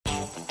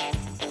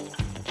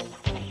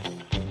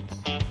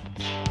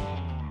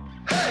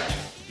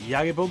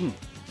Jegerpodden,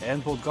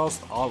 en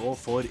podcast av og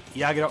for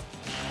jegere.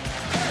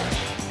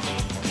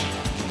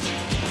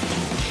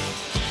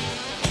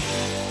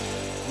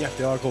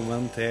 Hjertelig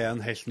velkommen til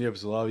en helt ny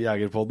episode av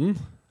Jegerpodden.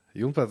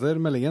 Jon Petter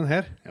Mellingen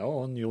her. Ja,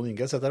 og Jon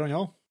Inge sitter her,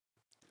 ja.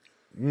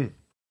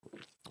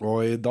 Og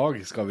i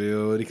dag skal vi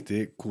jo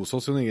riktig kose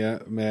oss, Jon Inge,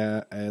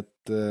 med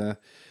et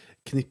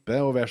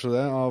knippe og vær så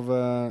det av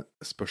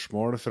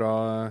spørsmål fra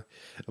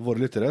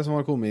våre lyttere som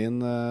har kommet inn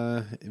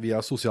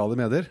via sosiale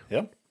medier.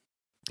 Ja.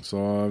 Så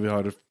vi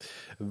har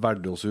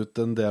vært oss ut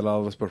en del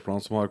av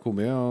spørsmålene som har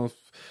kommet, og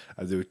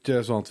det er jo ikke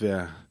sånn at vi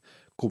er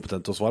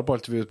kompetente til å svare på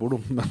alt vi spør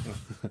om, men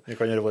Vi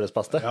kan gjøre vårt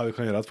beste. ja, vi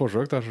kan gjøre et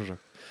forsøk der,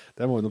 selvsagt.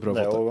 Det må vi nå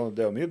prøve å få til.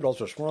 Det er jo mye bra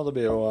spørsmål, og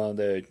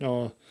det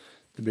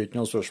blir ikke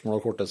noe spørsmål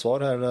og korte svar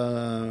her.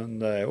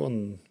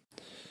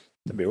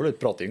 Det blir jo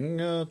litt prating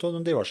av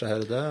den diverse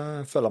her. Det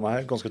føler jeg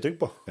meg ganske trygg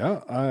på.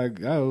 Ja, jeg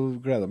jo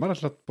gleder meg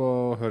rett og slett på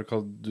å høre hva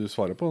du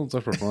svarer på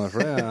disse spørsmålene,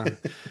 for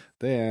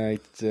det er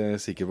jeg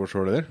ikke sikker på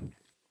selv der.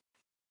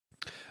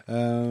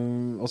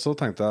 Og så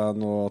tenkte jeg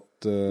nå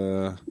at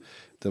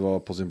det var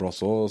på sin plass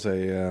også å si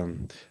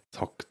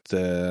takk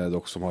til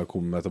dere som har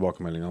kommet med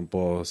tilbakemeldingene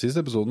på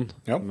siste episoden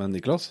med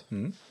Niklas.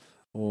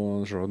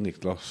 Og selv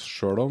Niklas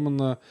selv også, men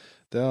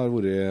det har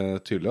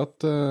vært tydelig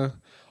at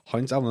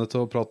hans evne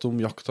til å prate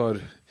om jakt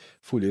har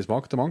full i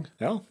smak til mange.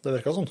 Ja, det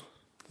virker sånn.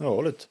 Det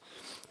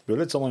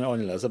blir litt sånn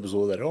annerledes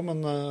episode der også,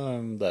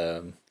 men det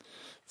er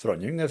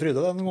forandring, det er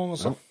fryde den gangen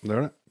også. Ja, det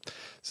gjør det.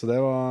 Så det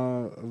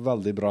var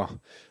veldig bra.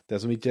 Det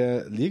som ikke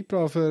er like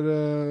bra for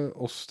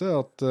oss, det er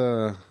at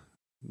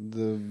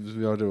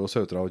vi har jo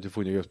søtere og ikke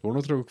funnet gøyspor.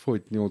 Nå tror jeg får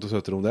ikke noe til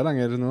søtere om det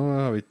lenger. Nå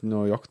har vi ikke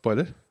noe jakt på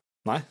heller.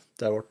 Nei,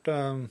 det ble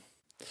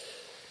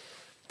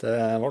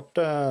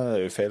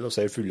jo feil å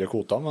si fulle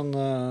kvoter, men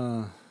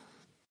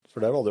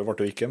for det var det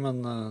jo ikke,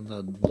 men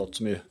det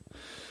dratt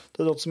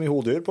så mye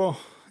hodyr på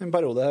en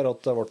periode her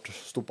at det ble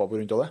stoppet på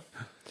grunn av det.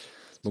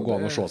 Må gå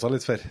an å se seg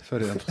litt før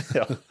igjen.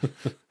 Ja.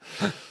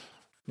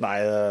 Nei,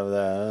 det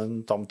er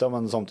tamt, ja,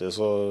 men samtidig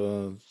så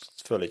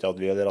føler jeg ikke at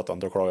vi er de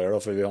rettene til å klage,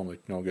 for vi har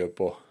ikke noe gøy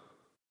på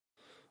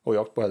å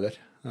jakt på heller.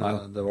 Nei.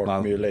 Det ble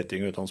mye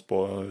leting uten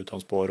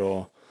spår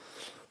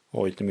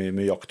og ikke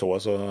mye jakt også,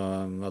 så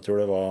jeg tror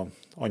det var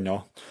andre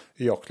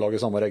jaktlag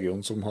i samme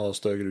region som har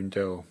større grunn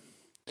til å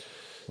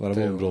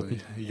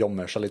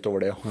jammer seg litt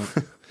over det.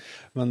 Ja.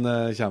 Men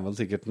det kommer vel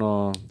sikkert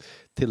noen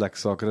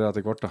tilleggssaker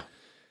etter hvert da?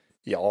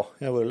 Ja,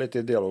 jeg har vært litt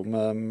i dialog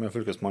med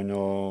fylkesmannen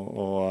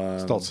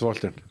og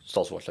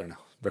Statsforvalteren, ja.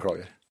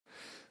 Beklager.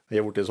 Vi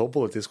har blitt så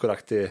politisk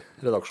korrekt i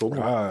redaksjonen.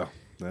 Ja.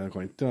 Det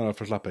kan ikke være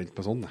for å slippe inn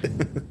på sånn.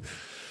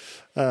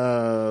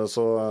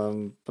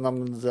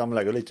 Men de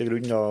legger litt til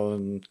grunn da,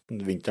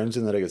 vinteren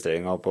sine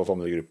registreringer på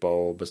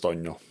familiegrupper og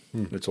bestand og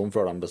litt sånn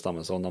før de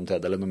bestemmer seg om de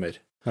tildeler noe mer.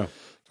 Ja.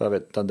 Så jeg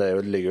vet, det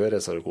ligger jo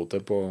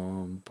reservekvote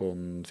på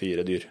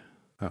 4 dyr.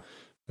 Ja.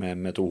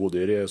 Med 2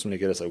 hodyr som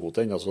ligger i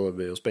reservekvote ennå, så det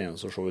blir jo spennende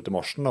å se ut i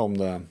marsjen da, om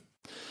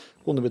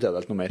det blir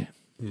tildelt noe mer.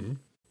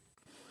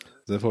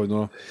 Det får vi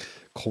nå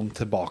komme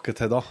tilbake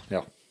til da.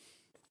 Ja.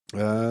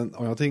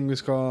 Andre ting vi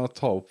skal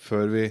ta opp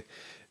før vi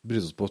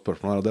bryter oss på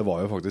spørsmål her, og det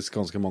var jo faktisk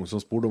ganske mange som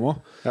spurte om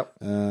også. Ja.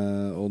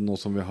 Og nå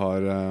som vi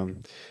har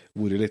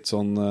vært litt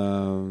sånn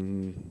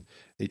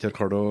ikke har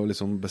klart å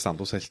liksom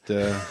bestemme oss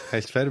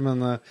helt før,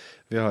 men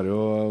vi har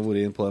jo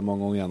vært inn på det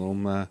mange ganger gjennom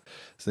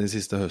den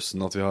siste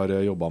høsten at vi har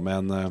jobbet med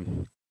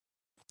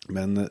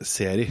en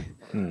serie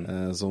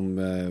som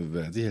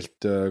vet ikke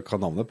helt hva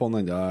navnet på den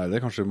enda er.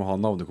 Det kanskje vi må ha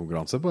en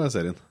navnekonkurranse på den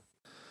serien.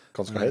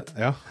 Kanskje hva het?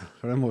 Ja,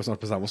 for det må vi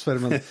snart bestemme oss for,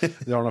 men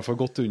vi har i hvert fall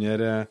gått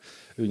under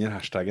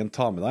hashtaggen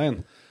Ta med deg inn.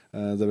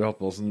 Der vi har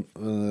hatt med oss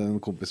en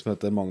kompis som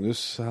heter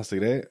Magnus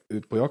Hestegrei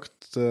ut på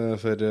jakt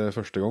for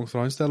første gang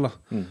for hans del da.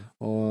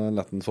 Og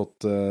lett han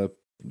fått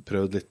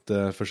prøvd litt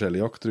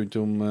forskjellig jakt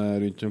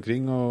rundt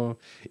omkring,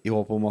 og i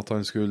håp om at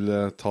han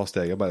skulle ta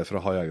steget bare fra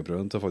å ha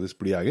jegerprøven til å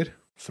faktisk bli jeger.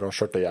 Fra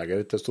skjørtejeger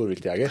til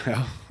storviltjeger.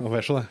 Ja, og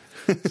vær så det.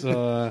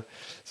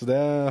 Så det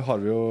har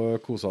vi jo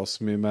koset oss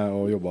mye med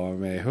å jobbe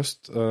med i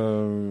høst,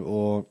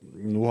 og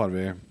nå har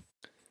vi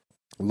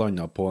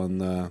landet på en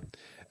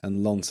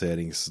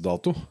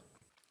lanseringsdato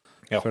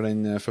for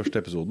den første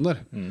episoden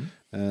der.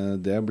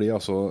 Det blir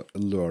altså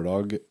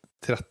lørdag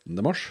 13.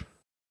 mars.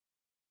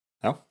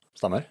 Ja,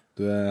 stemmer.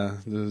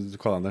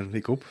 Kalenderen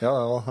gikk opp? Ja,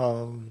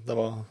 det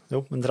var jo,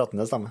 men 13.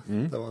 stemmer.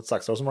 Det var et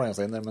 6 år som ble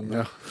seg inn der, men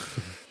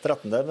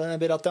 13.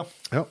 blir rett,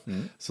 ja.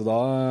 Så da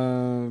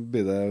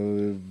blir det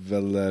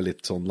vel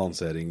litt sånn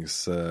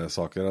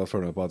lanseringssaker å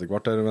følge med på etter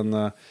hvert der, men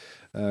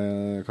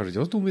kanskje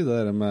ikke så dum idé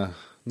det med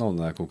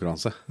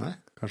navnekonkurranse. Nei.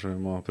 Kanskje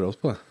vi må prøve oss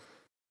på det.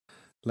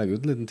 Legge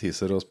ut en liten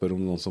teaser og spørre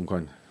om noen som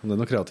kan, om det er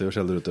noen kreative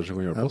skjelder ute som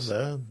kan hjelpe oss.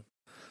 Ja,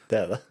 det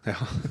er det. Ja,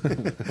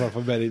 i hvert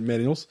fall mer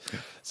enn oss.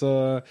 Så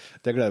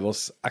det gleder vi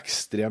oss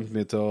ekstremt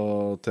mye til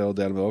å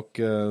dele med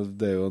dere.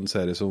 Det er jo en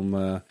serie som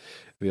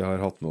vi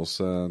har hatt med oss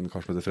en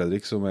kar som heter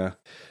Fredrik, som er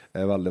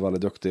veldig,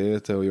 veldig dyktig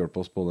til å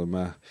hjelpe oss både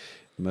med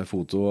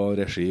foto og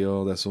regi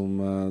og det som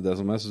er,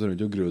 så tror jeg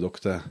ikke å grue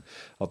dere til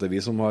at det er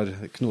vi som har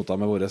knotet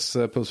med våre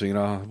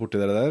pølsefingre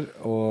borti det der,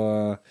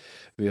 og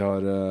Vi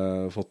har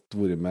fått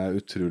vært med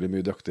utrolig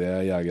mye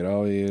dyktige jegere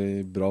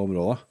i bra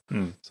områder.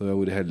 Så vi har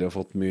vært heldige og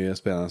fått mye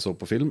spennende opp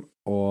på film.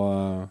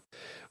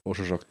 Og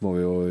selvsagt må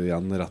vi jo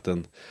igjen rette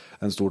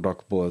en stor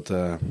takk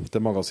både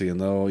til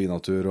magasinet og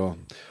Inatur og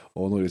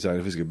Norges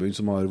Jeger- og Fiskerforbund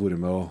som har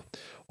vært med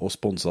og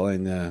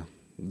sponset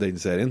den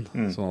serien,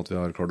 sånn at vi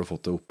har klart å få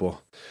det opp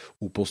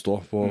og stå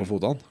på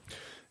fotene.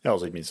 Ja,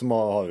 altså ikke minst så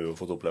har vi jo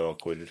fått oppleve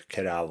hvor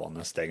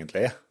krevende det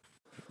egentlig er.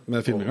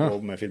 Med filminga.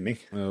 Og med filming.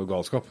 Og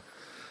galskap.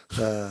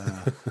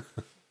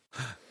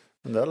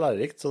 Men det er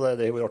lærerikt, så det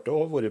har vært artig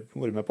å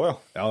være med på, ja.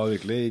 Ja,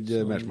 virkelig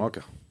ikke mersmak,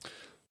 ja.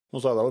 Og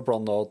så er det vel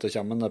planen da at det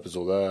kommer en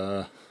episode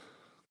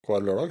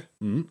hver lørdag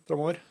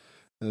fremover.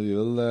 Det blir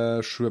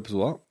vel 7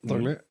 episoder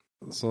daglig.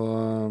 Så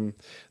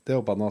det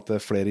håper jeg nå at det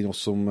er flere enn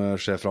oss som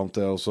ser frem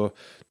til. Også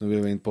når vi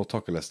er inne på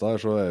takkelista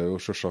her, så er vi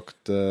jo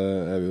selvsagt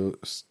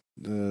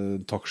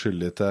takk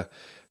skyldig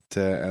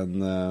til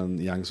en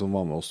gjeng som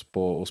var med oss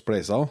på å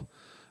spleisa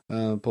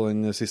på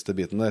den siste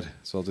biten der,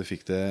 så at vi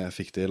fikk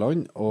det i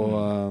land.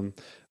 Og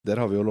der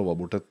har vi jo lovet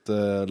bort et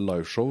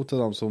liveshow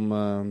til en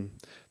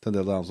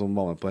del av dem som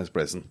var med på den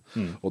spleisen.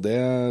 Og det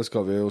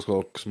skal vi jo,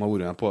 som har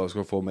vært med på,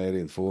 skal få mer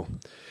info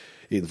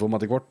om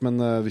etter hvert, men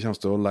vi kommer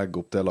til å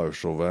legge opp det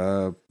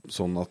liveshowet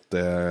sånn at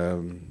det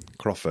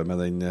klaffer med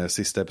den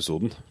siste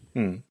episoden.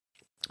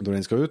 Når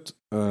den skal ut,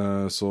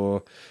 så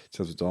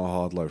kommer vi til å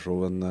ha et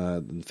liveshow en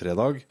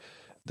fredag,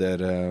 der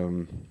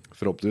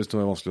forhåpentligvis, nå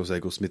er det vanskelig å si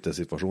hvor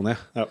smittesituasjonen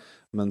er,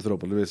 men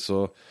forhåpentligvis så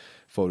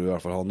får vi i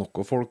hvert fall ha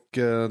noen folk,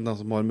 de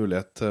som har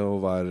mulighet til å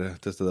være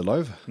til stede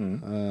live,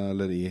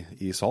 eller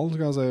i salen,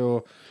 skal jeg si,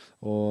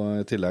 og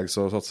i tillegg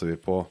så satser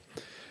vi på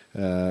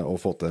å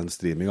få til en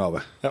streaming av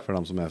det, for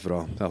dem som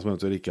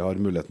eventuelt ikke har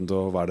muligheten til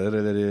å være der,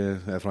 eller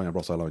er fra andre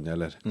plasser i landet,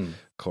 eller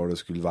hva det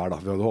skulle være da.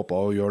 Vi hadde håpet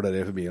å gjøre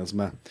det i forbindelse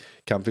med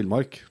Camp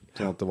Villmark,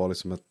 sånn at det var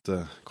liksom et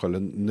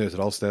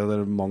nøytralt sted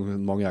der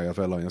mange jegere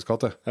fra landet skal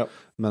til.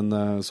 Men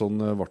sånn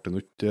ble det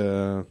nok ikke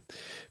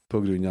på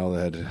grunn av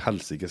det her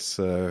helsikes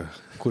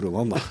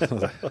koronaen da.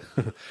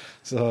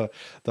 Så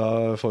da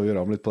får vi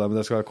gjøre om litt på det, men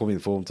det skal jeg komme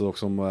info om til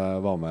dere som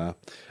var med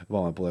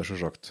på det,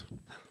 selvsagt.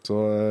 Så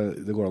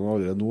det går an å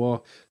allerede nå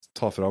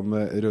ta fram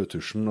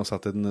rødtusjen og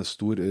sette en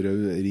stor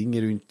rød ring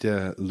rundt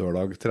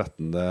lørdag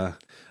 13.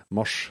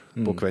 mars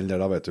på kvelden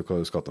der, da vet du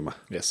hva du skal til med.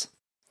 Yes.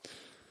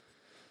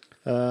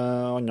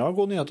 Andre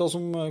gode nyheter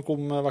som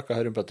kom vekka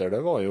her, Petter,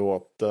 det var jo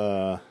at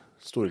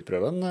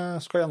storviltprøven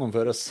skal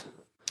gjennomføres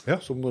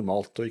som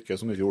normalt, og ikke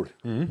som i fjor.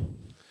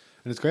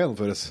 Det skal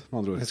gjennomføres, med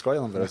andre ord. Det skal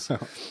gjennomføres.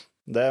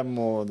 Det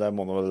må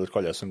nå vel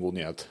kalles en god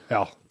nyhet.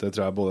 Ja, det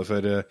tror jeg både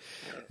for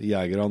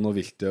jegerne og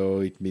viltet,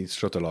 og ikke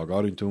minst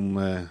skjøttelagene rundt om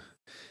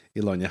i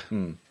landet.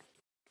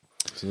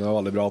 Så det var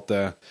veldig bra at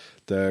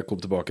det kom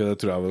tilbake. Det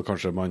tror jeg vel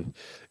kanskje man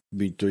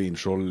begynte å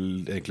innse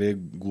egentlig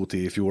god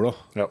tid i fjor da.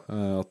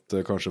 At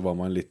kanskje var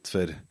man litt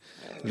for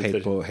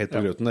helt på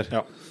grøten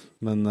der.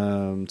 Men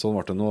sånn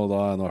ble det nå, og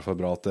da er det i hvert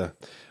fall bra at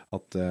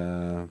det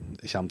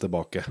kommer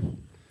tilbake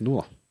nå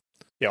da.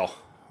 Ja,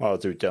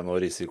 jeg tror ikke det er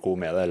noe risiko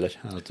med det heller.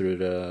 Jeg tror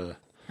ikke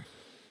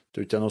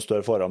det er noe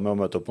større fare med å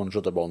møte opp på en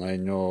skjøttebane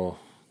enn å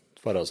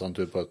fare seg en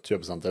tur på et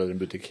kjøpesenter eller en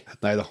butikk.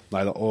 Neida.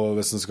 Og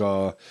hvis en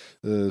skal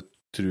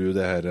tro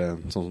det her,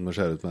 sånn som det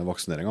ser ut med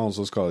vaksineringen,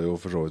 så skal det jo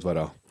for så vidt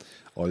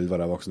alle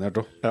være vaksinert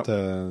da,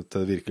 til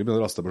det virkelig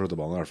begynner å raste på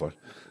skjøttebanen i hvert fall.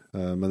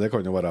 Men det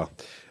kan jo være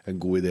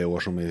en god idé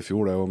år som i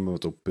fjor, det å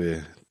møte opp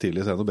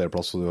tidlig, så er det noe bedre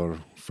plass, så du har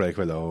flere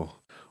kvelder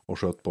å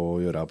skjøte på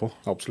og gjøre her på.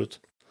 Absolutt.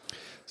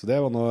 Så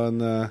det var nå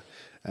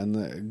en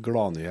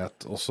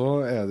gladnyhet. Og så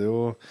er det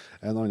jo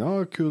en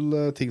annen kul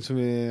ting som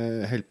vi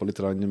holder på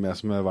litt med,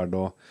 som er verdt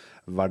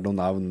å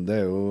nevne. Det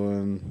er jo,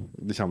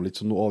 det kommer litt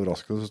som noe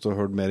overraskende hvis du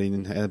har hørt mer inn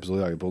en episode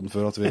i Jegerpodden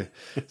før, at vi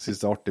synes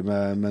det er artig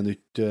med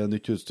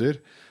nytt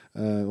utstyr.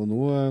 Og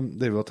nå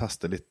driver vi å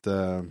teste litt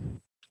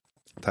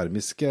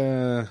termiske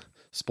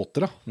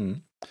spottere.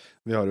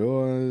 Vi har jo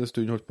en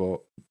stund holdt på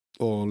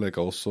å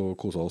leke oss og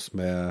kose oss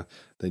med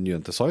den nye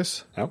til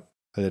Size,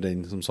 eller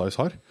den som Size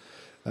har.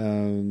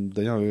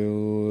 Den har vi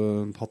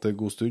jo hatt en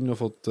god stund og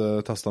fått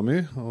testet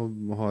mye,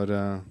 og har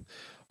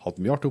hatt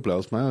mye artig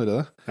opplevelse med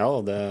allerede. Ja,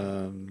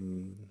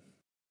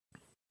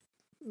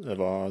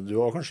 du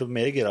var kanskje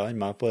mer gira enn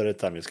meg på det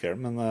termiske,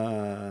 men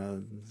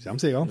ja,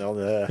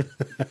 det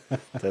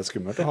er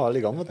skummelt å ha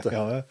liggende, vet du.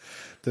 Ja,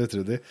 det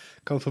tror jeg.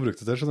 Kan få brukt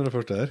det til, skjønner du,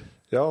 først det her.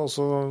 Ja, og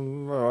så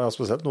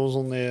spesielt noe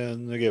sånn i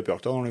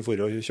GP-jakta, når de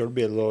får kjørt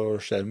bil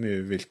og ser mye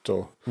vilt,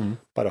 og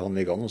bare han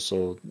liggende, og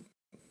så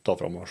ta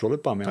fram og se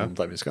litt på dem gjennom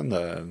termisken. Det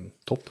er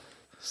topp.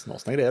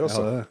 Snasende greier,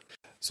 også.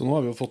 Ja, så nå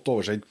har vi jo fått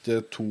oversendt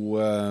 2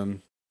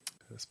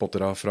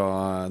 spottere fra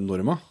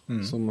Norma,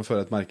 som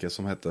fører et merke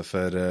som heter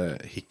for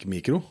Hik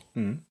Micro.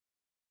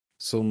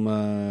 Som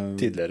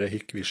tidligere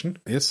Hik Vision.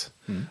 Yes.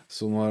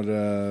 Som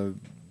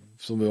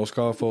vi også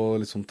skal få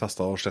liksom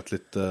testet og sett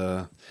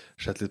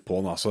litt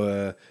på nå. Så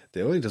det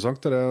er jo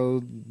interessant. Det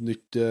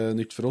er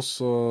nytt for oss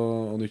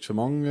og nytt for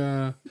mange.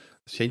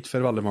 Kjent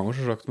for veldig mange,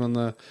 selvsagt, men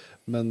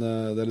det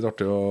er litt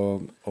artig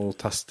å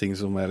teste ting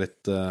som er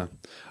litt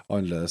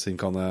annerledes enn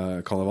kan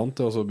jeg vant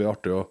til, og så blir det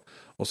artig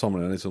å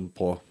samle det liksom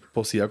på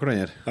på siden av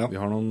hverandre. Ja. Vi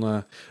har noen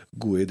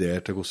gode ideer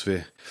til hvordan vi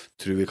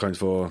tror vi kan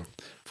få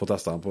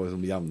testet dem på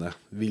liksom, jevne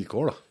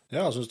vilkår, da.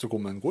 Ja, jeg synes du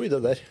kom med en god idé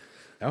der.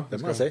 Ja,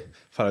 det må jeg si.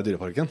 Fære i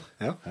dyreparken.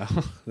 Ja.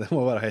 Det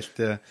må være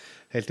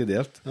helt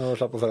ideelt. Ja,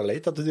 slippe å fære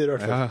leit etter dyr, i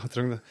hvert fall. Ja, jeg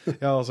trenger det.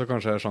 Ja, og så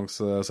kanskje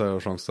så er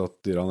det sjanse til at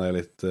dyrene er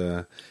litt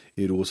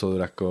i ro, så du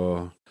rekker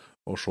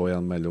å se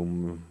igjen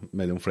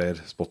mellom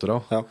flere spottere.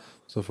 Ja.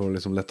 Så får du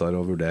liksom lettere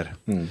å vurdere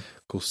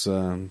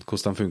hvordan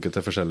de funker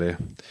til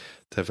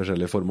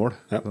forskjellige formål.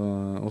 Ja.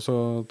 Og så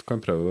kan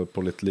vi prøve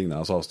på litt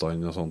lignende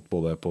avstand og sånt,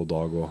 både på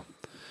dag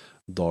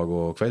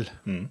og kveld.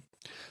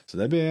 Så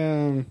det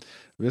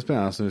blir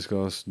spennende når vi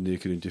skal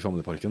snyke rundt i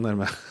Famleparken der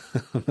med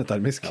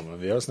termisk. Ja, men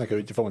vi har snakket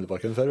rundt i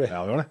Famleparken før, vi.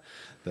 Ja, vi har det.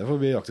 Det får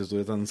bli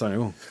jakthistorie til en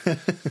senere gang.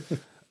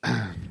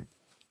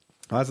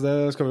 Nei, så det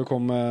skal vi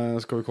komme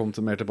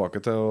mer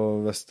tilbake til,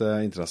 og hvis det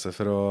er interesse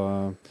for å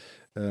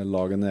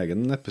lage en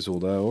egen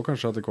episode, og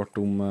kanskje etter hvert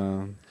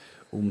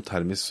om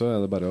termisk, så er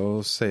det bare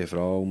å si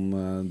ifra om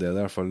det. Det er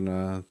i hvert fall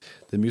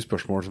det er mye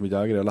spørsmål som ikke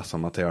jeg greier å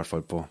lese meg til, i hvert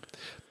fall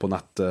på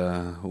nett,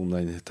 om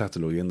den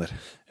teknologien der.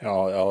 Ja,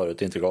 jeg har jo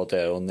et inntrykk av at det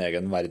er jo en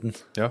egen verden.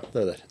 Ja.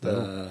 Det der.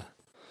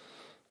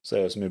 Så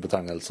er det så mye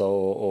betegnelser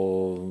og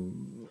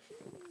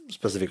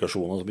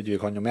spesifikasjoner som ikke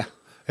vi kan jo med.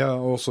 Ja,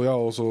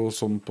 også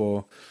som på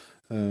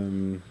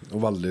og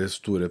veldig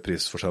store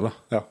prisforskjeller.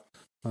 Ja.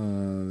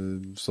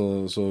 Så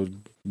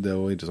det er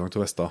jo interessant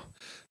å vite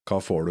hva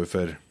får du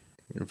for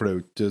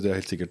det er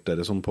helt sikkert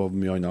det som på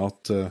mye annet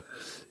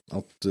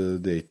at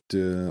det er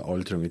ikke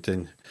alle trenger ikke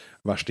den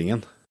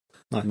verstingen.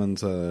 Nei. Men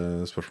så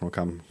er spørsmålet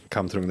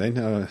hvem trenger den,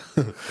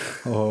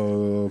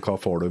 og hva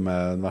får du med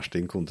en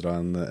versting kontra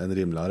en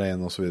rimeligere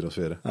en, og så videre og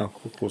så videre. Ja,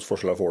 hvilke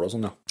forskjeller får du og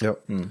sånn, ja.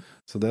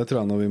 Så det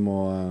tror jeg vi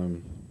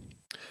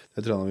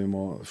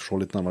må se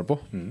litt nærmere på.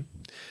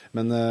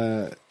 Men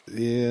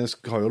vi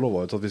har jo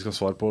lovet ut at vi skal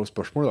svare på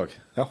spørsmål i dag.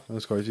 Ja.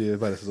 Vi skal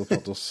ikke bare sitte og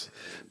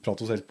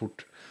prate oss helt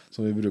bort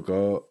som vi bruker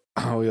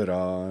å gjøre.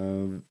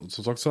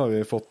 Som sagt så har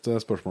vi fått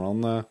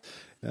spørsmålene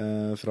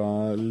fra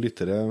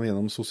lyttere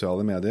gjennom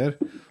sosiale medier,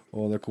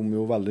 og det kom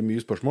jo veldig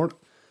mye spørsmål.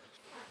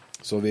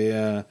 Så vi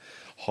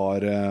har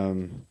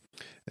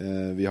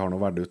nå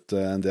vært ut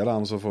en del av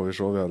dem, så får vi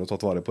se. Vi har jo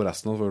tatt vare på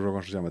resten, og så får vi se,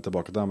 kanskje kommer vi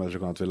tilbake til dem, eller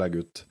så kan vi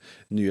legge ut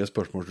nye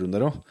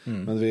spørsmålsrunder også.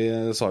 Men vi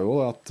sa jo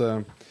at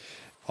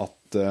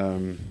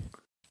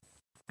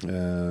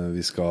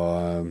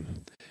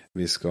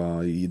vi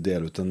skal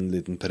dele ut en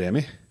liten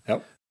premie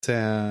til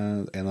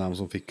en av dem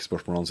som fikk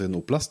spørsmålene sine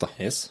opplest, da.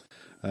 Yes.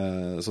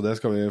 Så det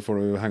får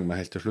du henge med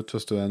helt til slutt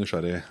hvis du er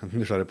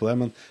nysgjerrig på det,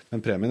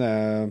 men premien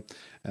er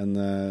en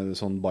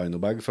sånn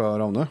Bino-bag fra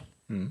Ravne.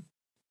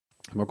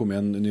 Det har kommet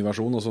en ny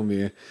versjon, og som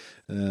vi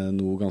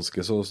nå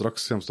ganske så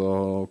straks kommer til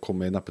å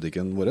komme i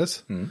nettbutikken vår.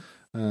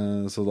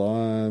 Så da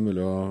er det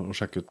mulig å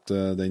sjekke ut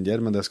den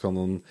der, men det skal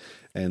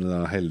en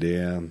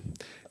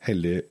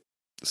heldig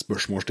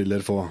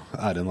spørsmålsstiller få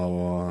æren av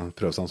å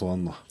prøve seg en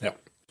sånn. Ja.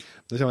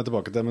 Det kommer jeg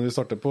tilbake til, men vi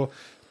starter på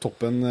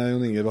toppen.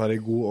 Jon Inge, vi har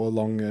en god og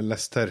lang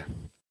lest her.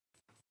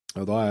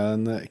 Og da er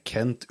en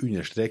Kent_9,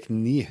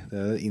 det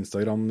er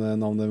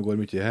Instagram-navnet går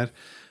mye her.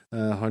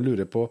 Han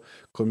lurer på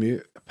hvor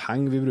mye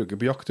penger vi bruker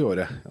på jakt i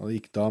året. Og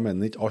da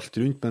mener han ikke alt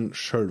rundt, men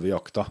selve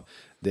jakta.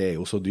 Det er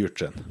jo så dyrt,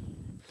 sen.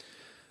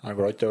 Jeg er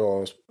glad ikke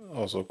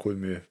altså hvor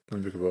mye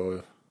man bruker på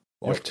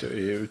alt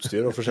i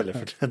utstyr og forskjellig.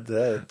 For det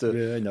er et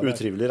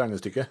utrivelig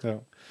regnestykke. Ja.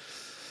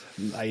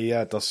 Nei, jeg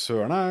vet da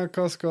søren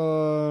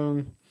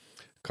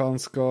hva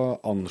han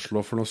skal anslå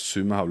for noe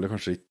sum. Jeg har vel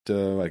kanskje ikke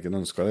hverken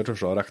ønsket eller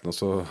tørst å rekne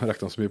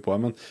så mye på det,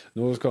 men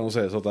nå skal det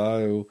sies at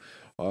jeg jo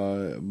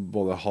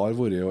både har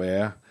vært og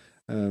er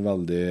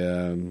veldig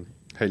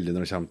heldig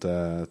når det kommer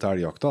til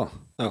elgjakta.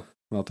 Ja.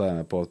 Men at jeg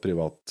er på et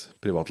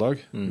privatlag.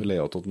 Vi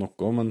leier til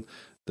noe, men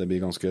det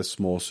blir ganske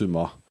små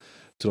summer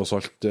tross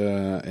alt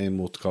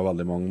imot hva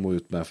veldig mange må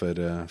ut med for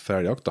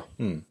elgjakt, da.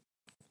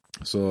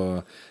 Så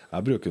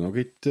jeg bruker nok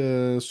ikke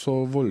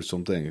så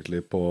voldsomt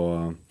egentlig på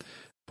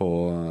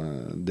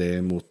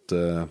det mot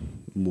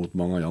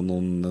mange andre,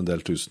 en del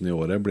tusen i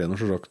året. Blir noe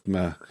så sagt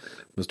med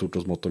stort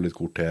og smått og litt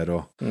kort her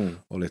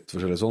og litt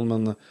forskjellig sånn,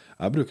 men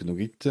jeg bruker nok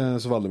ikke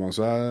så veldig mange,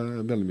 så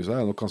veldig mye så er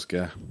jeg nok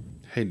ganske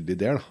heldig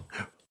der, da.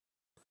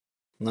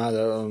 Nei,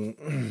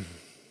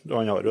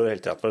 han har jo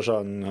helt rett for seg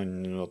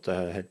at det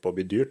er helt på å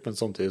bli dyrt, men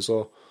samtidig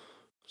så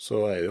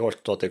er jo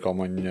alt at det kan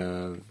man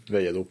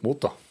veie det opp mot,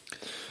 da.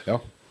 Ja.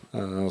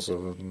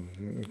 Altså,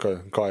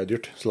 hva er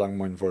dyrt? Så lenge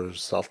man får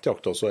selt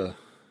jakta, så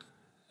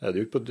er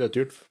det jo for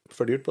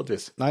dyrt på et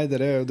vis. Nei, det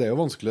er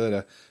jo vanskelig,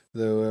 det.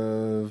 Det er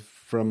jo,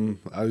 for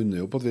jeg unner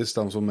jo på et vis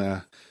dem som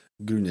er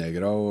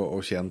grunneigere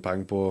og tjener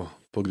penger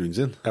på grunnen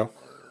sin. Ja.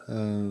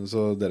 Så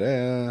det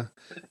er,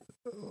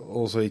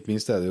 og så ikke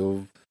minst er det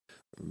jo,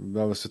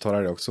 hvis vi tar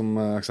elgjakt som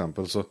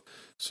eksempel,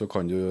 så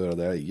kan du gjøre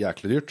det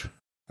jæklig dyrt.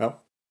 Ja.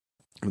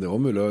 Men det er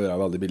også mulig å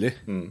gjøre veldig billig.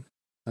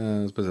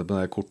 Spesielt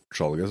med det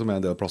kortsalget som er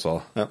en del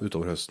plasser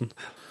utover høsten.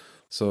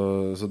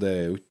 Så det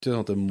er jo ikke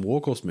sånn at det må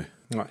koste mye.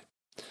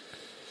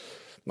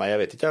 Nei, jeg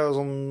vet ikke. Jeg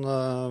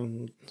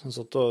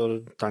satt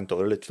og tenkte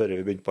over litt før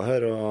vi begynte på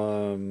her,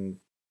 og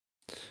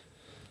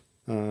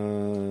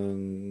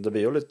det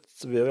blir jo litt,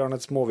 det blir jo gjerne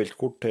et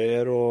småviltkort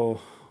her, og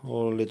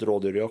litt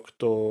rådyrjakt,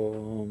 og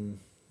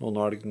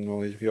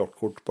noen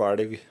jaktkort på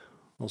elg.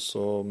 Og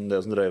så det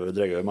som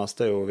dreier mest,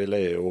 er jo, vi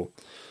leier jo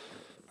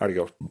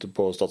elgjakt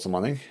på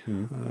Statsanmenning.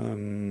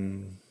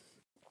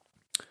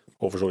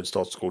 Og for så vidt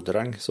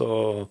Statskog-terreng, så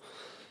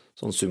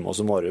sånn summa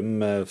summarum,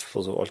 med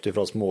alt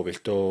fra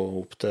småvilt og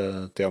opp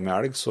til med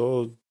elg, så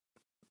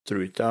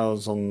tror ikke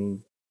jeg sånn,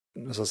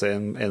 hvis jeg sier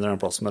en eller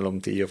annen plass mellom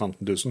 10 og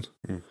 15 000.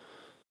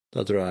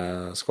 Det tror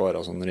jeg skal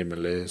være sånn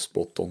rimelig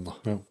spot on, da.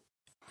 Ja.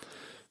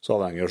 Så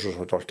avhenger jo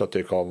selvsagt alt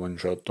etter hva man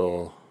skjøter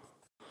og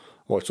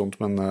alt sånt,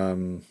 men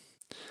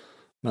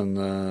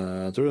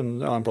jeg tror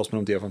en plass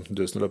mellom 10 og 15 000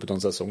 i løpet av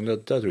en sesong,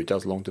 det tror ikke jeg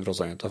er så langt ifra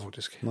sannheten,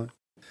 faktisk.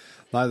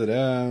 Nei, det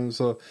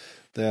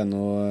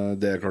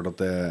er klart at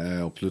det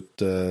er absolutt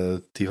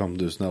 10-15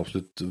 000 er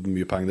absolutt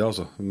mye penger, det,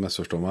 altså.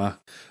 Misforstå meg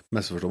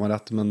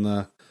rett,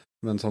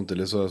 men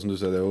samtidig så, som du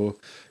sier, det er jo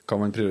hva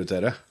man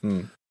prioriterer.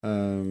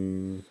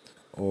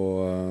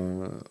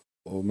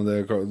 Men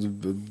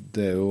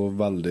det er jo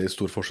veldig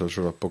stor forskjell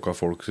selv på hva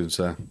folk synes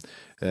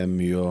er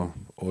mye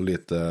og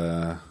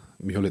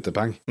lite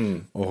penger,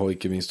 og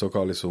ikke minst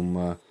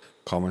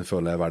hva man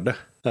føler er verdt det.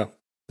 Ja.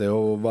 Det er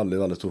jo veldig,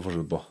 veldig stor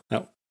forskjell på.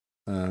 Ja.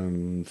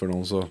 For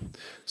noen så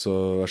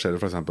jeg ser det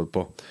for eksempel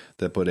på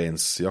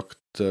reinsjakt,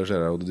 ser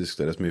jeg jo det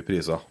diskuteres mye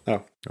priser. Ja.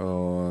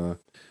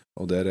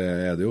 Og der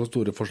er det jo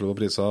store forskjeller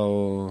på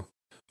priser,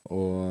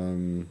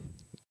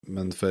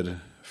 men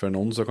for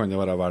noen så kan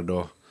det være verdt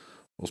å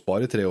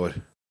spare i 3 år,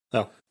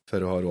 ja, for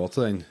å ha råd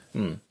til den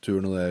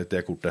turen og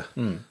det kortet.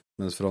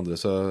 Mens for andre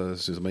så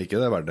synes man ikke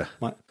det er verdt det.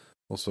 Nei.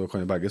 Og så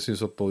kan jo begge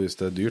synes at hvis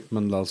det er dyrt,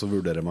 men da så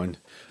vurderer man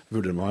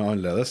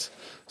annerledes.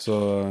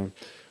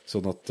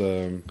 Sånn at,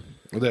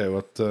 og det er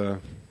jo et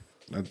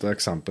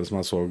eksempel som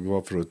jeg så,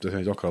 var for jeg vet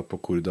ikke akkurat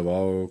på hvor det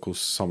var, og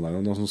hvordan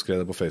sammenhengen, noen som skrev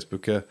det på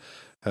Facebook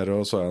her,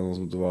 og så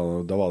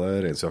da var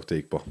det reinsjakt det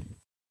gikk på.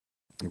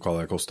 Hva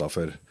det kostet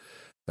for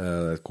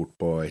et kort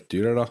på ett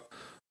dyr da.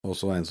 Og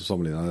så var en som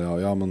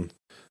sammenlignet, ja, men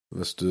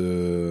hvis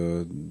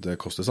det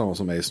koster samme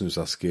som en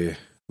snuseske i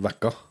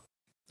vekka.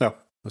 Ja.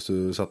 Hvis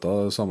du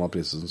setter samme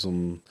prisen som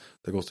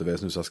det koster ved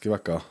en snuseske i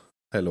vekka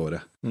hele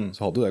året, så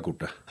hadde du det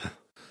kortet.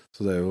 Så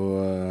det er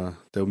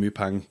jo mye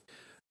penger.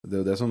 Det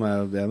er jo det som er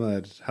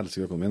med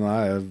helseøkonomien.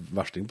 Jeg er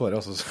versting på det,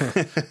 altså. Så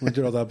man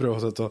tror at jeg prøver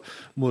å sette og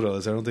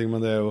moralisere noen ting,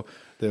 men det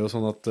er jo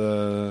sånn at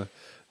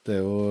det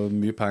er jo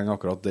mye penger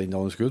akkurat den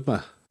dagen du skal ut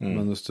med.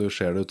 Men hvis du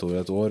ser det utover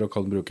et år og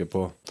kan bruke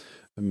på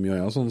mye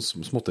annet sånn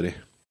småtteri,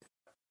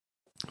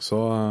 så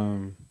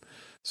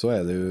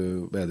er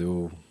det jo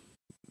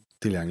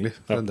tilgjengelig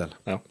for en del.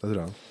 Ja. Det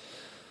tror jeg.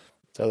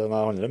 Det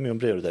handler mye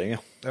om prioritering,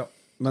 ja. Ja.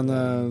 Men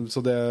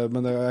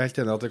jeg er helt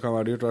enig at det kan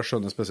være dyrt, og jeg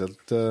skjønner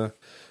spesielt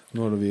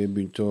når vi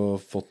begynte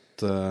å fått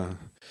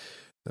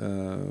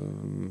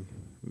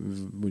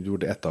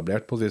gjort det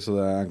etablert på det, så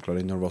det er enklere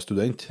enn når du var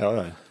student. Ja,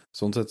 ja.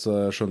 Sånn sett så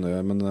skjønner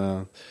jeg, men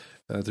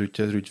jeg tror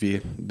ikke vi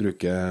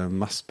bruker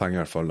mest penger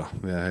i hvert fall da.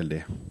 Vi er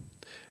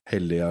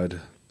heldige har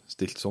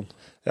stilt sånn.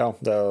 Ja,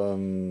 det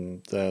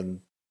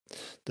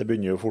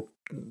begynner jo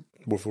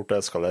fort å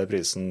eskalere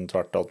prisen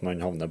tvert at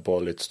man havner på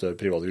litt større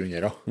private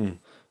grunner, da. I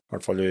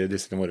hvert fall i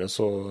distriktet vårt,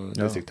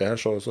 distriktet her,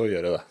 så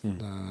gjør jeg det.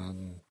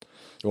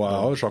 Og jeg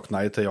har jo sagt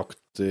nei til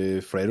jakt i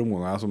flere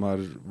omganger som har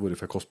vært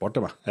for kostbart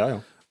til meg. Ja, ja.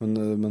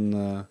 Men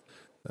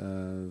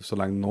så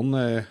lenge noen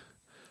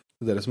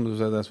det som du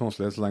sier, det som er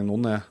vanskelig, så lenge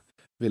noen er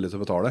villig til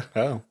å betale,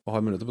 og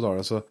har mulighet til å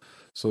betale,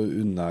 så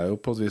unner jeg jo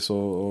på et vis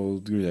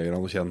og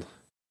grunnleggerne å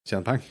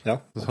tjene penger. Ja,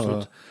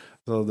 absolutt.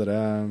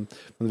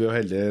 Men vi er jo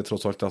heldige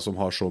tross alt da, som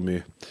har så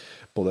mye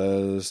både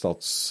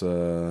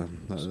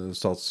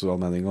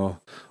statsallmenning og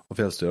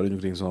fjellstyre rundt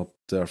omkring, sånn at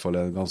det i hvert fall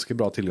er en ganske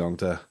bra tilgang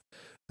til,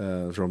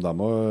 selv om de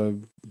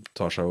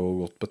tar seg jo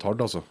godt betalt,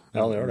 altså.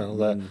 Ja, det gjør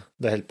det.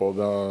 Det helt på,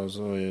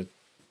 så vi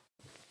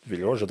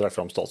vil jo også trekke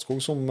frem Statskog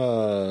som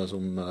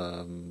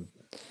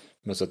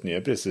med sitt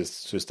nye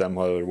prissystem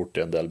har vært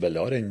en del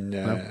billigere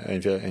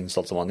enn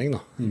statsallmenning,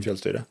 enn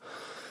fjellstyret.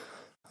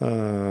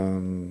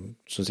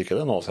 Synes ikke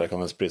det er noe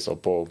avskrekkende priser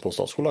på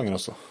Statskog lenger,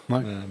 altså.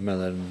 Med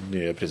det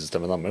nye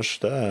prissystemet deres.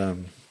 Det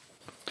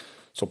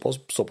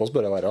såpass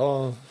bør det være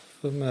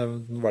med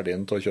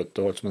verdien til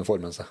kjøttet og alt som en får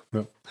med seg.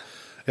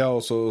 Ja,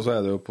 og så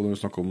er det jo på, når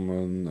vi snakker om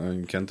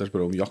Kent her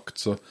spør om jakt,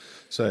 så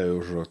er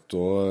jo slett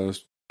også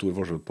stor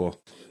forskjell på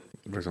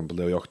for eksempel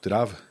det å jakte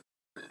rev.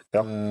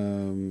 Ja.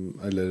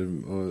 Eller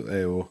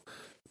er jo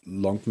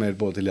langt mer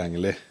både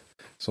tilgjengelig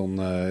sånn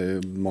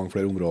mange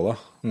flere områder,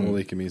 og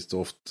ikke minst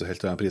ofte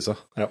helt til priser.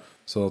 Ja.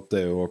 Så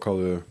det er jo hva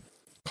det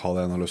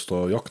en har lyst til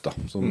å jakte,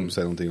 som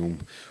sier noen ting om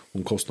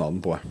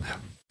kostnaden på det. Ja.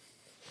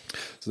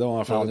 Så det var i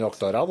hvert fall... Ja,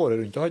 jakta rev året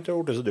rundt, det har ikke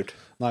gjort det så dyrt.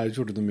 Nei, det har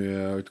ikke gjort det mye,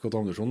 jeg har ikke gått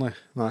ammunisjon, nei.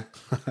 Nei,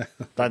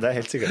 det er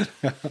helt sikkert.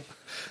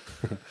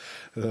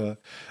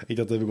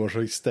 Ikke at det går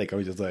så steika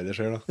mye til det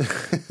skjer, da.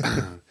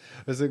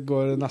 Hvis det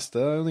går neste,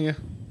 Inge?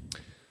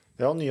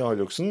 Ja, nye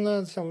Hiluxen,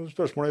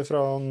 spørsmålet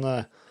fra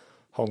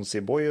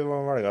Hansi-boy, hva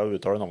velger jeg å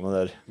uttale navnet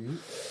der.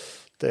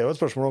 Det er jo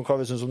et spørsmål om hva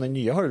vi synes om den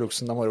nye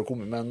Hiluxen. De har jo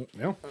kommet med en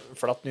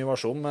flett ny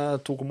versjon med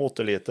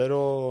 2,8 liter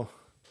og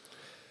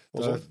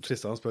Det er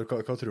fristende å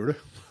spørre, hva tror du?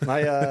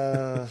 Nei,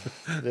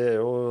 det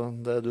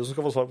er du som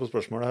skal få svar på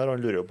spørsmålet her.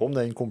 Han lurer jo på om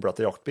det er den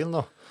komplette jaktbilen,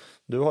 da.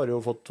 Du har jo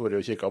fått vært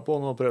og kikket på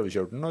den og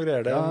prøvekjørt den og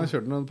greier det. Ja, jeg har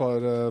kjørt den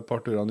et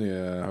par turer av nye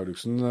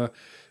Hiluxen.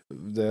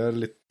 Det er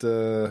litt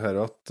her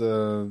at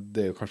det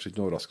er jo kanskje ikke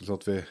noe overraskelse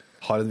at vi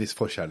har en viss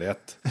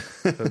forkjærlighet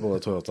for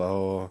både Toyota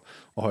og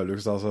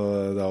Hilux. Altså,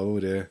 det har jo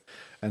vært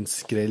en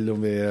skrell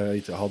om vi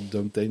ikke hadde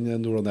dømt den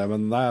nord og ned,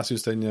 men nei, jeg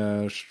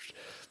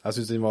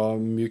synes den var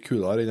mye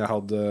kulere enn jeg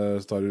hadde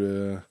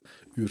utseendet,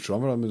 for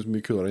den var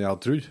mye kulere enn jeg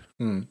hadde trodd.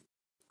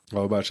 Jeg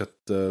har jo bare sett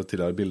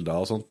tidligere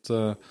bilder og sånt.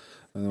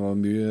 Den var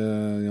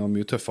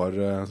mye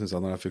tøffere, synes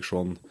jeg, når jeg fikk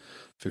se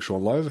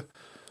den live.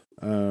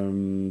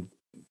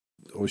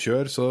 Å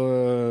kjøre, så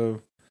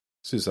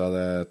synes jeg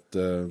det er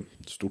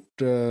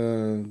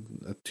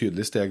et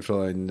tydelig steg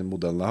fra den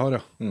modellen jeg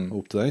har,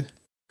 opp til den.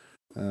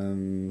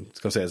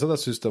 Skal sies at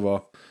jeg synes det var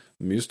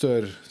mye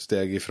større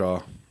steg ifra.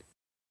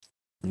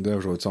 Det er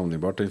jo så vidt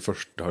sammenlignbart. Den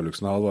første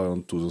Hiluxen jeg hadde var jo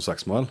en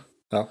 2006-modell.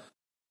 Ja.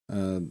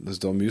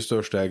 Det var mye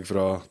større steg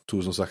fra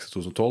 2006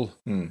 til 2012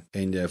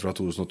 enn det fra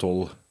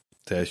 2012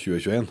 til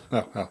 2021.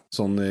 Ja.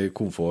 Sånn i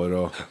komfort,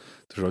 og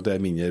det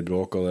er mindre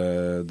bråk, og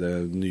det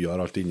er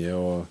nyere alt inni,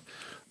 og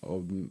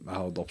jeg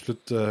hadde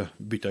absolutt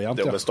byttet jevnt.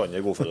 Det er jo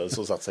bestandig god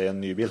følelse å sette seg i en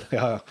ny bil.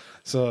 Ja.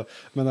 Så,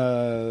 men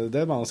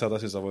det må jeg si at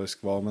jeg synes jeg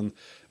faktisk var, men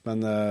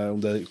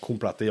om det er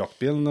komplette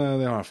jaktbilen,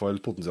 det har i hvert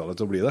fall potensialet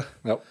til å bli det.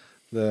 Ja.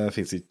 Det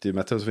finnes ikke i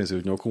mitt hus, så finnes det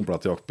jo ikke noen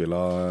komplette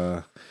jaktbiler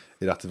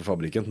rett ved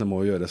fabrikken. Det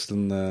må gjøres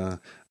en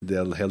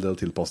hel del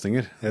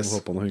tilpasninger. Jeg må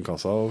håpe på noen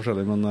hundkasser og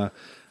forskjellig, men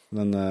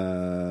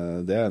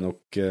det er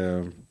nok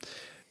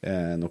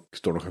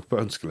står nok på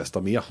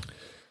ønskelista mi, ja.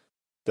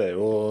 Det er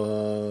jo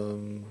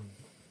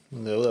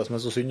det som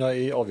er så synd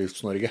i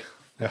Avgifts-Norge.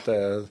 Ja. Det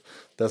er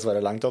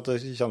dessverre lengt at det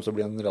kommer til å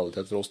bli en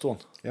realitet for oss to.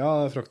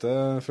 Ja, jeg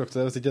frykter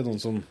hvis ikke det er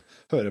noen som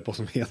hører på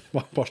som igjen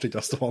bare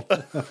stikker stående.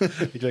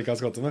 Ikke vet hva jeg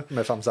skal til med.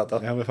 Med 5 setter.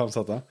 Ja, med 5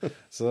 setter.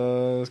 Så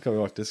skal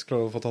vi faktisk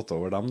klare å få tatt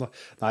over dem, da.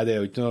 Nei, det er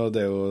jo ikke noe,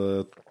 det er jo,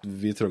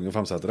 vi trenger jo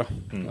 5 setter,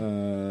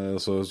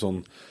 så sånn,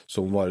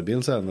 som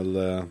varebil så er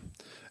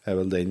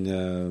vel den,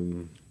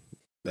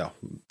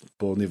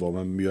 på nivå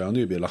med mye av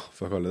nybiler,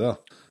 for å kalle det det.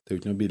 Det er jo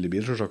ikke noe billig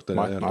bil, selvsagt.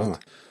 Nei.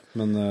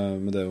 Men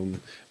det er jo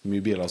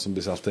mye biler som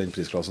blir solgt i den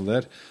prisklassen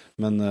der.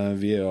 Men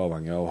vi er jo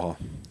avhengig av å ha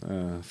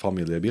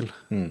familiebil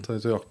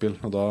til jaktbil,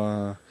 og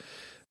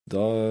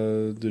da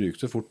ryker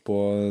du fort på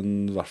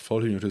i hvert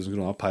fall 100 000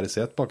 kroner per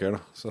set bak her,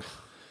 da. Så.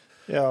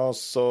 Ja,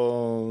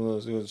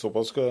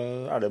 såpass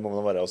er det må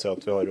man være å si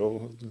at vi har i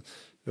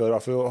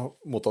hvert fall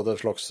mottatt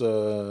et slags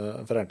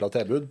forenklet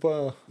tilbud på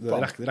det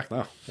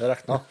rekna, ja. Det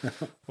rekna,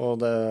 og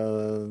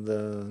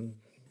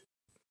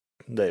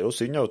det er jo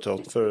synd at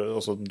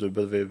altså,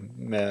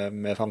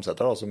 med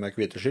 5-setter, altså med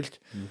hvite skilt,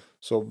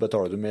 så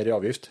betaler du mer i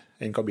avgift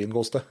enn hva bilen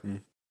koster.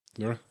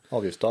 Det.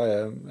 Avgifta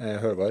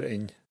er høyere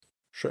enn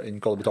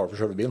hva du betaler for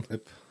selve bilen.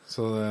 Yep.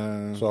 Så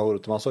jeg har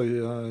vært til meg, så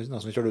jeg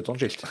nesten kjørt uten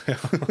skilt.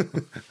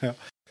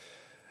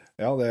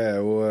 Ja, det er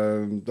jo,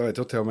 jeg vet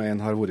jo til og med en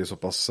har vært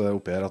såpass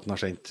oppe her at han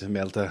har sendt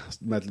mail til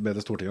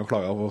Stortinget og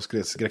klaget og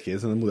skrekke i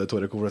sine modige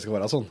tårer hvorfor det skal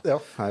være sånn. Ja,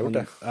 jeg har gjort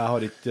det. Jeg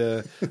har ikke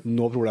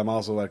noe problem med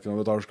altså, hverken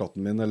å betale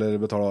skatten min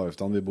eller betale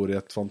avgiftene. Vi bor i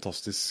et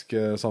fantastisk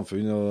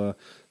samfunn,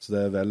 så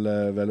det er vel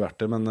verdt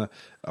det. Men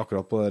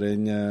akkurat på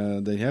den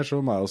her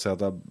så må jeg jo si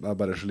at jeg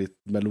bare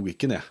sliter med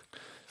logikken,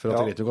 For at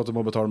jeg vet jo ikke at du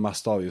må betale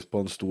mest avgift på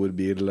en stor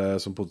bil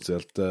som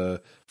potensielt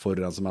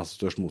forurenser mest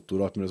størst motor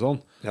og alt mulig sånn.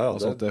 Ja,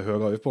 altså at det er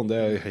høy avgift på den, det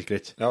er helt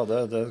greit. Ja,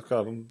 det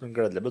skal jeg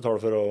gledelig betale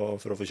for å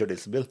få kjøre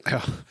dieselbil.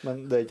 Ja.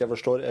 Men det ikke jeg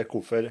forstår er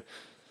hvorfor,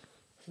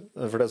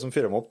 for det som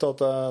fyrer meg opp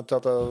til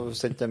at jeg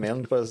sendte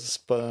mail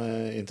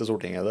inn til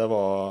Stortinget, det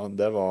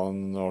var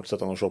når jeg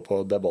satt og så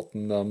på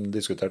debatten de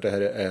diskuterte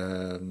her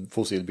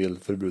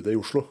fossilbilforbudet i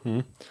Oslo.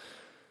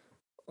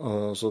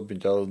 Og så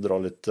begynte jeg å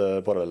dra litt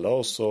paralleller,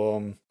 og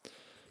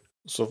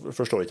så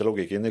forstår jeg ikke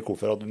logikken i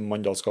hvorfor at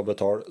man da skal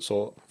betale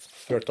så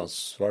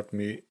fruktansvært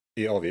mye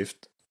i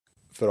avgift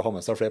for å ha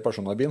med seg flere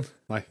personer i bilen.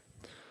 Nei.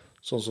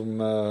 Sånn som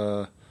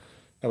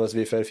hvis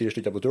vi får 4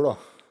 stykker på tur, da.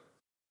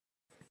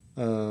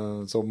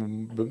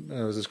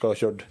 Hvis vi skal ha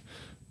kjørt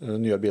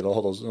nye biler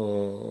og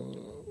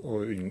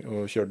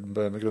kjørt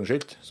med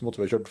grønnskilt, så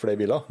måtte vi ha kjørt flere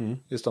biler,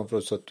 i stedet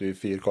for å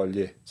 74 kall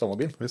i samme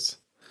bil. Yes.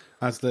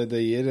 Altså det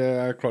gir,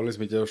 jeg klarer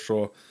liksom ikke å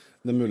se.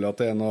 Det er mulig at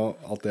det er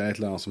et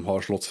eller annet som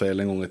har slått feil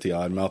en gang i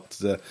tida her, med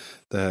at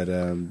det her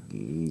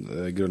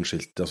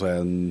grønnskiltet altså er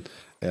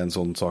en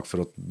sånn sak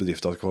for at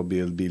bedrifter skal ha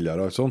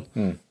billigere og sånn.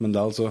 Men det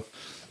altså,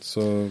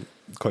 så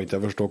kan ikke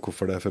jeg forstå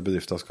hvorfor det for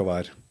bedrifter skal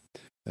være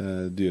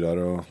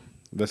dyrere. Og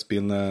hvis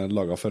bilen er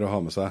laget for å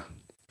ha med seg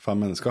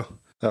 5 mennesker,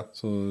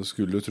 så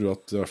skulle du tro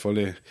at i hvert fall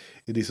i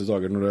disse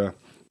dager når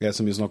det er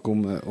så mye snakk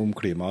om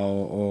klima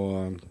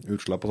og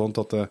utslipp og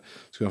sånt, at det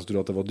skulle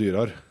tro at det var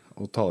dyrere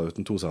å ta ut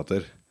en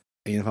 2-seter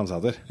enn en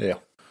 5-seter. Ja.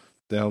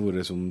 Det har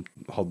vært det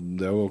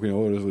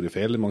kunne vært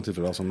feil i mange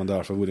tilfeller, altså, men det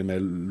har i hvert fall vært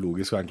mer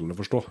logisk og enklere å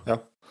forstå. Ja.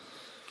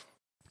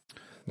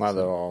 Nei,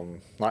 det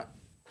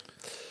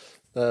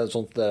er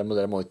sånt det må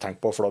du tenke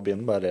på, for da blir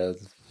den bare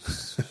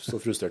så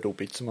frustrert og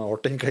oppgitt som jeg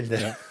ble den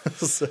kvelden. Ja.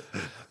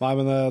 Nei,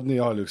 men den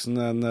nye Hiluxen,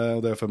 og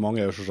det for mange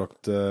er jo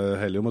selvsagt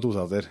heldig med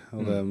toseter,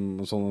 og det er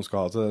sånn de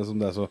skal ha til det, som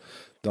det, så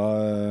da,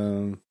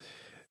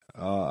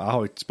 ja, jeg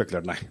har ikke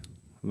spekulert, nei.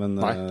 Men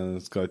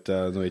skal ikke,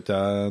 nå er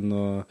ikke jeg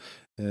noe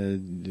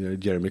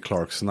Jeremy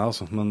Clarkson,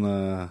 altså, men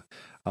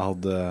jeg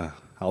hadde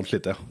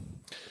slitt det, ja.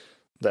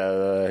 Det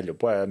holder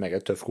på er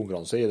meget tøff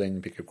konkurranse i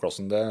den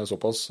pick-up-klassen. Det er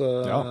såpass,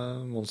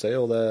 må man si,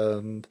 og det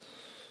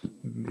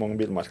mange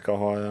bilmerker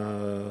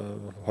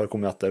har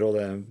kommet etter, og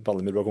det er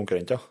veldig mye bra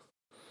konkurrenter.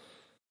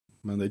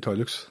 Men det er ikke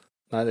Hilux?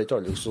 Nei, det er ikke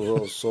Hilux,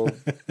 så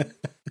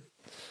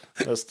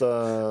hvis det,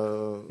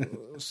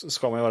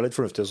 skal man være litt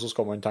fornuftig, så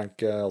skal man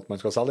tenke at man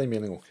skal selge den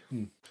bilen en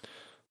gang.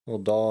 Og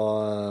da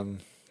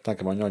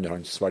tenker man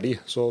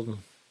andrehåndsverdi, så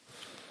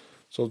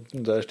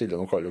det stiller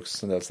nok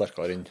Hilux en del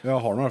sterkere inn.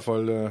 Ja, har nå i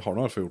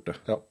hvert fall gjort det.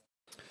 Ja.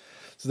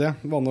 Så det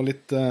var nå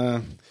litt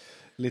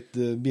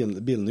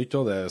bilnytt,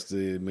 og det er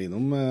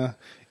innom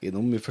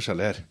mye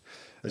forskjellig her.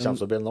 Det kommer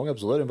til å bli en lang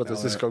episode,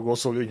 hvis vi skal gå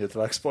så grundig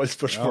til verks på alle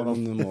spørsmål. Ja, men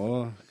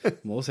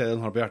må si det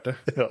en har på hjertet.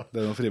 Ja. Det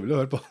er noe frivillig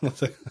å høre på.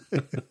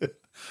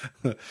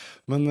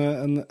 Men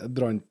en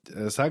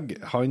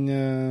Brandsegg, han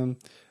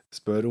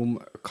spør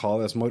om hva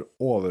det er som har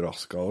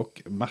overrasket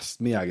dere mest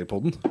med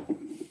Jegerpodden.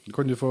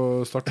 Kan du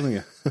få starte med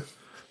det?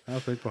 Jeg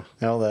er spent på.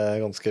 Ja, det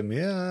er ganske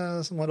mye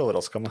som har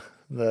overrasket meg.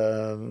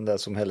 Det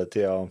som hele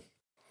tiden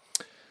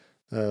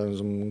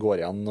som går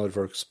igjen når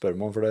folk spør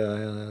meg om, for det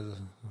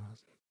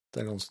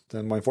er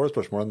ganske, man får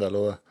spørsmål en del,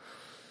 og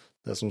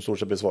det som stort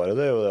sett blir svaret,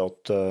 det er jo det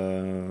at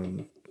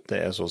det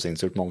er så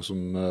sinnssykt mange som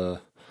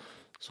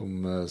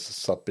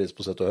setter pris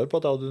på å sitte og høre på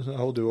at jeg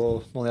og du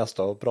og noen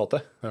gjester og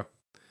prater. Ja,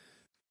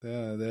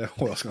 det er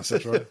overraskende seg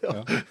selv.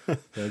 Ja.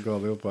 Det er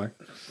galt godt poeng.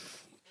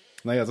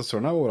 Nei, jeg tror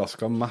Søren er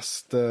overrasket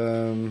mest.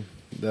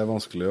 Det er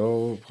vanskelig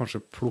å kanskje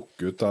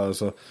plukke ut.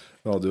 Altså,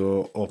 vi hadde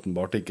jo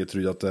åpenbart ikke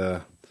trodd at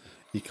det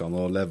gikk an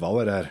å leve av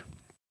det her.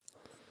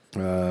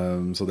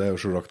 Så det er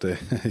jo selvsagt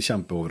en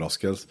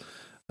kjempeoverraskelse.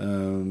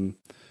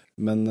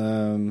 Men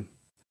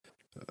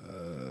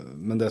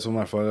det som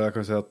i hvert fall jeg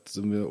kan si at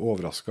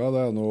overrasket,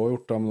 det er noe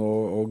gjort dem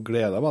og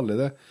gleder veldig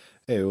det,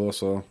 er jo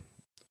også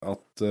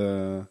at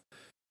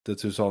det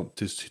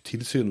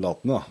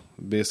tilsynelatende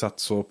blir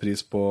sett så pris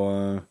på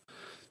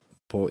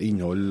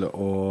innhold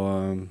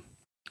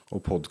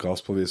og podcast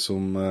på vi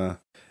som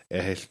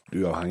er helt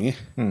uavhengig.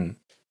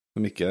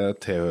 Som ikke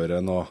tilhører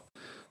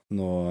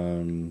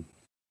noen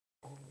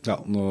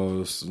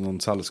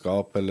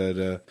selskap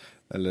eller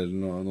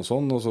noe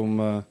sånt, og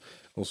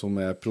som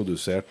er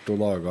produsert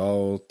og laget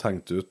og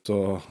tenkt ut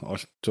og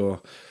alt, og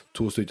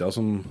 2 stykker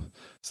som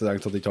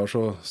strengt tatt ikke har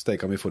så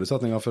steika mye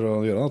forutsetninger for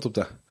å gjøre nettopp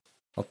det.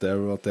 At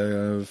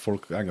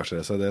folk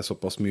engasjerer seg, det er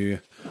såpass mye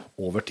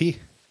over tid.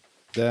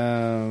 Det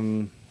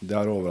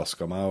har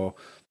overrasket meg,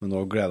 men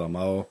også gledet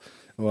meg,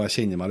 og jeg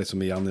kjenner meg liksom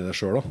igjen i det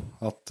selv også,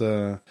 at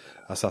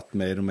jeg setter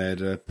mer og mer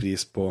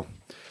pris på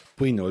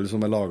innhold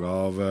som er laget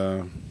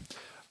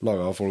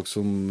av folk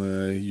som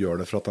gjør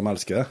det for at de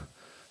elsker det,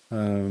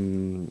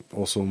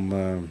 og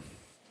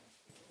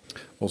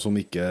som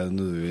ikke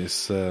nødvendigvis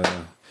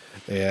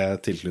er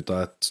tilknyttet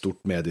et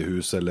stort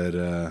mediehus eller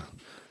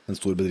en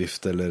stor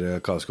bedrift eller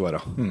hva det skal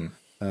være.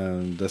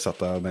 Det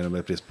setter jeg mer og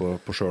mer pris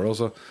på selv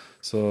også.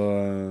 Så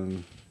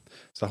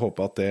jeg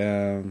håper at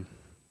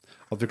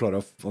vi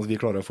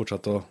klarer å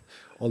fortsette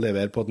å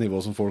levere på et nivå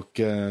som folk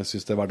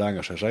synes det er verdt å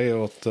engasjere seg i,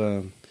 og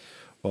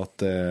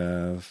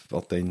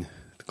at den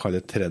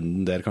kaller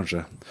trenden der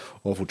kanskje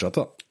å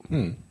fortsette.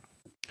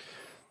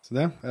 Så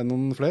det, er det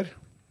noen flere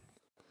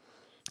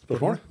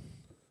spørsmål?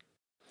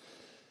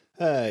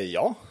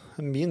 Ja,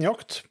 min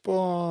jakt på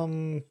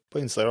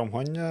Instagram,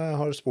 han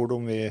har spurt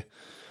om vi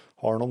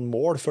har noen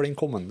mål for den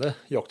kommende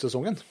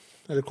jaktsesongen,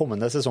 eller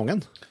kommende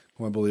sesongen.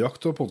 Både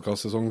jakt- og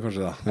podcastsesong,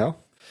 kanskje det. Ja.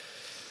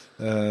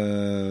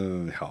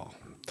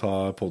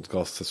 Ta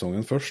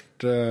podcastsesongen først.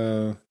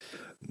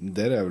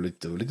 Der er jo litt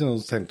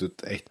tenkt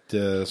ut et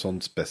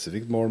sånt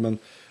spesifikt mål, men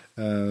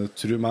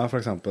tro meg, for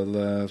eksempel,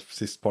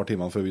 siste par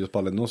timene før vi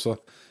spiller nå, så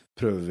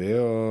prøver vi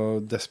jo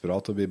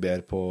desperat å bli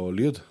bedre på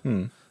lyd.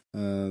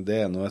 Det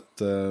er nå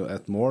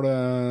et mål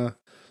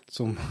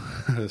som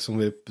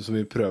vi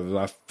prøver.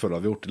 Jeg føler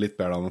at vi har gjort det litt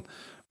bedre,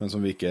 men som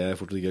vi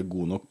fortsatt ikke er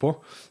gode nok på,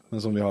 men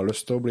som vi har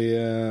lyst til å bli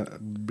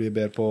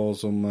bedre på, og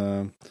som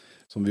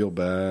vi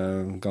jobber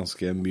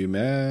ganske mye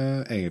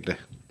med, egentlig.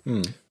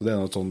 Det er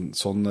noe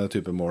sånn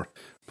type mål.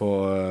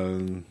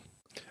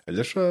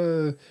 Ellers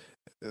jeg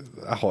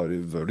har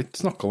jo litt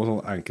snakket om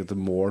sånne enkelte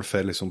mål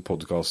for liksom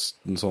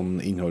podcasten,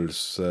 sånn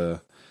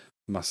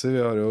innholdsmessig.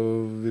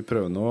 Vi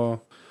prøver nå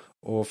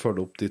å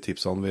følge opp de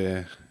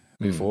tipsene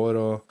vi får,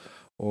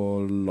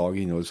 og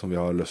lage innhold som vi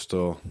har lyst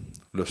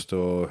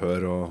til å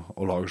høre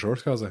og lage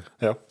selv, skal jeg si.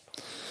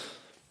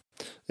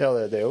 Ja,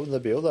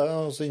 det blir jo det,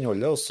 altså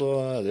innholdet, og så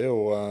er det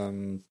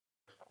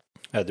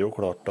jo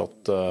klart at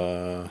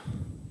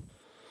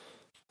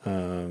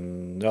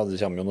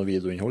det kommer jo noe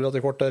videoinnhold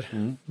etter hvert der.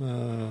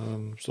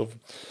 Så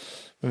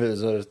vi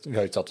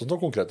har ikke sett oss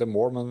noen konkrete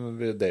mål, men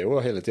det er jo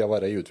hele tiden å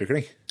være i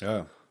utvikling.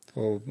 Ja.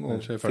 Og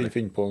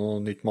finne på noe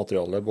nytt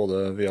materiale,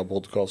 både via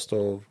podcast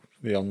og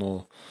via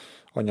noe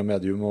annet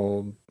medium,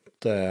 og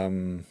det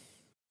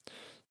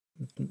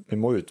vi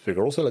må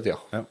utvikle oss hele tiden.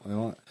 Ja.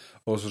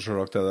 Og så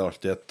selvsagt er det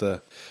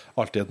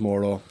alltid et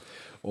mål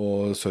å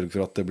sørge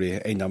for at det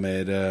blir enda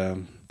mer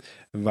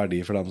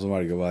verdi for dem som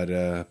velger å være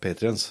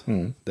Patreons.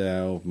 Det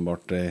er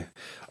åpenbart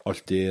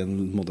alltid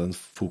en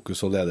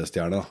fokus- og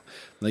ledestjerne.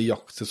 Men i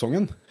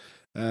jaktsesongen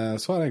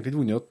så har jeg egentlig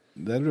ikke vunnet.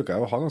 Der bruker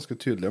jeg å ha ganske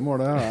tydelige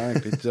mål. Jeg har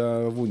egentlig ikke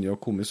vunnet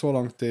og kommet så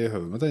langt i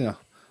hodet mitt ennå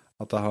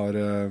at jeg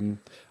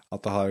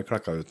har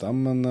klekket ut dem,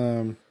 men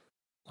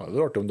ja, det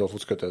er artig om du har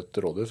fått skutt et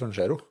rådyr for en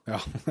skjero. Ja,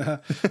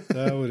 det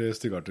har vært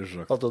styggartig,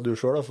 selvsagt. At du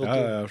selv har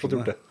fått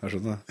gjort det. Jeg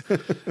skjønner det.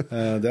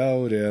 Det har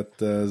vært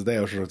det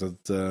er jo selvsagt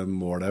et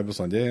mål der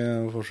bestandig,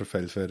 for så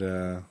feil for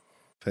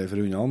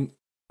hundene.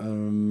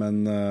 Men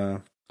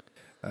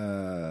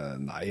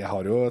nei, jeg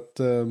har jo et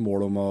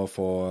mål om å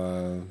få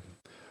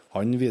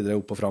han videre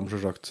opp og frem,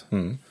 selvsagt.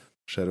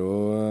 Ser jo,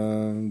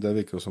 det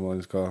virker jo som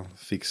han skal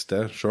fikse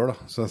det selv, da.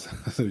 Så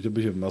jeg vil ikke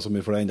bekymre meg så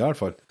mye for det enda, i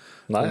hvert fall.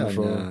 Nei,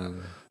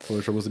 får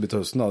vi se hvordan det blir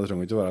til høsten, da. Det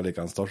trenger ikke å være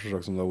like en start,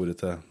 selvsagt, som det har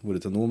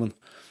vært til nå,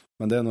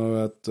 men det er nå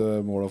et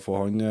mål å få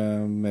han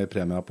mer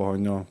premier på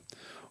han,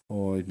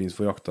 og ikke minst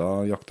få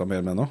jakta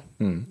mer med nå.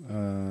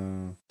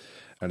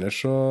 Ellers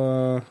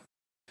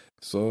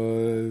så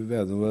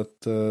er det jo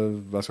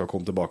jeg skal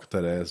komme tilbake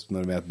til det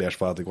når vi er et bedre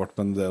svar etter hvert,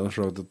 men det er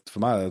jo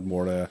for meg et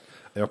mål.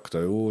 Jeg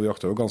jakta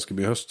jo ganske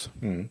mye høst,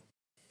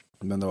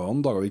 men det var noen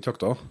dager vi ikke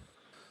jakta.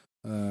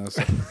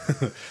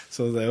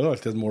 Så det er jo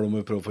alltid et mål om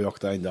å prøve å få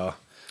jakta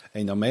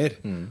enda mer.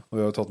 Og vi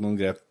har jo tatt noen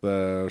grep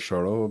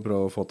selv og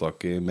prøve å få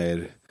tak i mer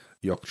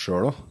jakt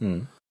selv også.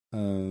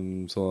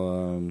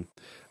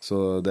 Så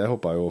det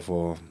håper jeg jo å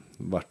få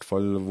i hvert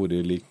fall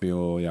vært like mye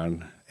og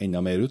gjerne enda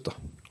mer ut da.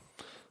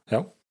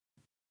 Ja.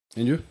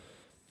 Enn du?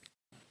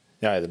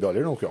 Ja, det blir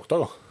aldri nok jakta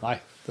da. Nei,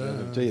 det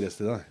er ikke irrest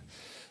i det.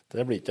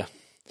 Det blir ikke.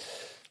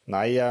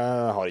 Nei, jeg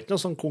har ikke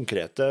noen sånn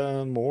konkrete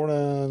mål.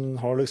 Jeg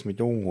har liksom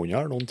ikke noen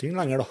unghunder, noen ting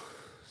lenger da.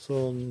 Så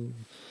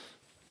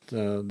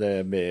det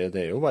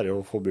er jo bare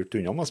å få brukt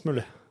unna mest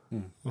mulig.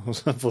 Og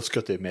så få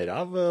skutt i mer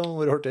av,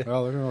 hvor hørte jeg.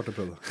 Ja, det kan være artig å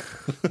prøve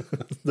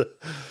det.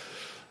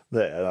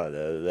 Det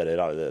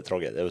er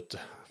tragedie, vet du.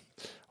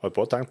 Jeg har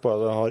på tenkt på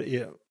at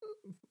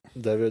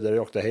det vi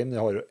jakter hjem,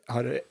 jeg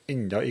har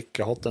enda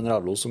ikke hatt en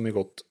revlos som har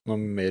gått noe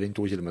mer enn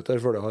 2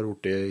 kilometer før det har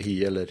vært i hi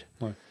eller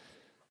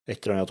et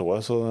eller annet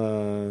tåget, så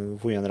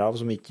få en rev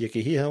som ikke gikk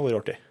i hi, det var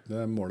artig. Det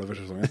er målet for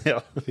sesongen. Ja,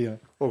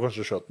 og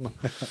kanskje skjøten da.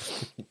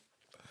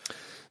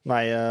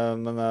 Nei,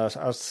 men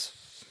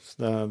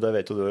det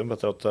vet jo du,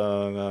 Petter, at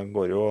jeg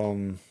går jo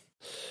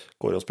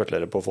og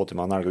spekulerer på å få til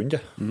meg en elghund.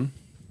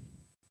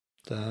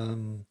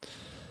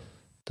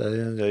 Det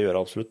gjør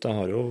jeg absolutt. Jeg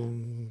har jo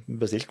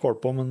bestilt kvalp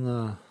på, men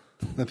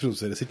det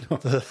produseres ikke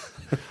noe.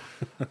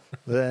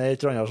 Det er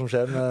et eller annet som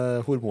skjer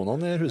med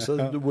hormonene i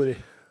huset du bor i.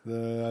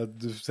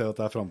 Du ser at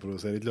jeg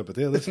framproduserer ikke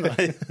løpetid.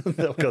 Nei,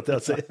 det er akkurat det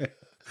jeg sier.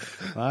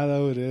 Nei, det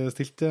har vært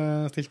stilt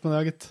med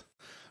det, gitt.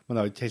 Men det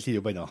har ikke helt tid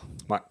opp ennå.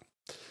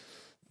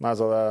 Nei,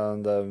 så det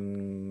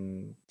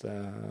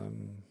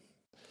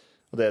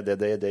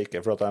er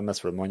ikke for at jeg er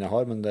mest for det man jeg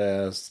har, men det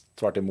er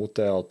tvert imot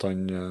det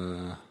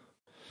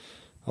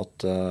at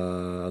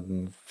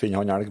finner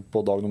han elg på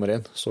dag nummer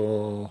 1, så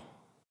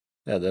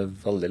er det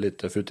veldig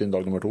lite futt inn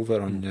dag nummer 2, for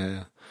han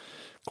er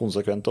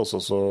konsekvent også,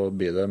 så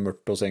blir det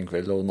mørkt og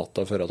senkveld og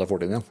natta før at jeg får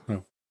det inn igjen. Ja.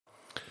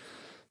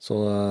 Så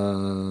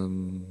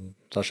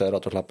der ser jeg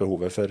rett og slett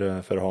behovet for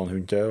å ha en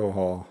hund til, og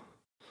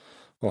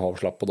ha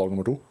slipp på dag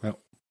nummer 2. Ja.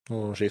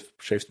 Og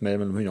skifte mer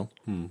mellom hundene.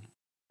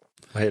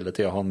 Og hele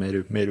tiden ha en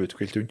mer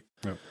utkvilt hund.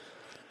 Ja,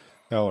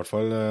 i hvert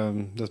fall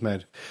dess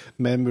mer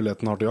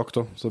muligheten har til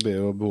jakt også, så blir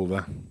jo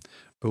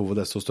behovet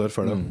desto større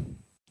for det.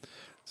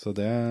 Så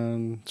det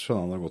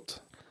skjønner jeg godt.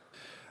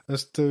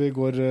 Hvis vi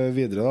går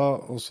videre da,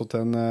 også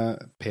til en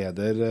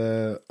Peder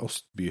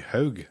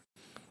Ostbyhaug.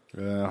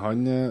 Han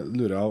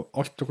lurer av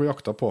alt dere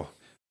jakter på.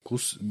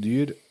 Hvordan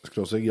dyr,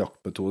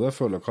 jaktmetode,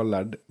 føler dere har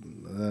lært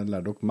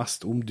dere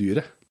mest om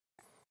dyret?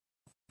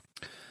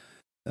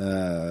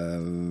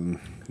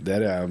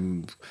 Der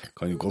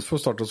kan jo godt få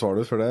starte å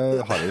svare, for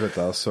det har jeg, vet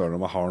jeg, søren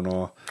om jeg har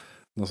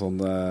noe sånn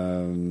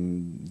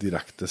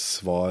direkte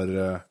svar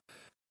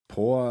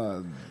på.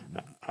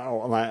 Nei,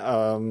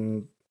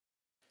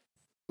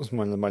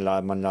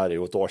 man lærer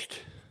jo til alt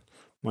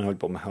man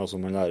holder på med, altså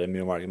man lærer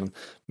mye om elgen,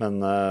 men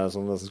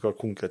sånn, hvis jeg skal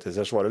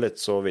konkretisere svaret litt,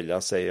 så vil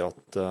jeg si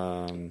at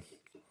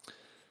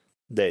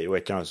det er jo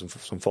et eller annet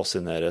som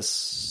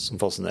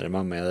fascinerer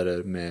meg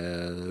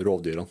med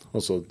rovdyrene,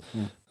 altså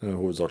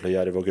hovedsakelig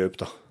jerv og gaup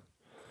da.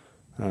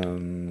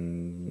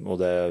 Og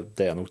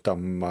det er nok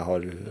dem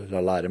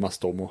jeg lærer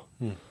mest om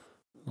også.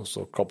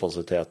 Også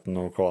kapasiteten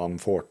og hva de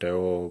får til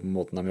og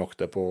måten de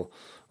jakter på,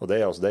 og det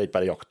er ikke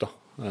bare jakt da,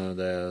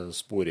 det er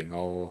sporinga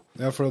og...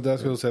 Ja, for det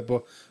skal du se på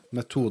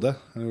metode,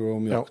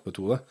 om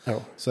jaktmetode,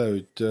 så er jo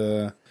ikke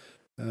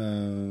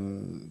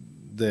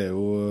det er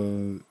jo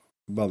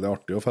veldig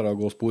artig å fære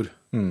å gå spor,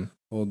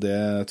 og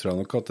det tror jeg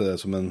nok at det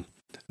er som en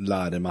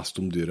lærer mest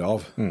om dyret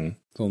av.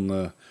 Sånn,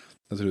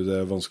 Jeg tror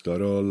det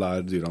vanskeligere å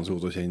lære dyrene så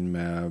godt å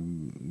kjenne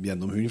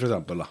gjennom hund, for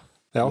eksempel. Da.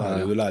 Ja,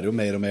 Du lærer jo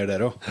mer og mer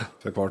der også,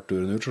 for hvert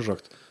turen ut,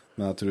 selvsagt.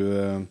 Men jeg tror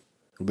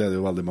det er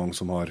jo veldig mange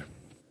som har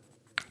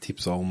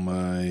tipset om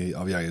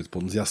av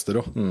Jegerpoddens gjester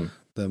også.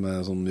 Det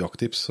med sånn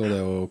jakttips, og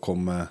det å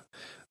komme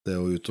det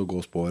å ut og gå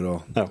spår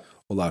og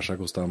lære seg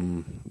hvordan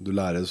du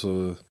lærer,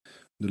 og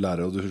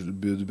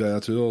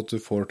jeg tror at du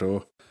får til å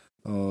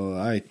jeg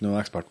er ikke noen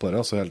ekspert på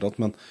det altså, helt tatt,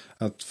 men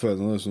jeg føler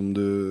det som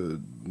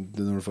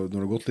når du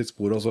har gått litt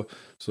spor også,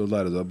 så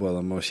lærer du deg både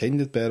dem å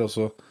kjenne litt bedre, og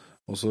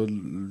så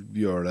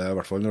gjør det, i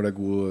hvert fall når det er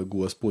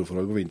gode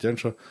sporforhold på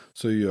vinteren,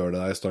 så gjør det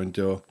deg i stand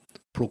til å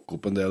plukke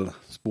opp en del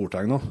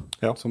sportegn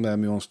også, som det er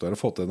mye vanskeligere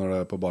å få til når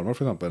det er på barmark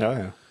for eksempel.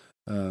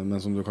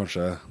 Men som du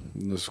kanskje,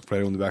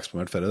 flere ganger du blir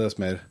eksponert for det,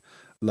 dess mer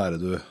lærer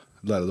du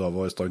av å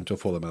være i stand til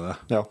å få det med deg,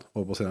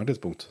 og på senere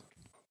tidspunkt.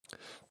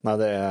 Nei,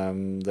 det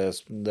er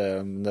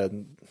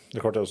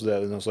klart, så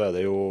er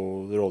det jo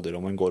rovdyr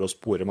om man går og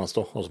sporer mest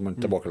da, altså man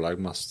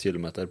tilbakelegger mest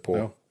kilometer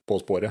på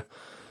sporet.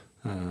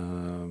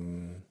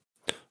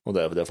 Og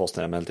det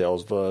fascinerer meg hele tiden.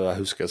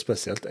 Jeg husker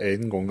spesielt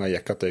en gang jeg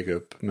gikk etter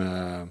køp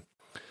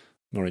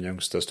når den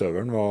yngste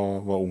støveren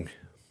var ung.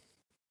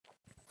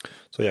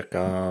 Så gikk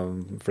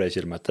jeg flere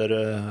kilometer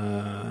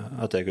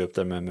etter køp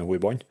der med henne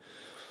i bånd.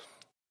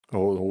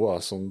 Og hun var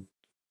sånn,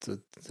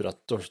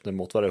 rett og slett, det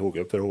måtte være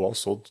hugget, for hun var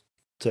så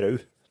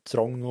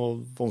trang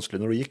og vanskelig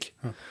når du gikk.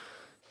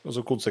 Og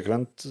så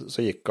konsekvent så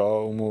gikk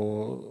hun,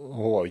 og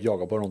hun var ikke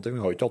jaget på noen ting,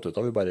 vi har ikke tatt ut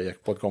av, vi bare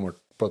gikk på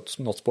et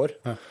nattspår.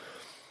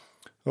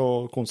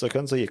 Og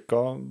konsekvent så gikk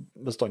hun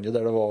bestandig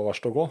der det var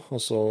verst å gå,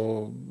 og så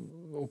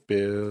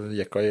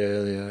gikk hun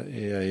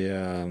i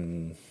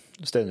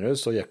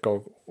steinrøys, så gikk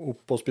hun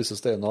opp og spiste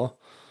steiner,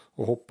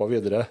 og hoppet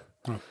videre.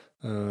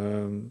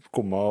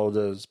 Kom hun, og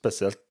det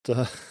spesielt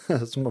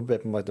som jeg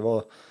ber på meg, det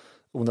var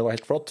om det var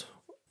helt flatt,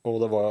 og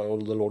det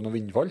lå noen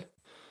vindfall,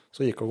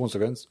 så gikk hun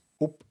konsekvens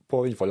opp på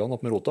vindfallene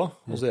opp med rota,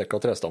 og så gikk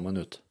hun trestammen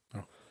ut.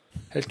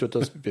 Helt ut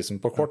til spissen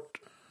på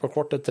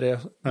hvert et tre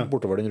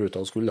bortover den ruta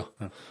hun skulle.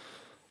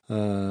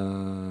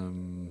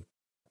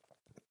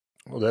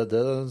 Og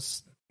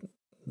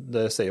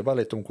det sier jo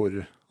bare litt om hvor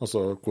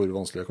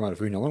vanskelig det kan være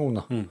for hundene noen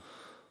gang.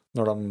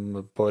 Når de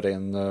på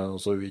ren,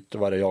 altså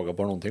ikke være jaget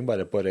på noen ting,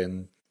 bare på ren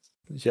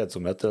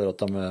kjedsomhet, eller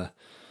at de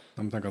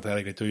tenker at det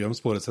er greit å gjemme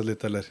sporet seg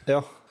litt, eller?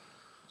 Ja.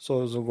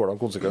 Så går de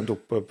konsekvent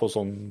opp på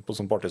sånn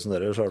parti som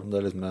dere, selv om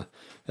det liksom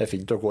er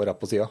fint å gå rett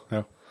på siden.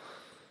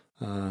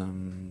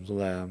 Så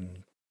det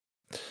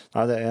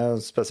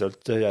er spesielt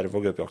jerv-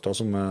 og gaupejakta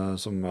som er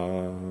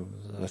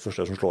det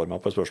første som slår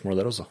meg på spørsmålet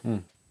der også.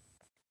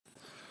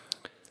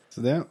 Så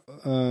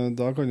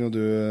da kan jo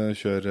du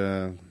kjøre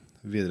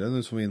videre, du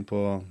som er inne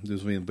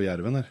på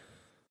jerven her.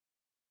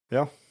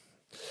 Ja.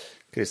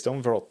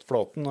 Kristian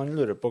Flaten, han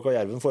lurer på hva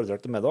jerven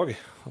foretrekker til middag.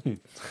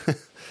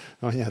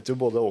 Han heter jo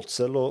både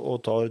åtsel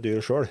og tar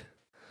dyr selv.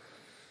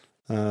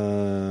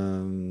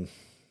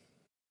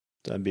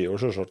 Det blir jo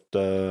selvsagt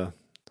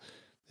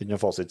ikke noe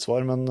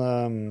fasitsvar, men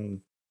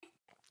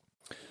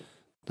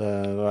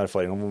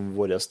erfaringen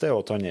vår er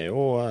at han er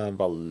jo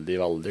veldig,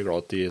 veldig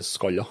glad i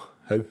skalla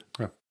haug.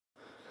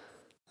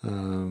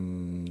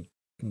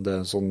 Det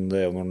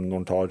er jo når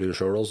han tar dyr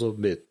selv, så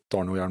tar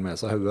han jo gjerne med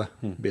seg hauget,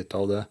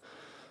 biter av det.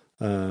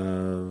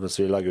 Hvis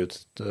vi legger ut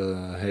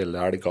hele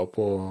elga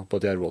på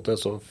et jervåte,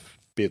 så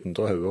biter han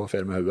av hauget og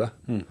fer med hauget.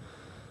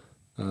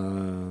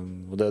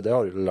 Og det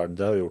har vi lært,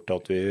 det har gjort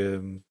at vi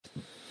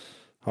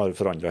har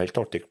forandret helt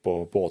taktikk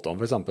på åtene,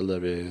 for eksempel,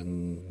 der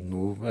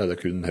nå er det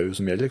kun haug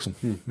som gjelder, liksom.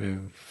 Vi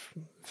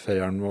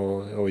fer gjerne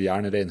og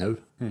gjerne reinhaug.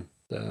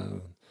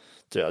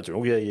 Jeg tror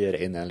nok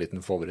rein er en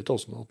liten favoritt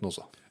også.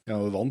 Ja,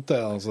 det er vant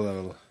det, altså det er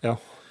vel... Ja.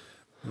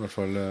 I hvert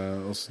fall,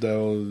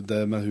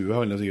 det med huet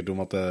handler sikkert om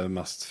at det er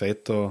mest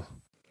feit og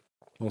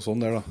sånn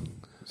der da.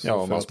 Ja,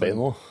 og mest bein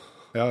også.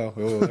 Ja,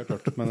 jo, det er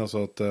klart. Men altså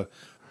at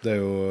det er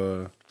jo,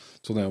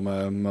 sånn er jo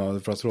med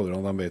de fleste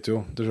rådyrene, de vet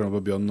jo, det skjer noe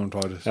på bjørn når han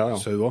tar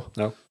sau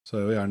også, så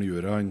er jo gjerne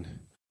juret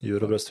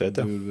Jur og brøstfeit,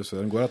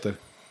 han går etter.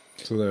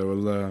 Så det er jo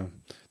vel,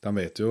 de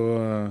vet jo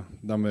hva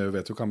de er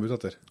ute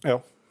etter. Ja.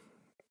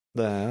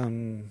 Det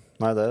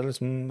er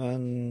liksom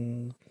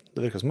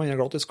det virker som man er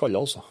glad i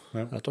skalla også,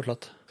 rett og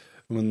slett.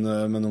 Men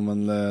om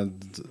man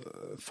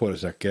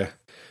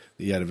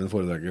jerven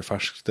foretrekker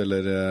ferskt,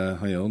 eller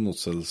han er jo noen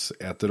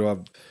åtselseter,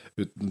 og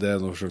det er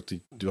noe forsøkt,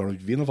 du har nok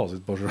noe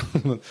fasit på selv,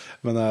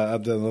 men jeg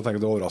tenker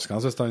det er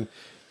overraskende hvis han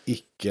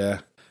ikke,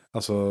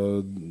 altså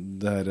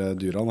det her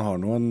dyrene har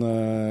noen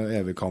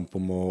evig kamp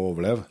om å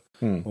overleve,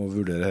 og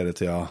vurdere hele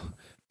tiden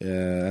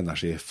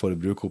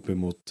energiforbruk opp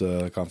imot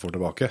hva han får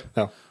tilbake.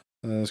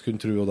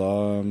 Skulle tro, og da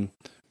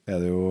er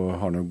det jo,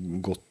 har han jo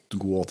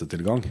god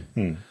åtetilgang,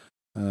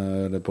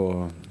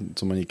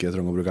 som man ikke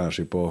trenger å bruke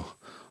energi på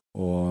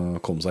å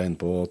komme seg inn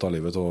på og ta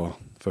livet og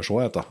for så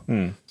etter.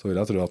 Så vil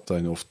jeg tro at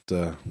han ofte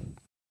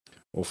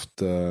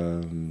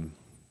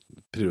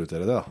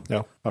prioriterer det.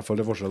 I hvert fall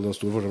det er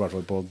stor forskjell i hvert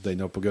fall på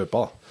den og på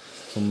gaupa,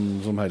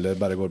 som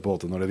heller bare går på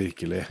åte når det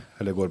virkelig,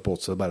 eller går på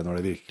åte bare når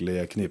det virkelig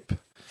er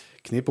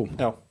knip om.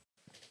 Ja.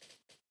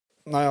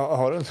 Nei, jeg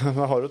har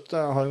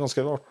en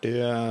ganske artig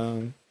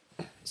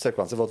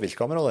sekvens fra et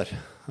viltkamera der.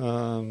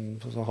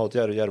 Så jeg har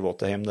et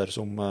jervåte hjem der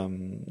som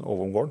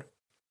overom gården.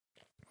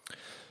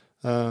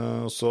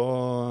 Så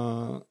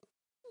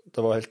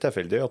det var helt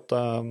tilfeldig at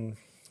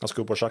jeg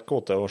skulle opp og sjekke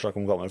åte og sjekke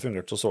om kameraet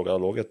fungerte, så jeg det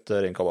lå et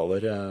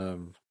reinkadaver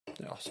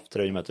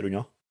 300 meter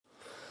unna.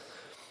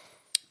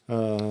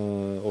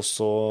 Og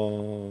så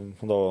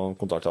da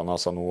kontaktet jeg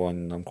SNO,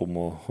 de kom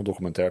og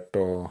dokumenterte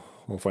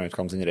og fant ut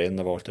hvem sin rein,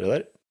 det var alt det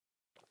der.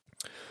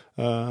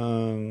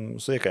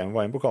 Så gikk jeg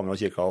inn på kamera og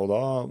kikket, og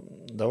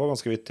det var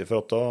ganske vittig, for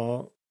at da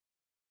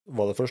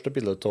var det første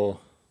bildet av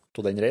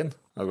den rein.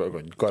 Jeg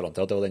kan ikke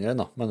garantere at det var den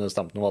rein, men det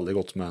stemte noe veldig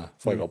godt med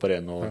farger på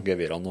rein og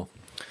gevirene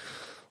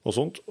og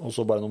sånt. Og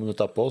så bare noen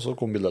minutter etterpå så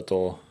kom bildet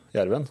av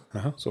jerven,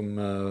 som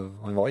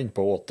han var inne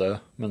på åte,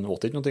 men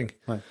åte ikke noe.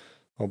 Nei.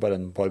 Det var bare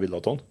en par bilder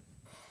av han.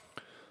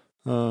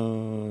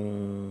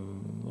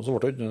 Og så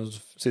ble det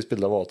siste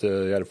bildet var at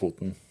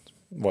jervfoten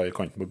var i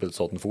kanten på bildet,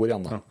 så at den for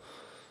igjen da.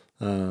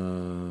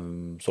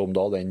 Så om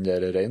da den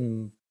der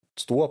reinen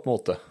sto på en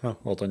måte,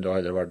 og at han da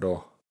heller valgte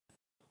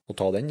å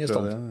ta den i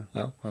stand.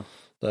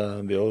 Det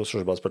blir jo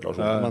selvfølgelig bare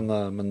spekulasjon,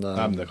 men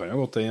det kan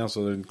jo godt den, altså,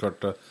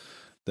 klart,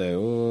 det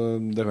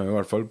kan jo i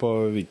hvert fall på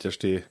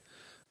vinterstid,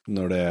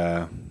 når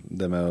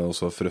det med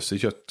også frøs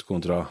i kjøtt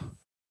kontra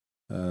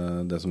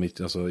det som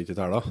ikke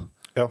teller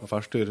og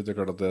ferskt dyr, det er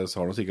klart at det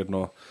har noe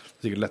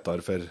sikkert lettere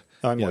for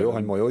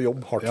han må jo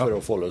jobbe hardt for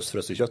å få løs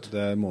frøs i kjøtt.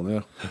 Det må han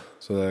gjøre,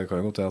 så det kan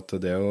jo godt til at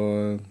det å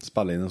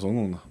spille inn en sånn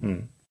gang da.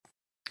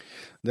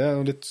 Det er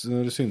jo litt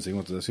synsing,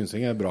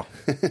 synsing er bra.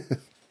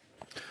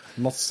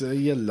 Mats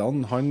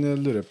Gjelland, han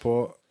lurer på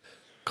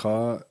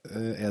hva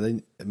er den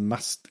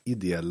mest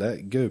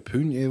ideelle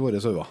gauphund i våre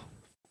sauer?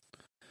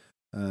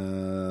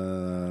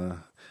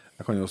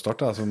 Jeg kan jo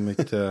starte, som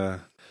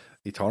ikke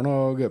har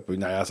noe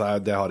gauphund. Nei,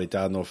 det har ikke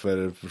jeg noe for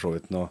så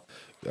vidt noe.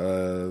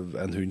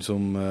 En hund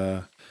som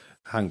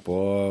henger på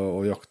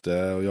og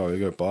jakter og jager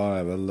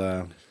gauper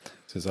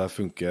synes jeg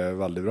funker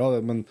veldig bra.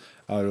 Men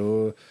jeg har jo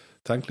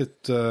tenkt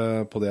litt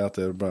på det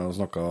etter blant annet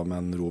snakket med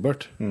en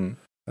Robert.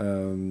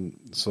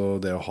 Så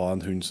det å ha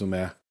en hund som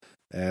er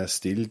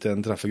still til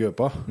en treffer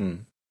gaupa,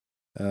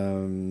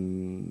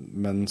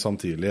 men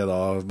samtidig er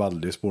da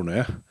veldig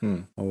spornøye,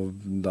 og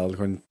da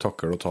kan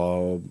takle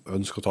og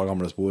ønske å ta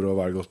gamle spor og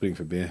velge å springe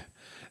forbi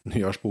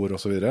nye spor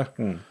og så videre.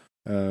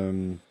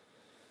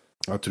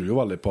 Jeg tror jo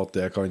veldig på at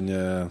det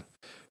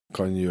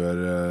kan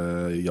gjøre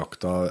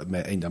jakta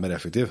enda mer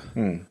effektiv,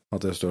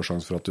 at det er større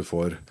sjanse for at du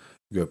får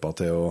gaupa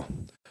til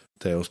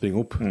å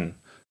springe opp,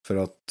 for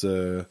at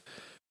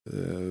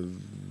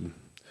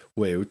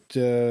hun er jo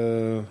ikke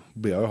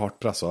blir jo hardt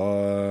presset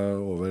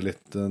over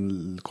en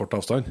kort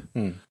avstand,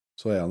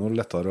 så er det noe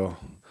lettere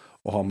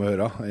å ha med å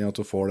gjøre enn at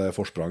du får det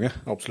forspranget.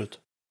 Absolutt.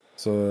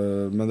 Så,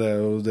 men det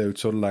er jo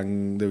ikke så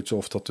lenge, det er jo ikke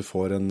så ofte at du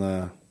får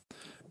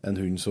en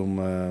hund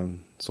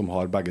som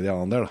har begge de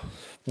andre der da.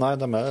 Nei,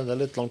 det er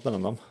litt langt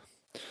mellom dem.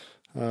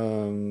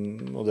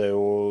 Og det er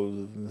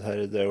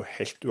jo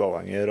helt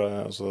uavhengig,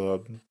 altså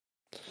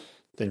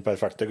den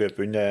perfekte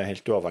gaupehunden er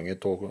helt uavhengig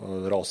av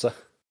rase.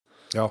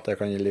 Ja. Det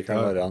kan like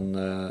gjerne være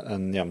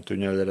en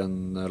hjemthund eller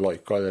en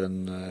laika eller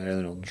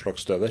en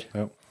slags støver.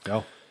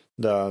 Ja.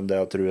 Det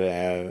jeg tror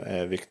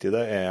er viktig,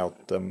 det er at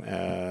de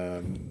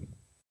er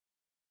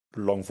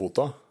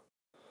langfota,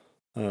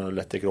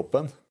 lett i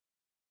kroppen,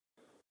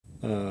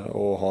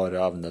 og har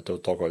evne til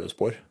å ta alle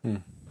spår.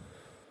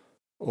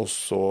 Og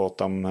så at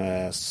de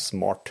er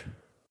smart.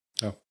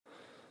 Ja.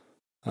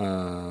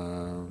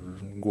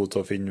 God til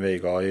å finne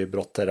veier i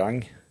bratt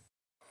terreng.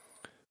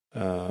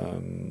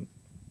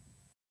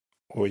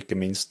 Og ikke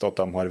minst at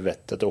de har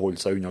vettet til å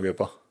holde seg unna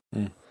gaupa.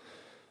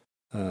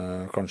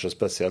 Kanskje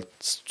spesielt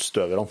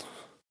støverne.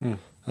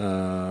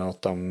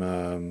 At de,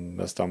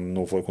 hvis de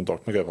nå får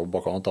kontakt med gaupa på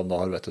bakken, at de da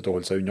har vettet til å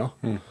holde seg unna,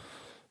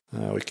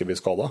 og ikke bli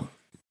skadet.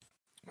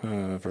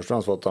 Først og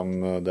fremst for at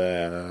det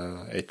er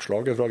et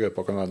slag fra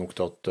gaupa kan være nok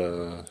til at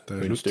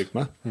hun stryker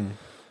med.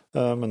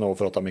 Men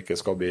også for at de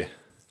ikke skal bli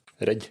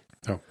redd.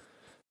 Ja.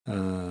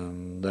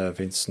 Det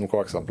finnes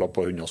noen eksempler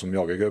på hunder som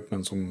jager gaup,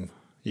 men som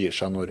gir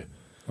seg når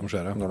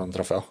de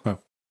treffer. Ja.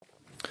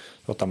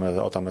 At de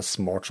er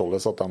smart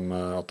således, at de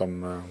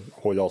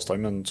holder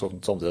avstand, men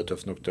samtidig er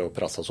tøff nok til å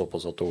presse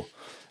såpass at hun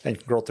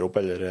enten klatrer opp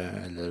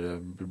eller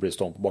blir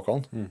stående på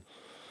bakken.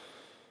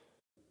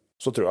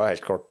 Så tror jeg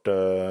helt klart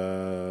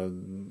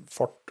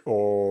fart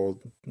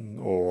og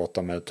at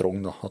de er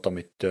trong, da. At de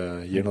ikke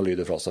gir noe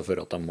lyd fra seg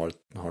før at de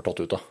har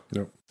tatt ut. Da.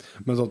 Ja.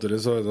 Men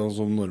samtidig så er det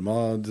som Norma,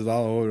 det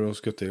der har jo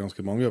skutt i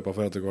ganske mange gauper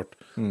for etter hvert,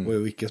 og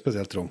er jo ikke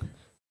spesielt trong.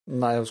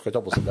 Nei, jeg skal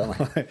ikke ha på seg det,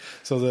 nei.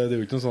 Så det er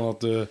jo ikke noe sånn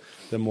at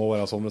det må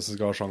være sånn hvis du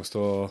skal ha sjanse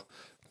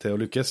til å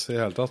lykkes i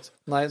hele tatt.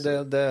 Nei,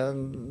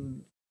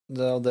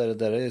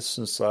 dere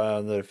synes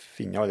jeg dere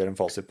finner aldri en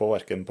fasit på,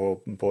 hverken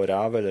på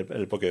rev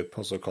eller på gaup.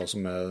 Altså hva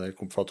som er,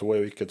 for at hun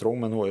er jo ikke trong,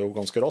 men hun er jo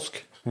ganske rask.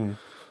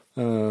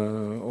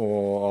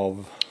 Og av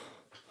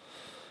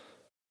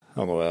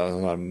nå er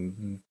jeg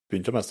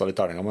begynt å meste litt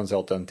terninger, men sier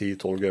at det er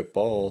 10-12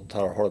 gauper, og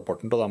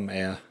halvparten av dem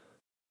er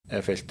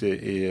er felt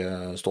i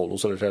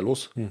stålos eller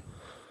trelos.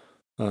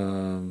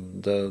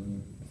 Det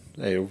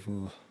er jo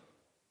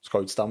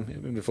skal jo ikke stemme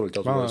i forhold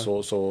til at du er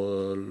så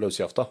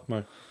løskjefta.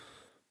 Nei.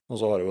 Og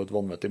så har jeg jo et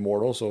vanvittig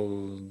mål også, så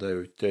det er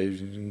jo ikke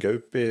en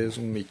gaup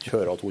som ikke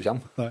hører at hun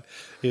kommer. Nei,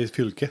 i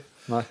fylket.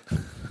 Nei.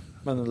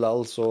 Men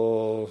likevel så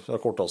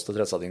den korteste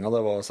tresettinga,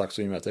 det var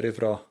 600 meter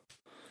ifra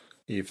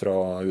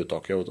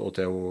uttaket og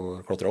til å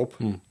klatre opp.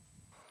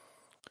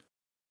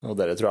 Og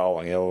det tror jeg er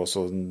avhengig av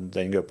også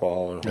den gaupa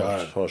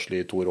har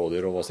slitt 2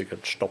 rådyr og var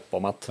sikkert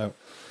stappet mett.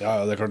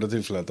 Ja, det er klart det er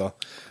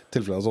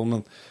tilfellet sånn,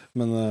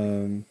 men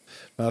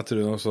jeg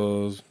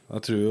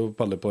tror jo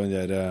veldig på den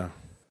der,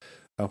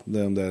 det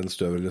er en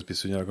støv eller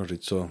spisshund, er kanskje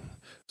ikke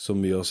så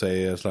mye å si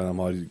så lenge de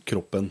har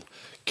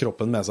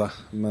kroppen med seg,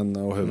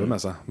 og høvet med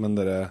seg, men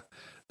det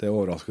er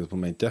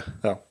overraskelsesmomentet.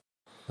 Ja.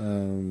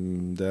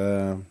 Men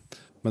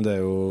det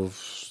er jo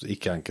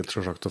ikke enkelt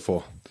selvsagt å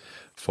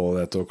få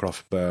det til å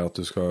klaffe, at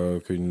du skal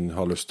kunne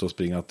ha lyst til å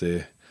springe etter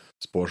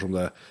spår som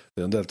det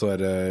er en del til å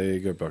være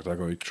i gaupejakta. Jeg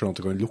kan jo ikke skjønne at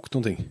det kan lukte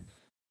noen ting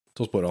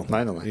til sporene.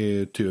 Nei.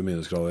 I 20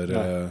 minusgrader.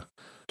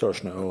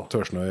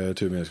 Tørsnø i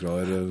 20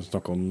 minusgrader.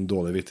 Snakker om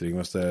dårlig vitring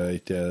hvis det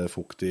ikke er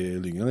fukt i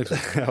lyngen, liksom.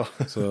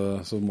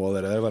 så må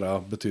det være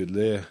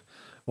betydelig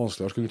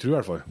vanskeligere, skulle du tro i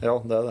hvert fall. Ja,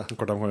 det er det.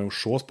 Klart de kan jo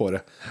se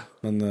sporet,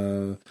 men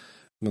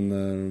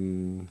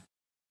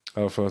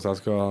for at jeg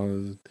skal ha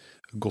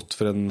gått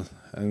for en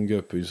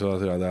gaupehund, så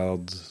tror jeg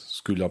det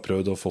skulle ha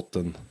prøvd å fått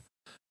en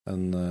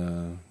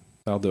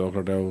det var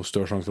klart det er jo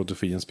større sjanse for at du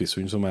finner en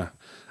spisshund som er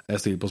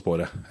still på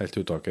sporet helt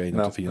til uttaket, enn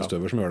at du finner en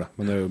støver som gjør det.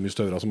 Men det er jo mye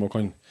støvere som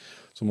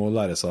må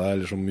lære seg det,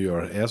 eller som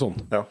sånn.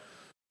 Ja.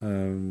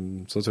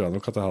 Så tror jeg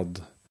nok at jeg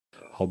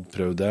hadde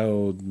prøvd det,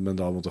 men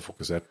da måtte jeg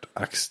fokusert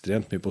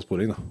ekstremt mye på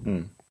sporing, da.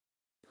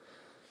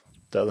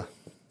 Det er det.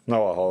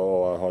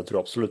 Jeg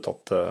tror absolutt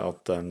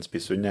at en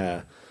spisshund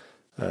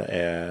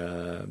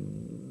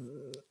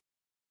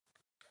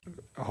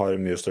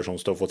har mye større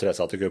sjanse til å få tre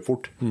seg til gaup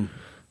fort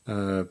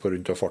på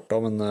rundt av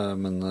farta, men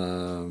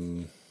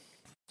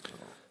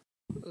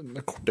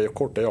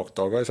korte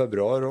jaktdager i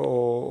februar,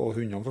 og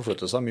hundene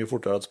forflytter seg mye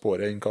fortere et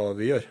sporet enn hva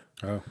vi gjør.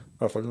 Ja. I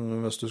hvert fall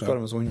hvis du skal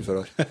være med som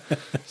hundefører.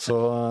 Så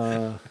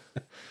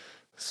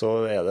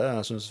er det,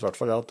 jeg synes i hvert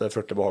fall at det er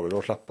 40 behagelig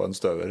å slippe en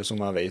støver som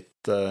jeg vet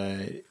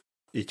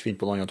ikke finner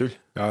på noe annet tull,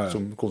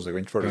 som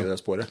konsekvent følger det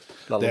sporet.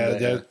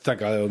 Det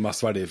tenker jeg er jo mest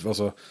verdig,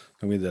 altså,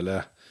 som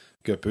ideelle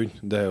gaupehund.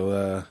 Det er jo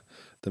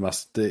det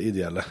mest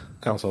ideelle.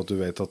 Altså at du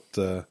vet at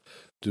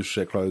du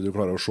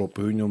klarer å se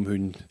på hund, om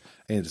hund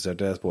er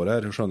interessert i det sporet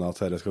her, skjønner at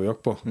dette skal vi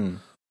jakte på.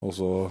 Og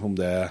så om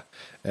det er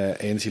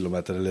 1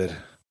 kilometer eller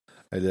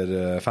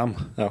 5,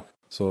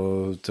 så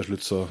til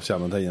slutt så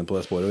kommer han til enden på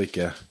det sporet, og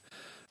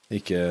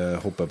ikke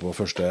hoppe på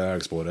første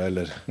elgsporet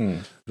eller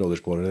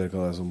rådyrsporet, eller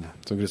hva det er som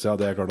Christian.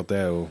 Det er klart at det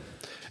er jo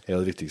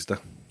det viktigste.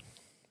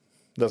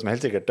 Det som er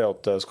helt sikkert er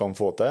at skal han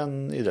få til en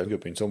ideell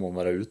gruppehund, så må han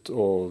være ute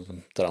og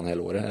trene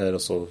hele året, eller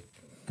så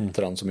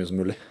trene så mye som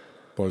mulig.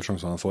 På alle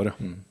sjansene han får, ja.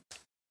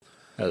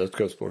 Er det et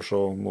gaupespor, så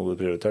må du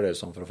prioritere det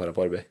sånn for å fære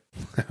på arbeid.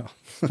 Ja.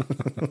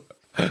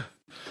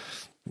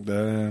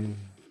 Det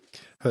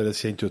høres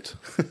kjent ut.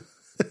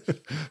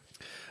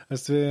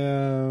 Hvis vi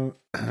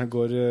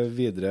går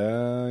videre,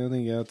 Jon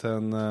Inge, til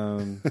en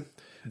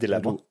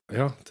dilemma.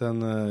 Ja, til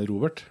en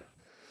Robert.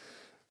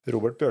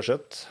 Robert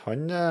Bjørseth,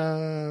 det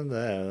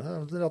er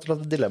rett og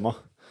slett et dilemma.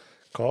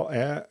 Hva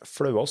er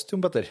flauast,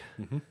 Jon Petter?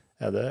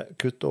 Er det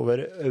kutt over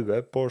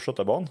øyet på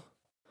skjøttebanen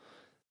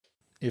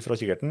ifra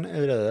kikkerten,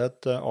 eller er det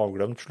et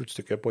avglemt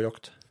sluttstykke på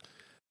jakt?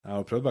 Jeg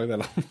har prøvd begge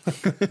delene.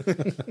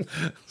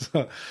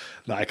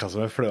 Nei, hva som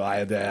er flau?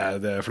 Nei, det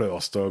er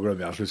flauast å glemme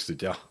igjen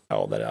sluttstykket, ja. Ja,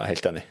 det er jeg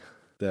helt enig.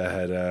 Det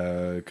her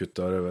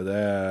kuttet over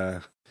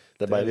øyet,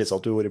 det bare viser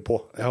at du har vært på.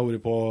 Jeg har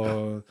vært på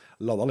og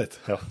lada litt.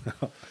 Ja,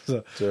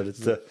 så du er litt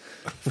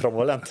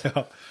fremoverlent.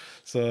 Ja,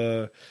 så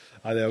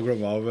nei, det å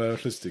glemme av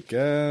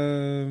sluttstykket,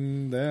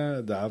 det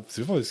jeg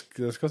tror faktisk,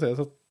 jeg skal si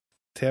at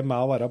til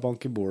meg å være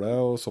bank i bordet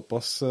og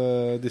såpass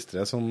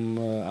distré som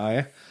jeg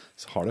er,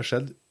 så har det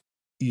skjedd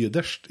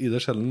yderst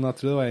sjelden. Jeg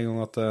tror det var en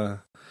gang at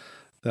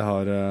det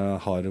har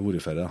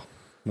vært ferie.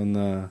 Men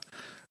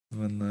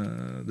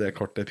det er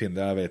klart det er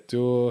pinlig. Jeg vet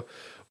jo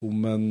om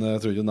jeg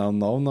tror ikke å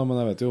nevne navn, men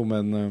jeg vet jo om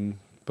en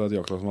på et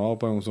jaktlag som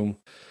var på en gang som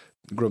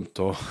glemte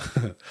å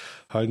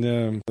han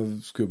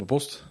skulle på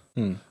post,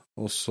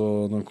 og så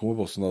når han kom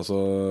på posten da,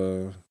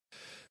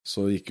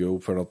 så gikk jo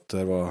opp for at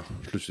det var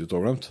sluttstyrt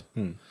og glemt.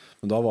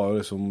 Men da var jo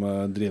liksom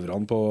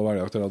driverne på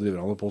veljakt, eller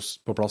driverne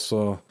på plass,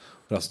 og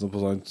resten på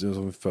sånn,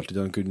 så følte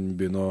ikke han kunne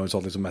begynne å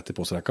satt liksom midt i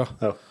postrekka.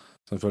 Ja.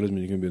 Så han følte liksom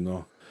ikke kunne begynne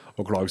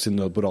å klage sin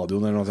nød på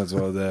radioen, eller noe sånt, så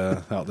det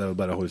er jo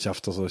bare å holde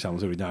kjeft, og så kommer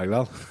det selvfølgelig ikke helg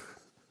vel.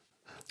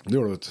 Det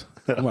gjorde det, vet du,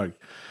 om helg.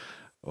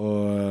 Og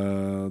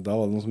da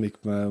var det noen som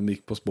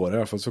gikk på sporet,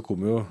 i hvert fall så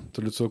kom jo,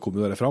 til slutt så kom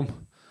jo det frem,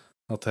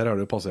 at her har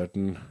det jo passert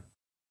en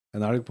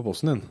elg på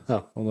posten din.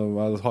 Ja. Og det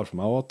har for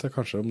meg også at det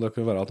kanskje om det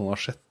kunne være at noen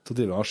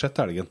har sett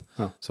elgen,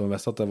 så jeg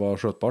visste at det var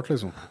skjøtbart,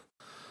 liksom.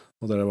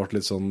 Og der det ble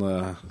litt sånn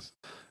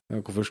Ja,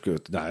 hvorfor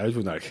skjøt? Nei, jeg har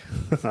ikke funnet elg.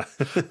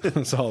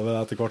 Så hadde vi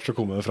etter hvert så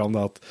kommet det fram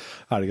at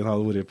elgen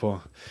hadde vært på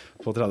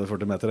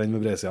 30-40 meter inn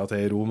med bredsida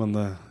til i ro, men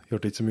det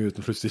gjorde ikke så mye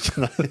uten sluttstykke.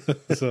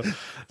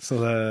 så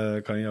det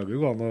kan jaggu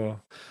gå an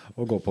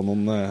å gå på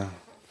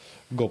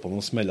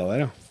noen smeller der,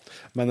 ja.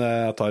 Men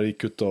jeg tar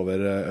ikke utover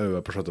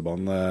øyet på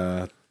skjøtebanen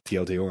 10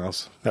 av 10 ganger,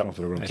 altså. Ja,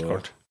 helt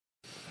klart.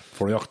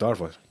 Får du jakta i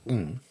hvert fall.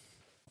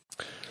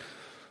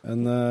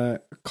 En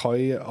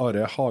Kai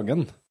Are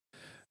Hagen,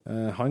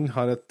 han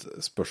har et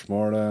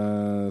spørsmål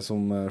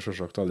som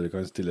selvsagt aldri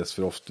kan stilles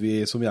for ofte.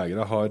 Vi som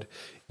jegere har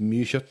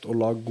mye kjøtt å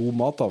lage god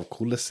mat av.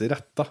 Hvilke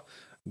retter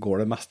går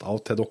det mest av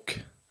til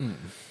dere?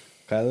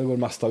 Hva det går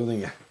mest av, Jon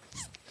Inge?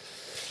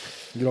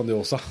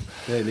 Grandiosa.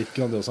 Det er litt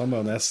Grandiosa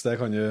majones, det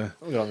kan du...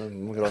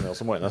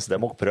 Grandiosa majones,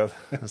 det må dere prøve,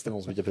 hvis det er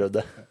noen som ikke prøvde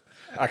det.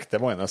 Ekte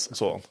majones,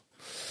 sånn.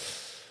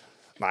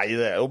 Nei,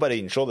 det er jo bare å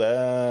innse det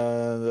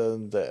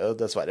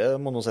dessverre,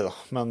 må man si da.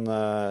 Men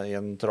i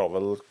en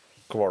travel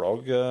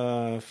hverdag,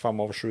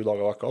 5 av 7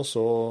 dager i vekka,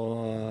 så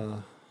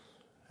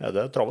er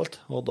det travelt.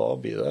 Og da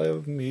blir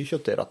det mye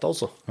kjøttretter,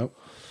 altså. Ja.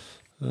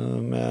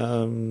 Med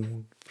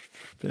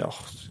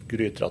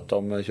grytretter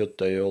med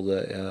kjøttøy, og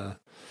det er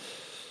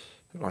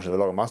kanskje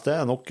det lager mest. Det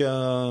er nok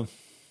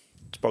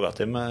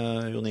spagetti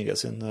med Jon Inge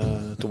sin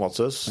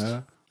tomatsaus,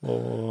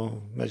 og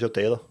med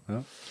kjøttøy da.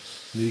 Ja.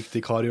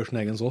 Riktig kar gjør sin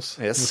egen sås.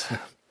 Yes.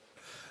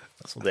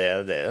 Så det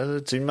er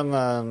litt synd, men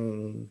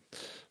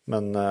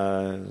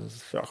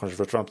kanskje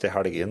først og fremst til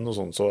helgen og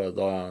sånn, så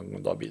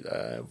da blir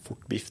det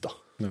fort biff da.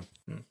 Ja.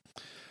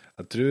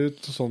 Jeg tror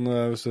sånn,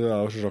 hvis du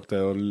har sagt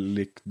det og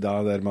lik det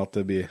der med at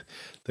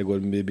det går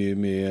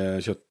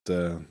mye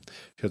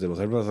kjøttbasert, men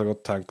jeg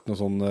har tenkt noe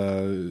sånn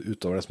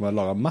utover det som jeg har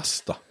laget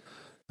mest da.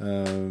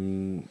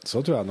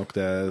 Så tror jeg nok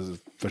det er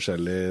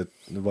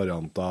forskjellige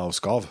varianter av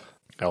skav.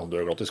 Ja, du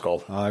er glad i skav.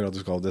 Ja, jeg er glad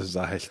i skav. Det synes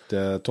jeg er helt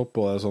topp,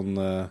 og det er sånn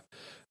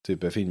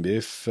type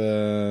finnbiff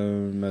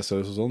med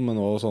saus og sånn, men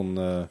også sånn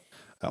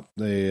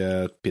i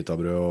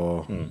pitabrød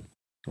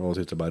og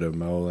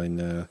tyttebærrømme, og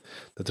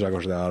det tror jeg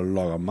kanskje det jeg har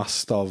laget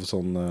mest av,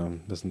 sånn,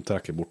 hvis den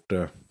trekker bort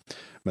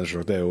men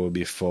det er jo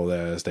biff, og det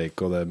er steak,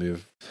 og det er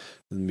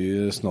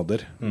mye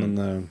snadder, men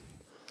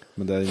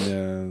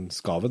den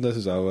skaven, det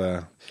synes jeg jo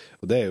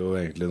og det er jo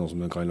egentlig noe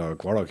som man kan lage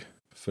hver dag,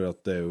 for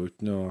at det er jo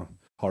ikke noe,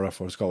 har i hvert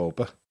fall skavet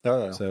oppe,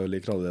 så er jo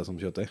like radig det som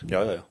kjøttøy.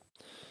 Ja.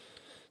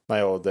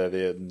 Nei, og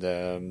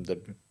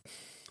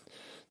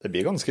det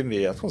blir ganske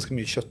mye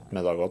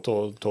kjøttmiddager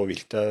til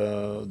viltet.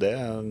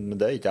 Men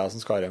det er ikke jeg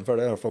som skal ha igjen for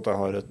det, for at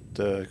jeg har et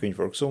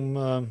kvinnfolk som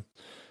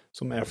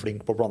er flink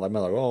på å planlegge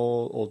middager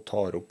og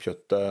tar opp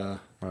kjøttet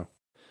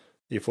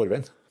i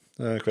forveien,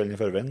 kvelden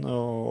i forveien,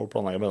 og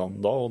planlegger middagen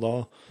da, og da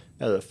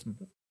er det,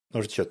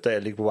 når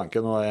kjøttet ligger på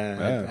benken og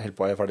er helt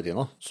på i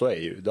ferdigtina, så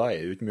er det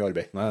jo ikke mye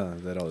arbeid. Nei,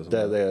 det er radig.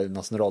 Det er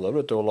nesten radig,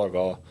 vet du, å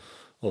lage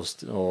og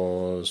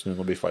snu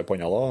noen biffer i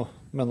panna da,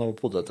 med noe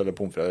potet eller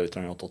pomfrø eller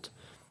trenger annet.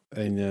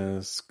 En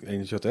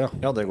kjøttet, ja.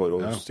 Ja, det går jo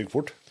stygt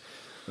fort.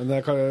 Men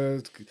jeg kan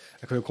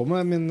jo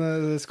komme med min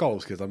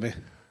skavoppskriften min.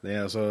 Det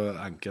er så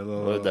enkel.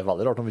 Det er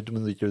veldig rart om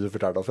du ikke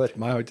forteller det før.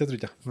 Nei, jeg har ikke, jeg tror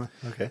ikke. Nei,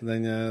 okay.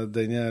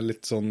 Den er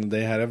litt sånn,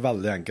 den her er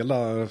veldig enkel da,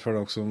 for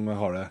dere som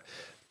har det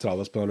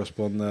travelt på å løse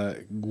på en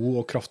god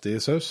og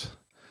kraftig saus.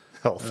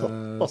 Ja,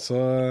 så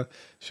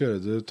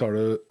tar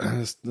du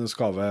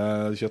skave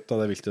kjøtt av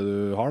det viltet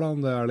du har da,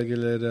 om det er elg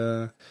eller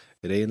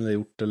rein eller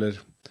hjort eller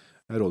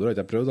rådyr har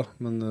ikke jeg prøvd da,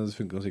 men det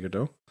funker jo sikkert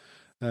det også.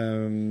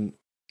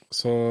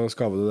 Så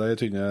skaver du det i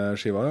tynne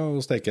skiver og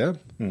steker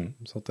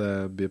så at det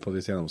blir på et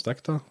vis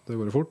gjennomstekt da, det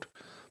går fort,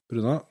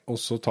 bruna, og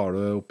så tar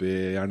du oppi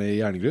gjerne i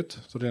jerngryt,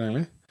 så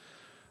tilgjengelig,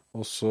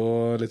 og så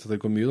litt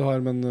etter hvor mye du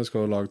har, men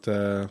skal du lage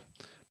til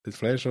litt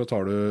flere, så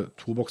tar du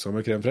 2 bokser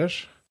med crème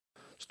fraîche,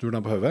 snur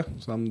dem på høvet,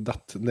 så de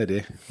detter nedi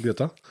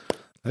gryta.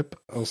 Yep.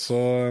 Og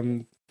så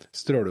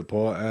strør du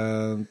på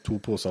 2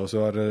 poser, så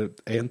du har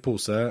 1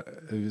 pose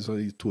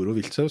Toro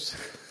viltsaus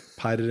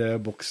per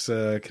boks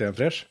crème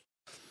fraîche.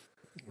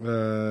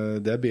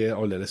 Det blir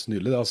allerede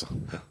nydelig, det altså.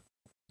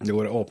 Det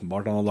går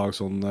åpenbart an å lage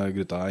sånn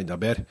gryta enda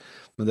bedre,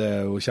 men det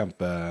er jo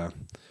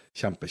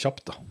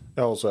kjempekjapt da.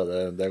 Ja, og så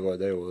er det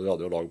er jo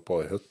radiolag på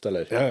høtt,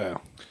 eller?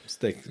 Ja.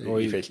 Stek,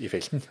 i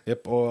felten.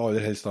 Jepp, og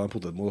aller helst da en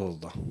potetmos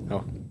da. Ja,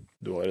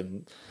 du har en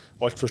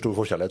alt for stor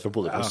forskjellighet for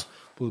potetmos. Ja,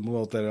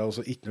 potetmos er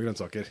også ikke noe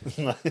grønnsaker.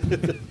 Nei,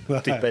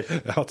 tyttbær.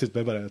 Ja,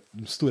 tyttbær, bare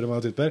store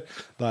mange tyttbær,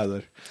 da er det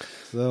der.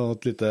 Så det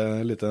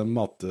er et lite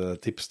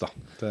mattips da,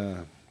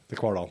 til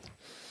hverdagen.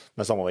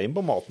 Men samme veien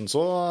på maten,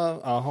 så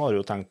jeg har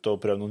jo tenkt å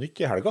prøve noe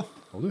nytt i helga.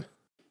 Og du?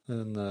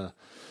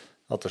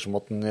 Ettersom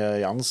at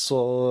Jens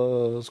så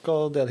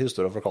skal dele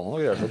historier fra Canada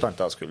og greier, så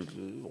tenkte jeg skulle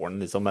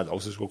ordne litt av middag,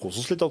 så vi skulle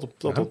kose oss litt av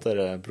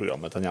det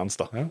programmet til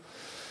Jens da. Ja.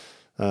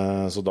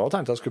 Så da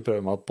tenkte jeg skulle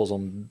prøve meg på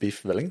sånn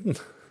Biff Wellington.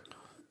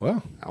 Åja.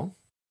 Ja.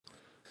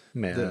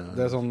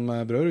 Det er sånn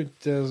brød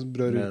rundt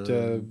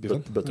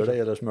biffen? Bøtterdeig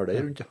eller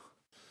smørdeig rundt, ja.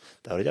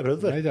 Det har ikke jeg prøvd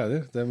før. Nei,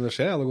 det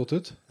ser jævlig godt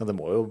ut. Ja, det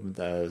må jo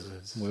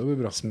bli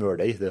bra.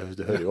 Smørdeig, det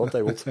hører jo at det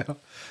er godt. Ja,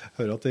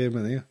 hører at det gir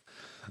mening.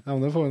 Ja,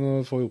 men det får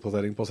vi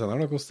oppdatering på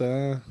senere da, hvordan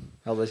det...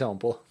 Ja, det kommer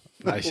på.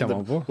 Nei, kommer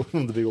han på.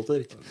 Om det blir godt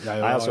eller ikke. Ja,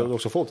 Nei, jeg skal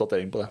også få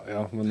oppdatering på det.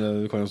 Ja, men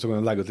du kan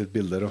jo legge ut litt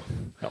bilder av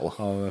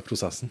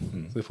prosessen,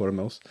 så vi får det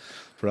med oss.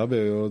 For da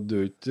blir jo, du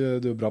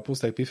er jo bra på å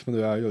steke biff, men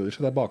du er jo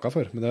ikke det baka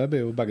før. Men det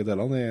blir jo begge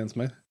delene i en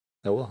smør.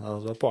 Jo da,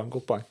 det er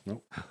godt poeng. Ja.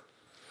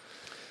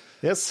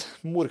 Yes,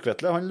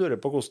 Morkvetle, han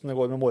lurer på hvordan det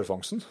går med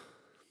mårfangsten.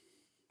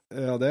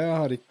 Ja, det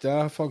har ikke,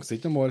 jeg fangster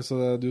ikke noe mår, så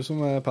det er du som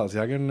er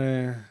pelsjegeren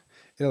i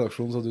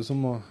redaksjonen, så du som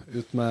må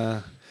ut med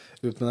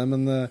det,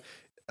 men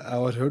jeg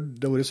har hørt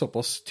det har vært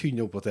såpass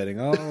tynne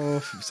oppdateringer,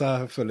 så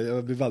jeg føler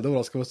jeg blir veldig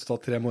overrasket hvis det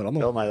tar 3 måneder nå.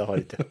 Ja, nei, det har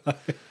jeg ikke.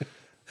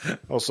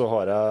 Og så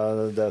har jeg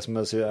det som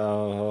jeg sier,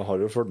 jeg har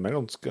jo følt med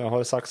ganske, jeg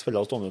har 6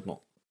 feller stående ut nå.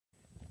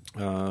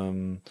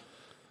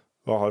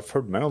 Og jeg har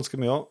følt med ganske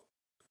mye.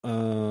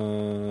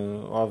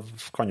 Jeg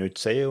kan jo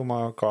ikke si om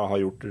hva jeg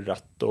har gjort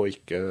rett og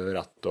ikke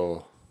rett,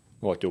 og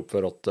var ikke opp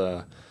for at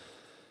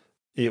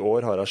i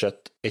år har jeg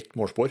sett 1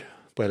 målspor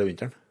på hele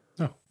vinteren.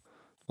 Ja.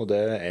 Og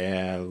det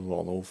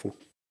var noe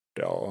fort, 7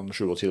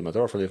 kilometer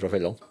i hvert fall fra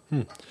fellene.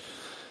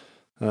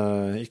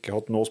 Ikke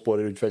hatt noe spor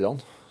rundt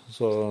fellene.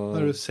 Så...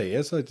 Når du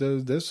sier, så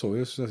det så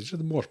jo ikke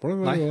et målspor,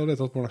 men du har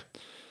lett på det.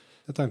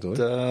 Jeg tenkte over.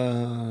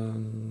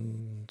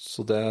 Så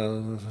det er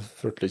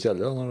fryktelig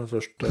kjedelig når det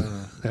først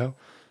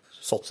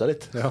satt seg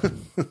litt. Ja.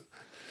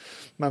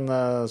 Men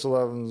så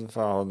for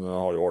jeg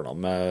har jo ordnet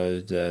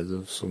med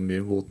så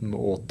mye godt med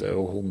åte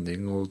og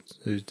honning og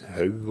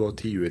haug og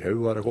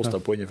tiurhaug har jeg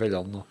kostet på inni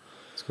fellene.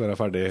 Skal være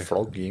ferdig.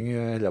 Flagging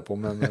holder jeg på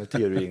med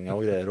tiurvinger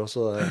og greier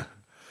også.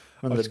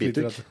 Men det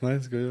biter ikke. Nei,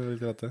 det skal jo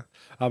ikke rette.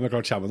 Ja, men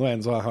klart kommer noe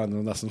en, så har jeg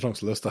jo nesten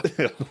sjanseløst da.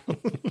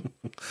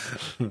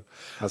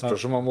 Jeg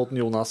spør om jeg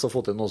måtte Jo Næss og få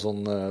til noe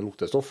sånn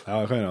luktestoff. Ja,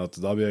 jeg kan gjøre at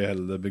da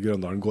blir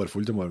Grøndalen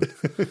gårdfullt i morgen.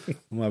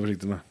 Det må jeg være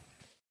forsiktig med.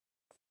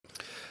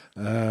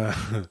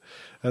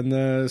 En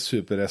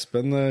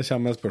Super-Espen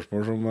kommer med et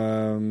spørsmål som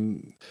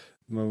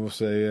man må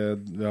si,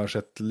 vi har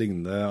sett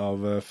lignende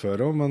av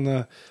før også,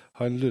 men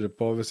han lurer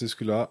på hvis vi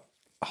skulle ha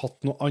hatt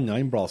noe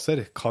annet enn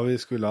blaser, hva vi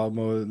skulle ha,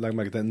 må legge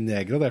merke til,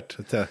 nedgradert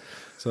til.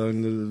 Så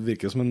det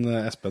virker som en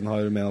Espen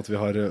har ment at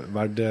vi har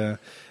vært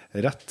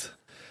rett.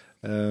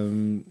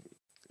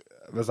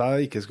 Hvis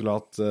jeg ikke skulle ha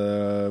hatt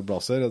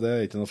blaser, det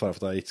er ikke noe fare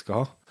for at jeg ikke skal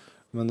ha,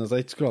 men hvis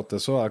jeg ikke skulle hatt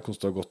det, så er jeg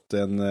konstant gått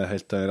i en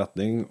helt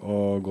retning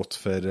og gått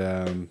for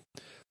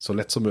så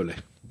lett som mulig.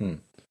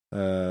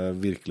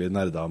 Virkelig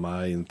nerdet meg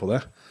inn på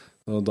det.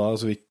 Og da,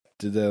 så vidt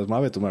det som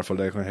jeg vet om i hvert fall,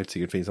 det kan helt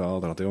sikkert finnes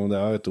alternativ, men det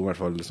jeg vet om i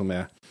hvert fall som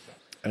er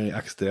en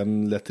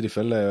ekstrem lett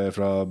riffel er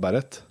fra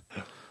Barrett,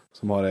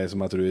 som har en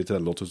som jeg tror i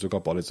 30 låt, hvis du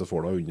kapper litt, så får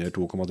du under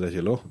 2,3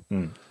 kilo.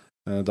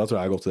 Da tror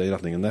jeg har gått i den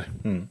retningen der.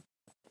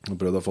 Og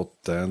prøvd å få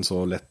til en så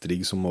lett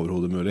rigg som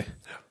overhodet mulig.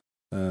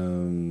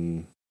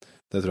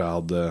 Det tror jeg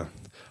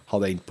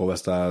hadde endt på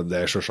hvis det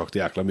er selvsagt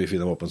jækla mye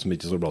fine våpen som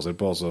ikke står blaser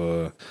på. Altså,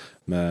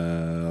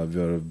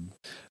 vi har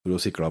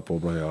siklet på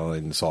blant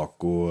annet den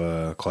Sako,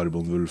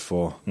 Carbon Wolf,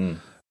 og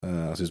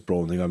jeg synes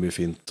Browning er mye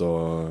fint,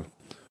 og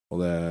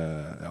det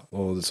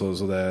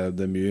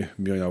er mye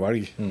annet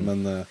velg.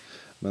 Men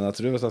jeg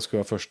tror hvis jeg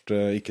skulle først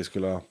ikke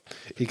skulle ha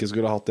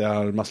hatt det jeg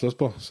har mest lyst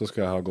på, så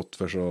skulle jeg ha gått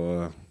for så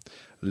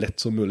lett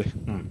som mulig.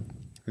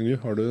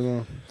 Har du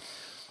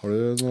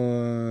noe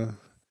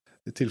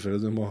i tilfelle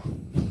du må...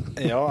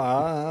 Ja,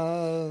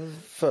 jeg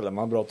føler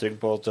meg bra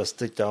trygg på at hvis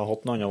jeg ikke har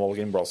hatt noe annet valg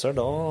enn blaser,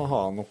 da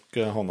har jeg nok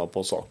havnet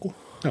på Sako.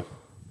 Ja.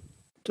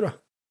 Tror jeg.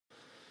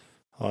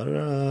 Har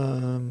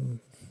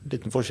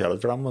liten forskjell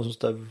for dem. Jeg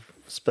synes det er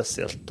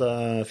spesielt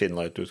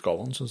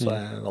Finlight-utgaven, synes jeg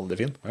er veldig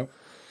fin. Ja.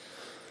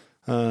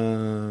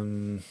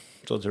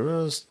 Så jeg tror jeg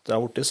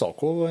har vært i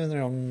Sako i en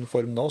eller annen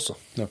form da også.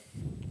 Ja.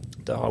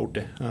 Det har jeg vært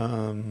i.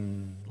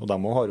 Og de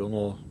har jo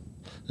noe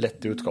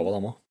lette utgaver,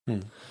 de også.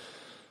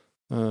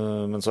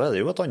 Men så er det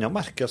jo et annet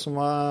merke som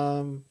jeg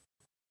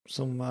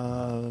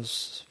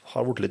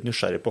har vært litt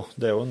nysgjerrig på.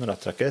 Det er jo en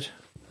rettrekker.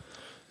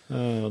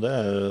 Og det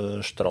er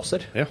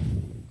Strasser. Ja.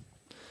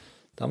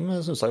 De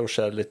synes jeg jo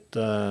ser litt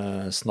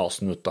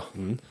snasen ut da.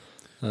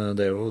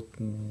 Det er jo et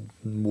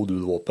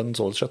modulvåpen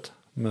sånn sett.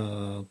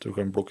 At du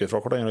kan plukke fra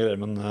hverandre og greier,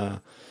 men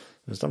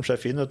hvis de ser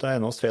fine ut, det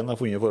eneste feil jeg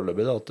har funnet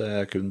foreløpig er at det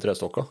er kun 3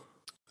 stokker.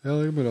 Ja,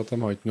 det er bare at de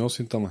har ikke noe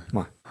synt av meg.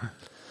 Nei.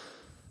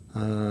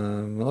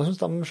 Men jeg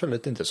synes de ser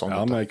litt interessant ut.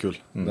 Ja, de er kul.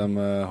 De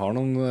har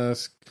noen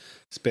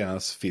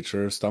spennende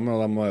features, og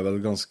de er vel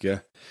ganske,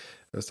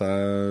 hvis jeg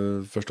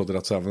har forstått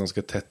rett, så er de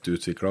ganske tett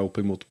utviklet opp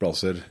imot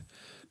blaser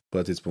på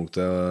et tidspunkt.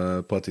 Hvis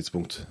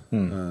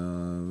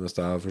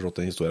jeg har forstått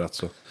den historien rett,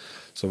 så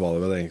var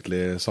det vel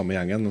egentlig samme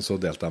gjengen, og så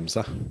delte de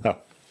seg. Ja.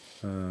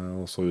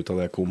 Og så ut av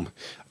det kom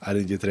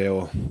RG3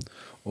 og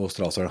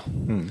Strasser da.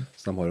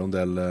 Så de har jo en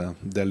del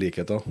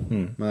likheter.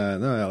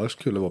 Men det er ellers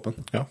kule våpen.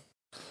 Ja.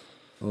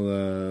 Og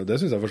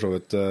det synes jeg for så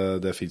vidt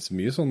det finnes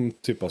mye sånne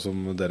typer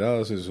som dere.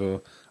 Jeg synes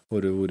jo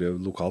vært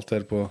lokalt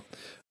her på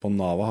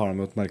Nava har de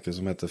et merke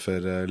som heter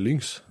for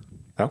Lynx.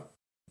 Ja.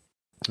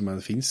 Som er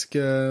en finsk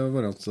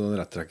variant av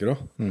rettrekker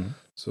også,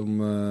 som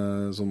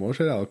også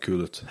ser jævlig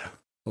kul ut.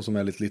 Og som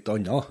er litt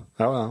annet da.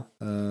 Ja.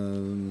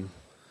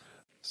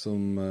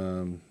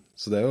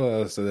 Så det er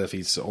jo, så det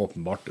finnes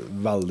åpenbart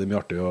veldig mye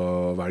artig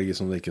å velge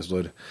som det ikke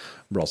står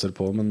blaser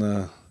på, men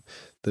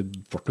det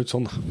ble ikke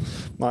sånn.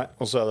 Nei,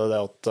 og så er det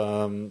at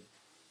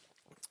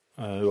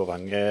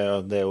uavhengig,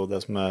 det er jo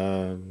det som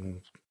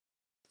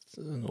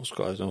nå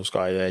skal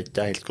jeg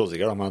ikke helt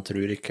sikker, men jeg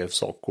tror ikke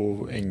Saco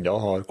enda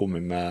har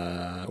kommet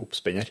med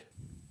oppspenner.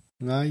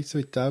 Nei, så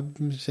vidt jeg er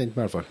kjent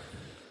med i hvert fall.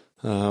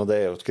 Og det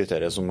er jo et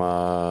kriterium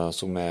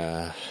som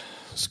er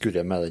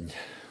skurret med den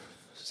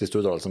siste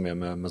utdragelsen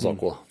med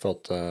Saco, for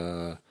at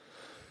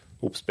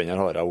oppspenner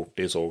har jeg vært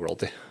så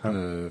glad i.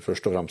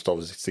 Først og fremst av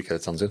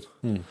sikkerhetshensyn.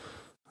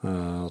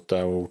 At det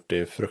har vært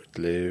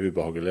fryktelig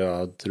ubehagelig.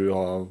 Jeg tror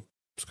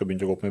jeg skal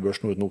begynne å gå på med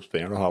børsen uten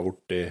oppspenner. Da har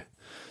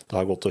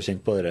jeg gått og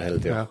kjent på det hele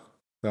tiden.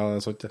 Ja,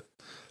 det er sant det.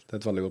 Det er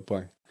et veldig godt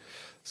poeng.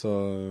 Så,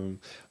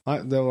 nei,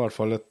 det var i hvert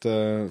fall et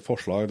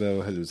forslag. Det er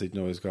jo heldigvis ikke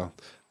noe vi skal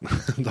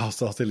da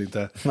ta stilling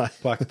til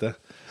på ekte.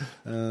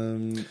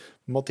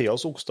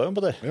 Mathias Okstad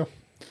på det. Ja.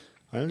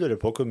 Han lurer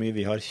på hvor mye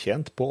vi har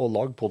tjent på å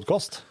lage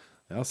podcast.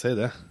 Ja, si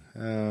det.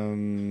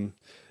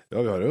 Ja,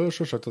 vi har jo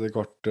selvsagt etter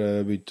hvert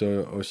begynt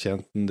å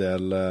tjene en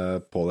del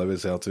på det.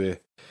 Vil si at vi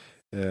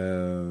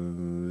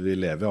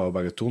lever av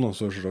begge to nå,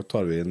 så selvsagt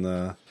tar vi inn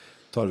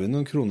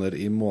noen kroner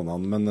i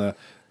måneden, men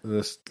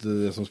hvis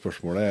det som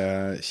spørsmålet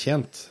er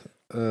tjent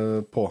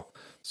på,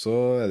 så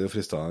er det jo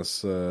fristende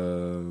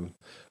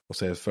å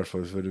si,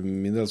 for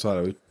min del så har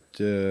jeg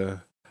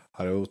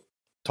jo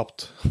tapt.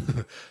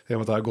 I og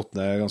med at jeg har gått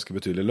ned ganske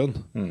betydelig lønn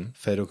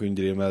for å kunne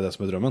drive med det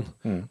som er drømmen,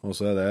 og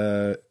så er det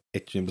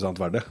 100%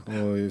 verdt det,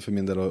 og for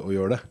min del å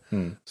gjøre det.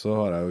 Så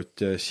har jeg jo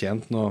ikke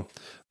tjent noe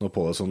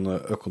på det sånn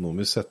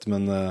økonomisk sett,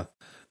 men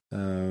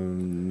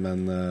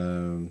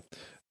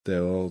det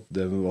er jo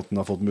det at en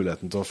har fått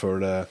muligheten til å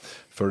følge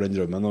den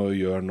drømmen og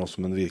gjøre noe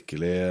som en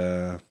virkelig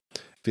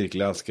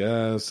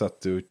elsker,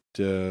 setter jo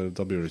ikke,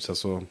 da bryr det ikke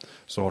seg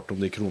så hardt om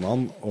de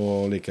kronene,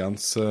 og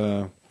likeens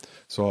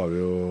så har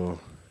vi jo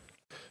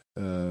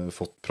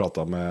fått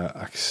pratet med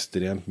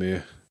ekstremt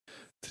mye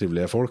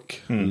trivelige folk,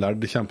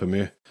 lært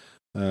kjempemye,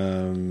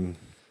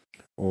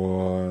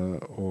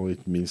 og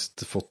ikke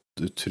minst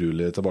fått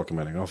utrolige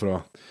tilbakemeldinger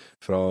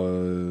fra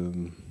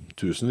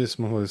tusenvis,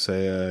 man må si,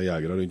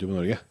 jegere rundt om i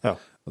Norge. Ja.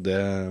 Og det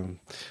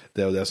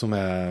er jo det som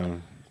er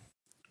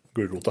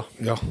gulrota.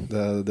 Ja,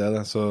 det er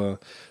det. Så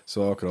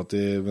akkurat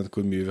men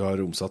hvor mye vi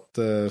har omsatt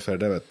for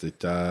det vet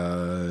ikke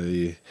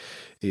jeg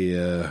i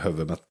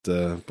høvet mitt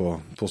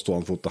på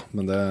stående fot, da.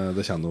 Men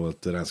det kommer noe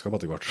et regnskap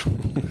etter hvert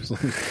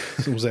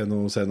som sier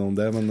noe om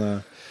det, men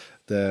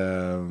det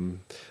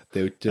er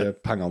jo ikke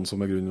pengene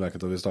som er grunnen hverken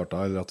til at vi startet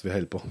eller at vi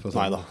holder på.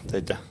 Nei da, det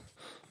er ikke det.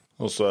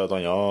 Og så et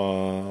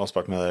annet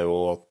aspekt med det er jo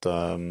at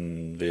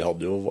vi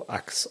hadde jo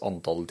x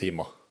antall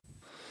timer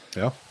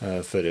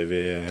før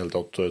vi helt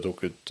tatt tok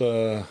ut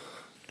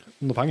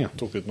noe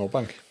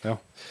penger. Ja,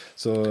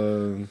 så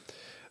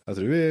jeg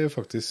tror vi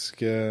faktisk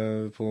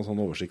på noen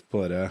sånn oversikt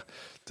på det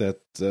til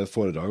et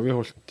foredrag vi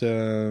holdt,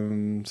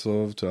 så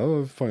tror jeg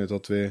vi fant ut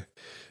at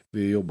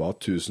vi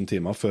jobbet 1000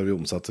 timer før vi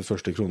omsatte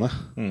første krone.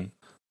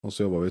 Og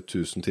så jobbet vi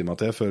 1000 timer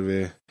til før vi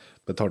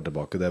betalte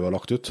tilbake det vi har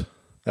lagt ut.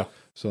 Ja.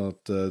 Så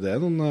at det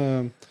er noen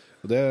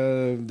det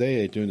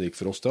er ikke unikt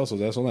for oss det, altså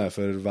det er sånn det er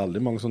for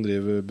veldig mange som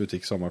driver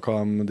butikk, samme hva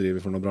de driver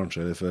for noen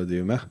bransjer eller for å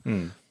drive med.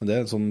 Men det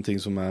er en sånn ting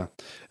som er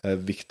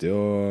viktig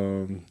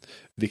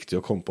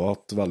å komme på,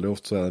 at veldig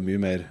ofte så er det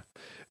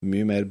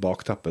mye mer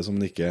bak teppet som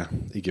man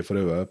ikke får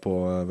øye på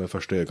ved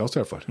første øyekast i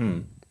hvert fall.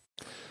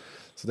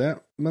 Så det,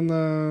 men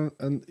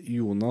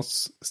Jonas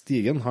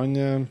Stigen, han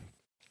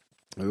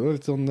det er jo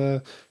litt sånn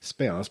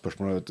spennende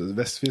spørsmål.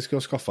 Hvis vi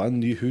skulle ha skaffet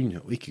en ny hund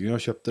og ikke kunne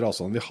ha kjøpt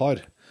rasene vi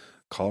har,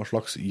 hva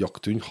slags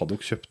jakthund hadde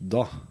dere kjøpt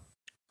da?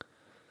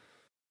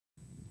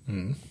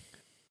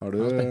 Har du...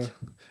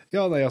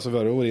 Ja, nei, altså vi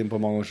har jo vært inne på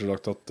mange ganger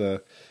sagt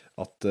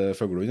at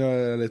fuglehund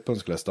er litt på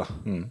ønskelista.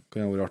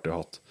 Kan ha vært artig å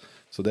ha hatt.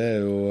 Så det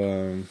er jo...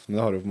 Men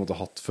det har jeg jo på en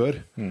måte hatt før,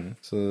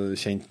 så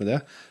kjent med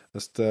det.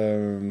 Hvis det...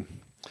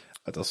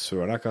 Jeg vet da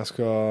søren jeg hva jeg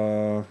skal...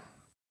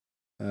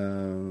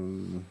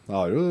 Jeg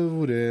har jo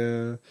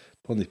vært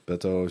på nippet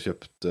til å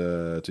kjøpt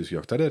tysk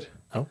jakterer.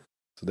 Ja.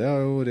 Så det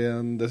har jo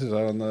vært det synes jeg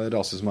er en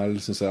rase som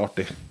jeg synes er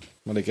artig.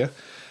 Man liker.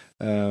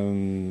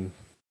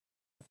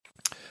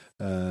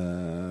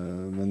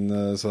 Men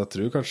så jeg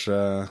tror kanskje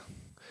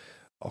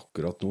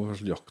akkurat nå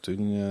kanskje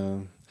jakthund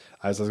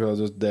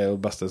det er jo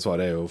beste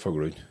svaret er jo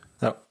fuglehund.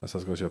 Ja. Hvis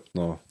jeg skal kjøpt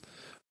noe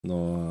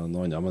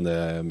annet, men det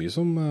er mye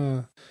som vi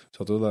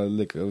satt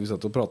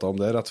og pratet om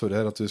det rett før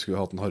her, at vi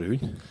skulle hatt en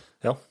harrehund.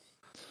 Ja.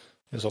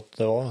 Det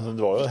var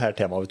jo det her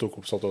temaet vi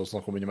tok opp satt og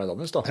snakket om under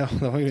middagen i sted. Ja,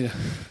 det var grunnen.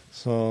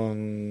 Så,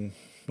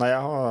 nei,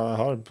 jeg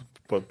har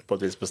på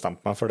et vis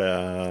bestemt meg for det.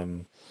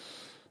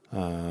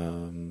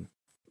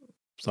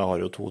 Så jeg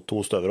har jo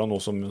to støvere nå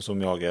som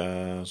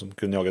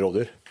kun jager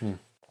rådyr.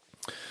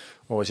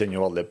 Og jeg kjenner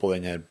jo veldig på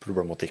denne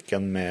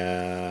problematikken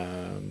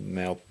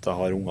med at jeg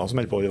har unger som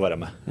holder på å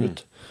være med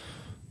ut.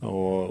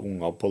 Og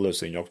unger på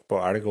løshundjakt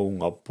på elg og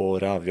unger på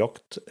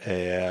revjakt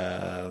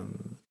er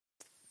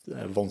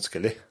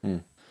vanskelig.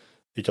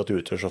 Ikke at du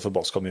utgjør så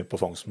forbaska mye på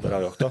fangsten på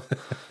revjakta,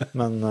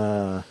 men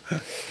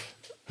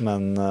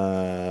Men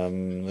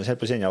jeg kjenner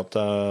på å kjenne at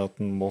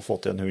jeg må få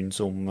til en hund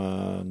som,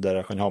 der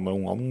jeg kan ha med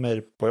ungene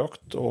mer på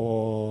jakt,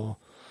 og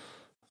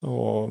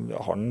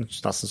jeg har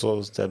nesten så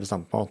sted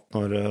bestemt meg at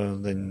når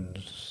den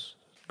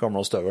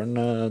gamle støveren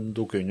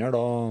dukker under,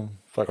 da,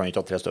 for jeg kan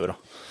ikke ha 3 støvere.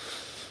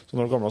 Så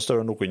når den gamle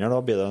støveren dukker under,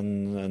 da blir det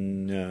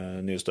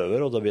en ny støver,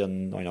 og det blir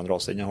en annen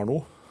rase enn jeg har nå.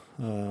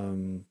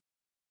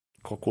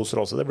 Hvilken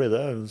rase det blir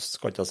det,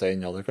 skal ikke jeg si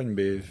ennå. Det kan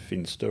bli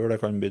finstøver,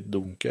 det kan bli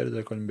dunker,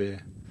 det kan bli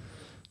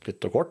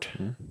litt og kort.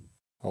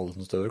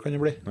 Haldenstøver kan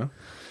det bli. Ja.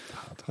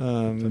 Det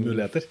er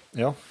muligheter.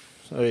 Ja.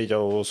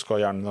 De skal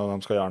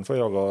gjerne få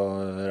jaga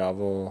rev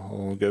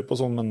og gaup og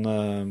sånn,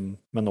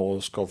 men nå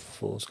skal de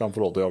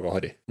få lov til å jage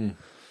harry.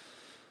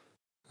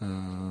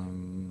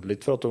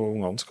 Litt for at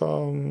ungene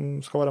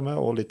skal være med,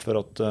 og litt for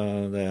at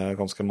det er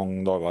ganske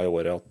mange dager i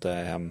året at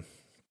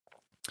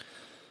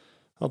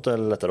det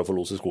er lettere å få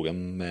los i skogen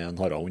med en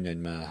harrahund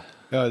enn med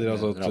Ja, det er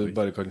altså at du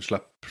bare kan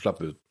slippe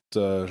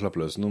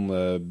løs om det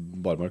er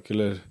barmark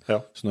eller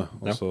snø,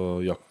 og så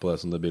jakt på det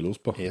som det blir los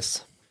på.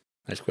 Yes,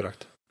 helt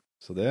korrekt.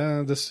 Så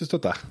det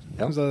støtter jeg.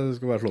 Jeg synes det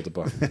skal være flott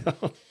på.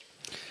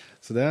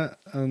 Så det er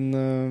en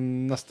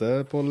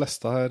neste på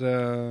lista her,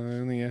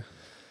 Inge.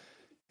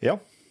 Ja,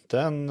 det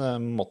er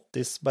en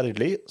Mattis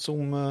Bergli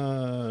som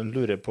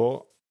lurer på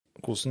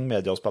hvordan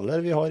mediaspiller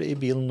vi har i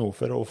bilen nå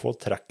for å få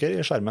tracker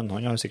i skjermen.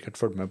 Han har sikkert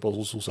fulgt med på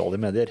sosiale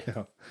medier.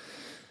 Ja.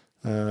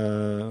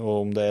 Og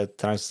om det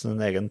trengs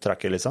en egen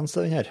trackerlisens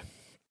til den her.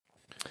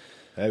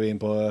 Her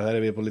er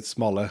vi på litt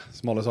smale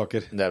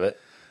saker. Det er vi.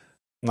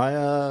 Nei,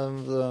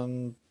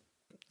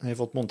 jeg har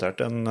fått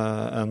montert en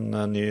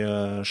ny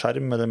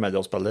skjerm med den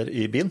mediaspiller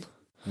i bilen.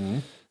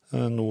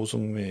 Nå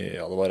som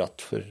det var rett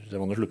før, det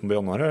var nå slutten på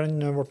januar,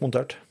 den ble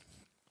montert.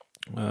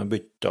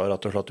 Bytta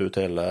rett og slett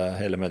ut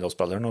hele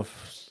mediaspilleren, og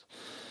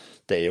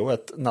det er jo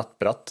et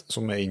nettbrett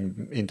som er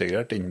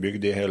integrert,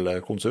 innbygd i hele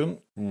konsum,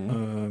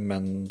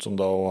 men som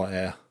da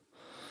er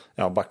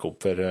backup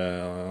for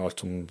alt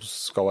som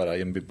skal være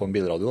på en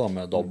bilradio, da,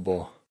 med DAB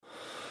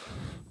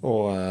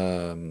og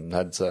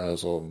headset,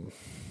 så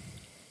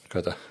hva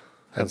heter det?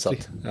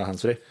 Headset. Ja,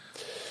 handsfree.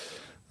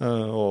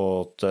 Og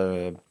at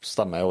det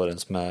stemmer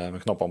overens med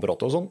knappene på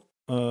rattet og sånn.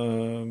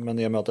 Men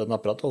i og med at det er et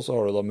nettbrett, så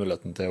har du da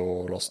muligheten til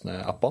å laste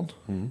ned appene.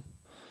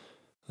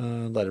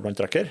 Deriblant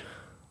tracker.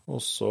 Og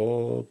så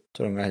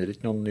trenger jeg heller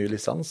ikke noen ny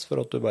lisens, for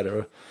at du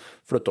bare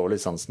flytter over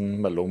lisensen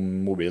mellom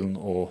mobilen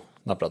og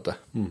nettbrettet.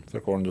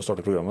 For når du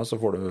starter programmet, så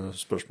får du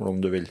spørsmål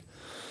om du vil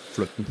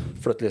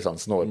flytte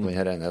lisensen over på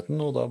denne enheten,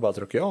 og da bare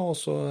trykker ja, og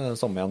så er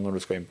det samme igjen når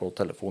du skal inn på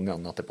telefonen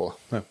igjen etterpå.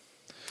 Ja.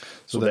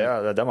 Så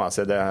det må jeg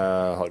si, det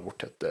har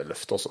vært et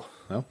løft også.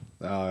 Ja,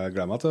 jeg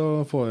gleder meg til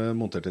å få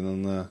montert inn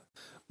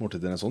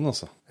en sånn,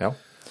 altså. Ja,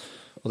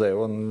 og det er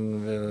jo en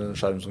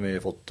skjerm som vi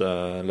har fått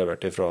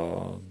levert fra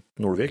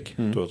Nordvik,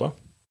 Toyota.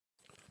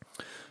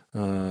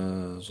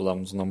 Så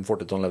de får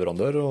til en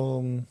leverandør, og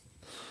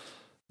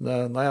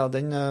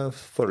den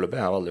foreløpig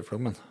er jeg veldig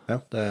flott med. Ja.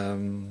 Det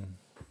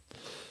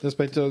er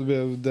spent,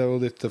 det er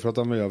jo litt for at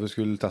de ville at vi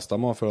skulle teste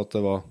dem, for at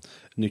det var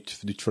nytt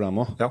for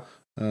dem også. Ja.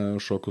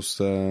 Se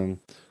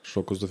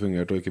hvordan det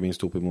fungerte, og ikke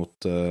minst opp imot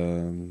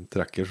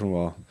tracker som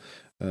var,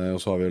 og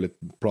så har vi jo litt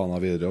planer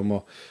videre om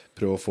å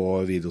prøve å få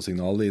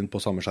videosignal inn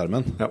på samme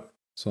skjermen,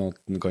 sånn at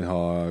den kan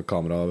ha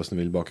kamera hvis den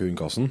vil bak i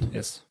hundekassen.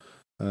 Yes.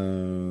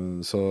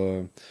 Så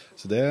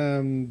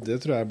det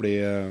tror jeg blir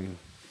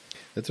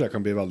det tror jeg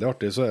kan bli veldig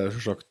artig. Så er det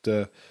selvsagt,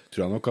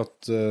 tror jeg nok at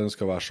det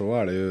skal være så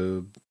ærlig,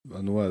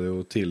 nå er det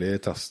jo tidlig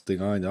i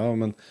testinga ennå,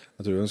 men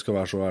jeg tror det skal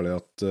være så ærlig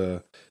at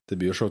det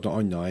blir selvsagt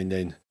noe annet enn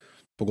den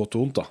på godt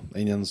og vondt da,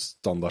 enn en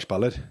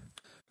standardspiller.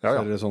 Ja. Så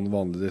er det sånn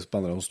vanlige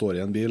spillere som står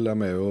i en bil, de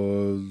er jo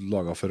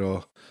laget for å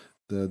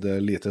det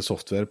er lite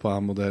software på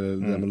dem, og det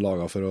er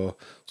laget for å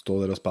stå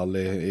der og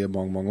spille i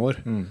mange år.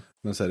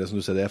 Men ser det som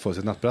du ser, det er for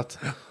sitt nettbrett.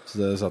 Så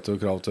det setter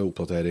jo krav til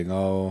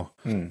oppdateringer,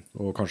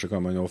 og kanskje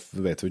kan man jo,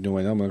 vet vi ikke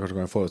noe ennå, men kanskje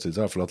kan man forestille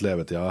seg for at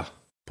levetida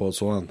på et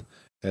sånn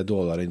er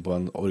dårligere enn på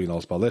en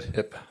originalspiller.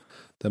 Yep.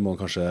 Det må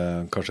man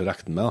kanskje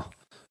rekne med da.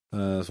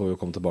 Så får vi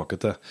jo komme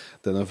tilbake til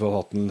den har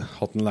fått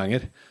hatt den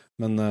lenger.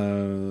 Men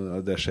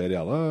det skjer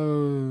jævla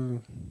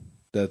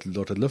det er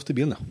et løft i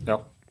bilen, ja.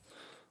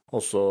 Og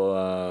så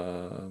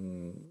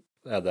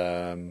er det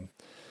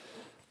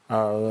i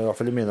hvert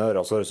fall i mine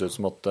ører så høres det ut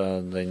som at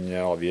den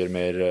avgir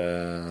mer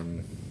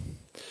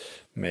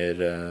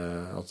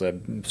at det er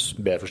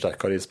bedre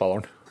forsterker i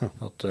spilleren.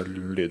 At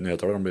lyden i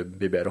høyttaleren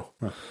blir bedre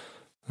også.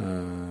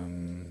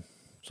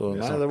 Så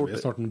nei, det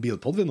er snart en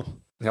bilpodd vi nå.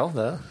 Ja,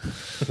 det er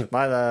det.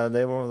 Nei,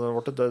 det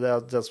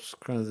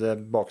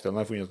bakdelen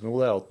jeg har funnet nå,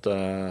 det er at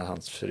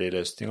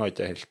handsfree-løsningen er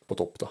ikke helt på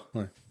topp da.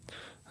 Nei.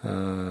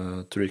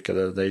 Tror ikke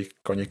det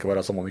kan ikke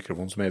være samme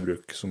mikrofon som jeg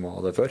bruker som var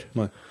det før.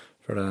 Nei.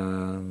 For det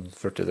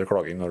førte til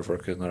klaging når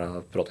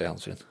jeg prater i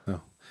handsfree. Ja.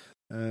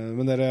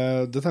 Men det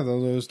tenkte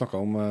jeg du snakket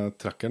om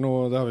tracker nå,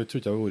 det har vi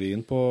ikke vært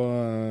inn på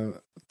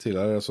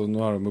tidligere, altså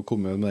nå har de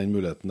kommet med den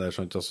muligheten der,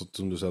 sånn, altså,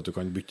 som du sier at du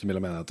kan bytte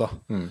mellom enheter,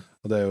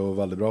 og det er jo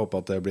veldig bra, håper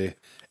at det blir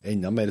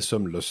enda mer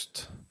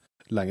sømløst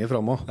lenger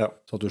frem også,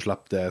 så at du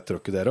slipper det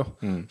trykket der også.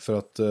 For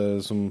at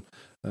som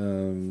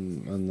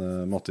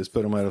Matti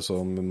spør om her også,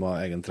 om man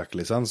har egen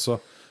trekklisens,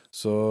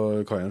 så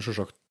kan han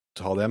selvsagt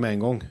ha det med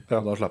en gang.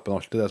 Da slipper han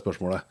alltid det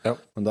spørsmålet.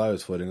 Men da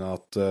utfordringen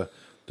at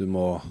du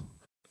må,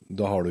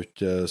 da har du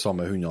ikke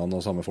samme hundene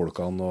og samme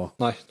folkene. Og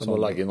nei, du må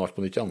legge inn alt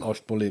på nytt igjen.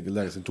 Alt må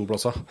legges inn 2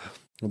 plasser.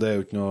 Og det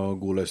jo ikke noe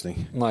god løsning.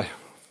 Nei,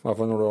 i hvert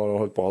fall når du har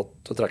holdt på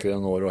å trekke det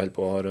en år og holdt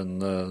på å ha en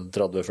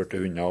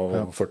 30-40 hunder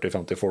og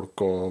 40-50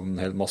 folk og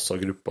en hel masse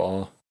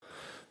grupper.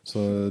 Så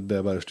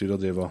det bare styr å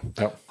drive og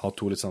ha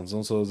 2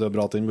 lisenser. Så det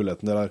bra at den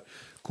muligheten der har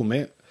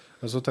kommet.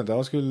 Men så tenkte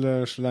jeg skulle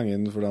slenge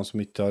inn for dem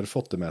som ikke har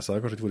fått det med seg. Det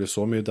har kanskje ikke vært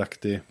så mye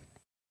dekt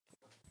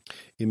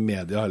i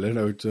media heller.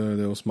 Det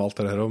er jo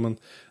smalt her også, men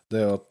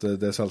det jo at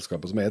det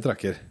selskapet som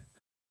trekker,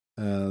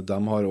 de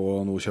har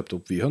også nå kjøpt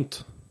opp VHunt.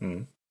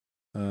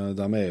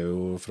 De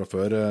jo fra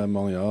før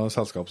mange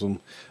selskap som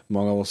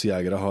mange av oss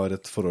jegere har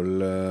et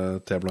forhold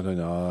til, blant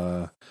annet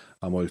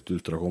de har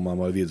Ultracom,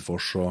 de har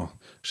Vidfors og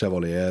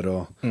Chevalier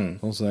og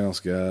sånn, så det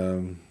ganske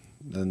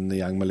en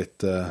gjeng med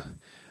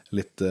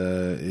litt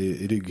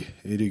i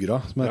ryggra,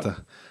 som heter.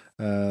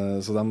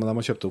 Så de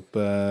har kjøpt opp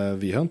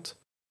VHunt,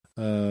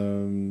 i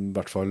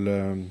hvert fall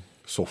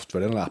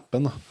software eller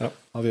appen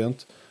av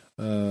VHunt.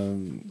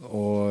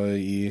 Og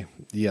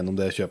gjennom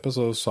det kjøpet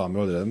så sa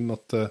vi allerede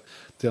at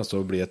det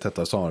gjenstår å bli et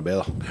tettere samarbeid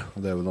da. Og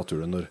det jo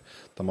naturlig når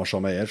de har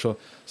samme eier, så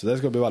det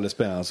skal bli veldig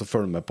spennende å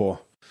følge med på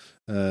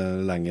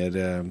lenger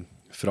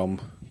fram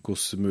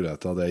hvilke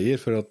muligheter det gir,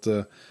 for at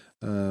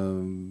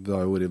det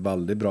har jo vært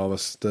veldig bra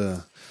hvis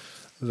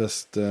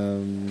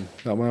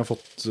man har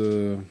fått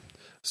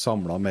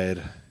samlet mer,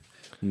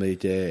 om det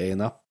ikke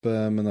en app,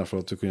 men i hvert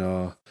fall at du kunne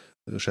ha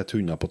sett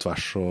hunder på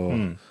tvers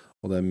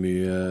og det er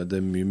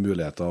mye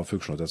muligheter og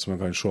funksjonalitet som man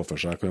kan se for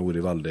seg kan ha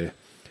vært veldig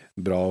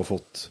bra og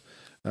fått.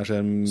 Jeg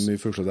ser mye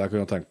funksjonalitet jeg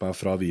kunne tenkt meg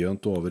fra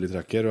VHunt over i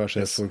Trekker, og jeg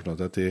ser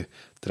funksjonalitet i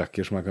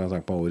Trekker som jeg kunne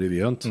tenkt meg over i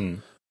VHunt.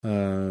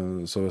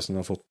 Så hvis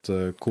man har fått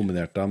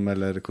kombinert dem,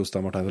 eller hvordan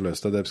de har tenkt å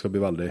løse det, det skal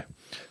bli veldig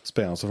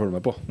spennende å følge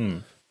med på.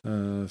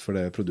 For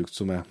det et produkt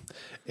som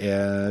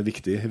er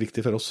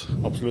viktig for oss.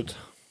 Absolutt.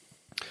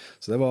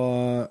 Så det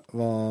var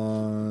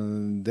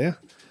det.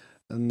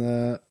 En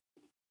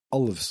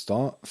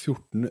Alvstad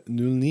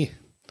 1409.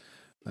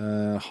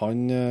 Han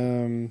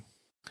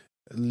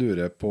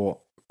lurer på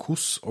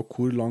hvordan og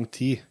hvor lang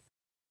tid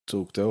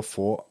tok det å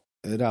få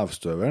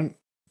revstøveren,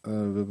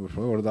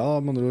 var det da,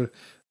 med andre ord,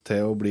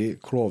 til å bli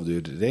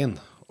klovdyrrein,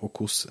 og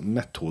hvordan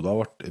metoder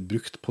ble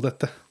brukt på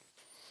dette?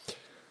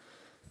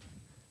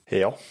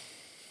 Ja.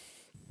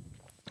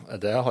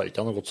 Det har ikke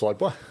jeg noe godt svar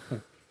på.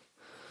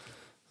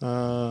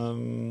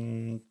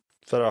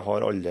 For jeg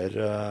har aldri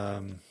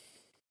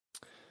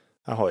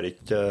jeg har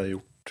ikke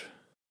gjort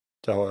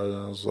det,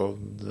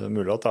 det er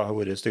mulig at jeg har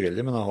vært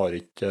styggeldig, men jeg har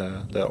ikke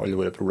det har aldri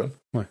vært et problem.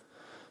 Nei.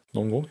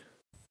 Noen gang.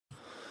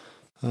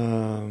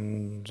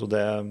 Så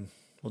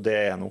det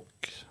nok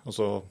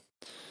altså,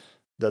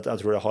 jeg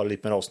tror det har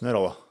litt med rasen å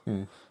gjøre da.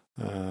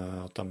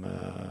 At det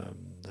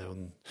er jo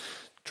en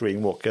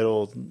treeing walker,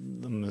 og de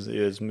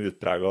er som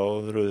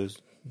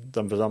utpreget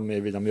de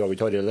jager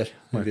ikke harre heller.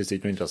 De viser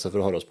ikke noe interesse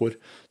for harrespor.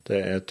 Det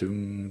er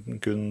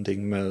kun ting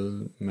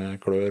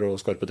med klør og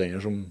skarpe tenner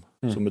som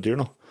betyr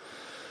noe.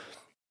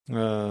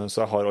 Så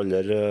jeg har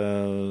aldri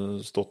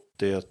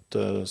stått i et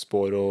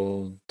spår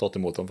og tatt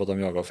imot dem for at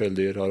de jager feil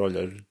dyr. Jeg har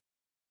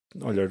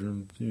aldri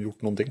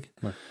gjort noen ting.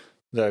 Men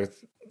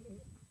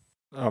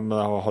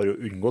jeg har jo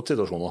unngått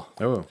situasjoner.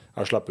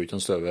 Jeg slipper ikke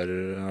en støver,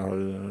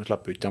 jeg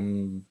slipper ikke dem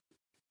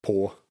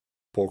på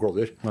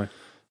klovdyr.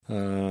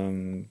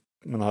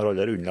 Men jeg har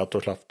aldri unnlatt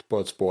å slippe på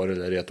et spår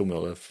eller i et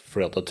område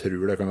fordi at jeg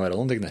tror det kan være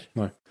noen ting der.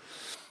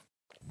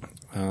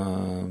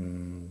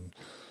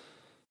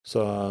 Så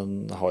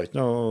jeg har ikke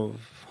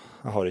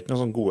noe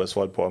sånn gode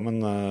svar på det,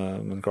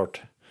 men klart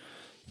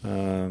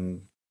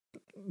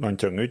man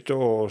trenger ikke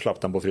å slippe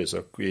dem på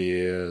frysøk i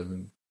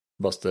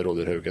beste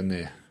rådyrhaugen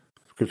i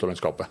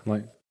kulturlandskapet.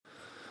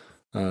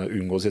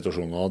 Unngå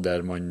situasjoner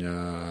der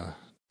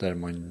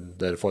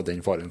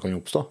den faren kan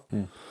oppstå.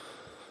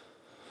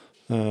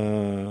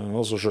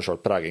 Og så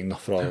selvsagt preging da,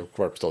 fra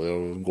kvalpstadiet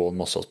og gå en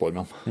masse spår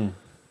med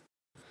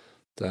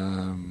dem.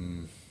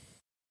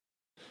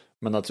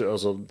 Men jeg tror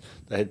altså,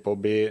 det helt på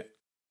å bli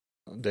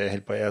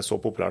er så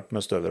populært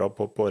med støvere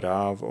på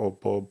rev og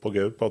på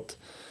gaup at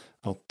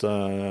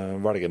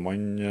velger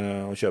man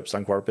å kjøpe seg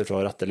en kvalp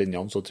fra rette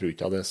linjene, så tror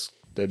ikke jeg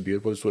det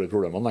byr på de store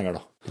problemene lenger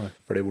da.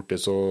 For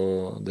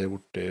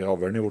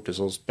avlen er borte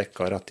så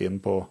spekka rett inn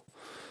på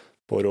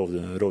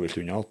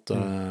rovvilthunder at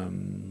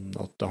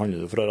det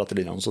handler fra rette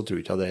linjene, så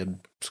tror ikke jeg det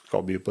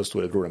skal by på de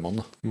store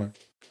problemene.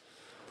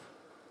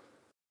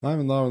 Nei,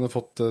 men da har vi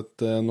fått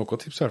noe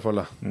tips i hvert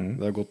fall.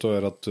 Det er godt å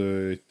høre at du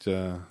ikke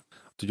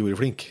gjorde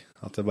flink,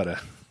 at det bare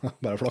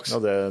flaks. Ja,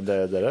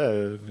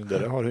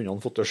 dere har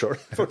hundene fått det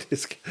selv,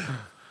 faktisk.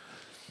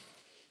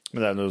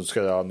 Men nå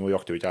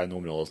jakter jo ikke jeg i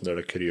noen områder der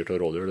det kryr til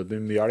rådyr. Det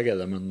blir mye elg i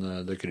det, men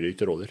det kryr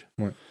ikke til rådyr.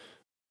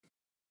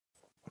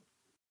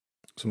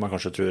 Som jeg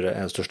kanskje tror er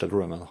det største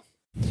problemet da.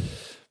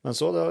 Men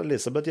så det er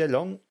Elisabeth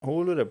Gjelland.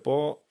 Hun lurer på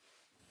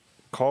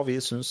hva vi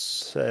synes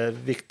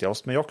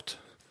viktigst med jakt.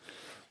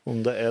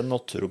 Om det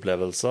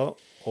naturopplevelser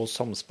og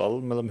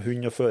samspill mellom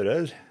hund og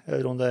fører,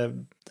 eller om det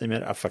den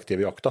mer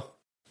effektive jakta.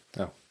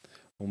 Ja,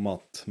 og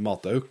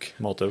matauk.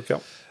 Matauk, ja.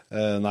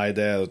 Nei,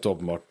 det et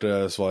åpenbart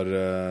svar,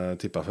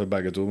 tipper jeg for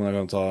begge to, men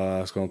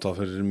jeg skal ta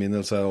for min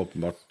del, så det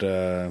åpenbart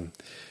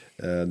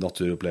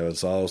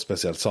naturopplevelser, og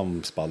spesielt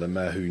samspillet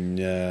med hund,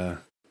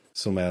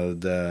 som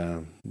det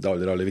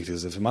aller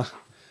viktigste for meg.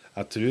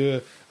 Jeg tror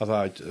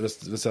at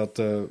hvis jeg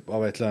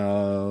av et eller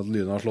annet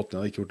lyden har slått ned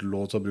og ikke gjort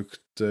lov til å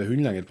bruke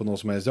hund lenger på noe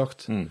som helst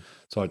jakt,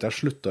 så har ikke jeg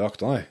sluttet å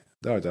jakte, nei.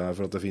 Det har ikke jeg,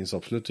 for at det finnes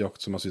absolutt jakt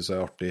som jeg synes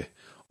er artig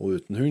og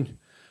uten hund,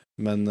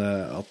 men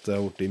at det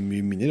har vært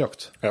mye mindre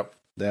jakt. Ja.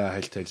 Det er jeg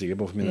helt sikker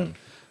på for min del.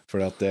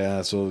 Fordi at det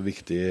er så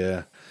viktig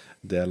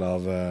del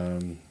av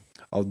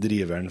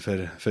driveren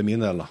for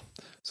min del, da.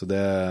 Så det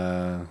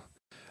er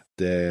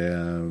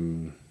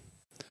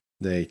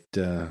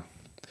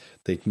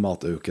ikke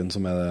matauken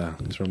som er det,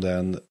 selv om det er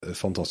en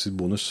fantastisk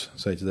bonus,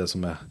 så er ikke det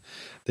som er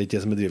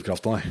det som er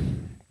drivkraften, nei.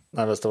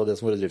 Nei, hvis det var det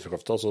som var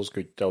drivkraften, så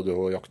skulle ikke jeg og du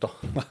ha jakta.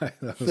 Nei,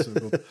 det er så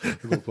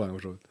godt poeng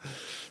for så vidt.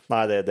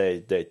 Nei, det er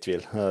ikke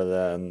tvil.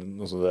 Det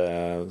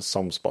er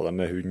samspillet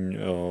med hund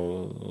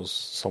og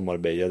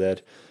samarbeidet der.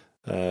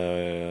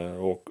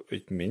 Og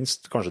ikke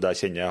minst, kanskje det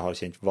jeg har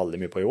kjent veldig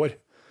mye på i år,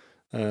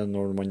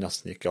 når man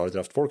nesten ikke har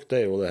treffet folk, det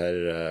er jo det her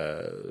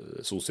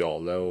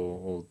sosiale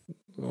og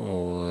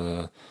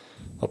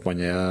at man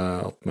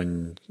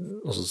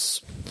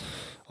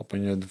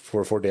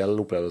får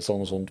fordele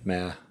opplevelsene og sånt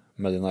med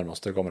de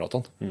nærmeste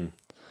kameratene.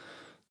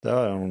 Det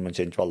har man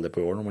kjent veldig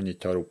på i år, når man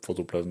ikke har fått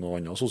opplevd noe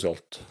annet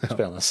sosialt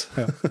spennende.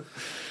 Ja,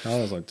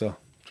 det er sant, ja.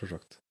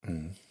 Selvsagt.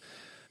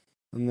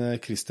 Men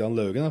Christian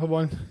Laugen er på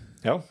banen.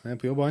 Ja. Han er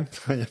på jobb, han.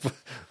 Han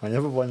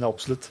er på banen,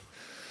 absolutt.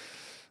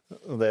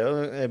 Vi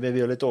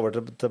er litt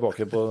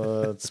tilbake på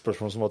et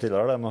spørsmål som var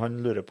tidligere, men han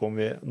lurer på om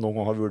vi noen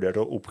gang har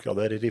vurdert å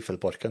oppgradere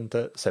riffelparken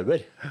til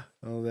Sauer. Ja,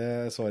 det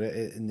svaret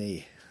er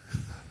nei.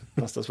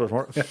 Neste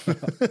spørsmål.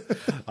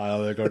 Nei, ja,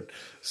 det er klart.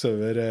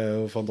 Sauer er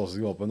jo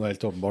fantastisk våpen, og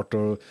helt åpenbart,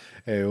 og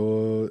er jo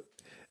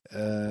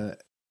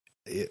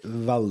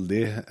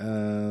veldig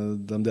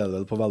de deler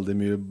vel på veldig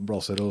mye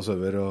blaser og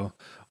Sauer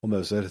og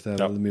Mauser. Det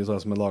er veldig mye av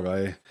det som er laget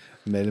i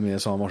mer eller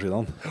mindre samme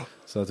maskinene.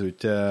 Så jeg tror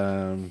ikke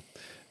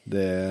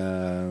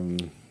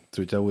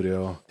jeg har vært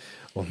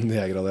og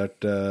nedgradert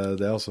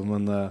det, altså,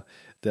 men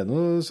det er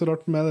noe så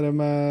rart med det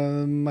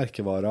med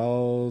merkevarer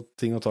og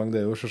ting og tang.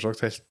 Det er jo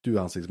selvsagt helt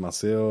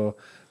uhensiktsmessig, og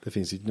det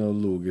finnes ikke noe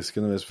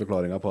logiske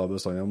forklaringer på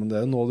bestandene, men det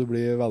er noe du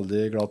blir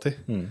veldig glad til.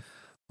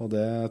 Og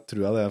det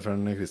tror jeg det er for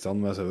en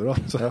Christian med Sauer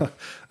også.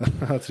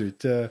 Jeg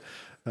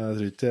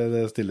tror ikke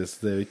det stilles,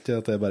 det er jo ikke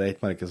at det er bare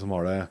ett merke som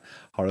har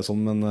det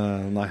sånn, men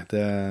nei,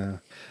 det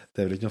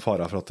er vel ikke noe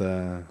fare for at det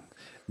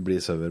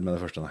blir Sauer med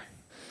det første, nei.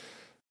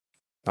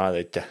 Nei, det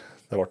er ikke det.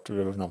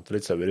 Vi nevnte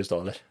litt Sauer i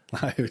stedet, eller?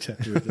 Nei, jeg gjorde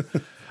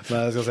ikke. Men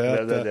jeg skal si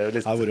at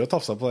jeg har vært og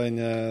tafset på den,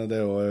 det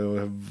er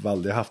jo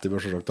veldig heftig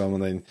børsesjokk da,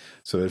 med den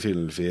Sauer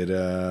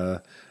 404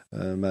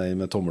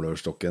 med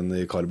tommelørstokken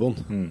i karbon.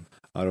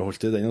 Jeg har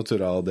holdt i den og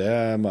turet, og det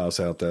må jeg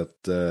si at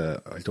det er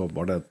helt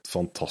åpenbart et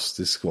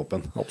fantastisk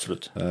våpen.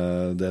 Absolutt.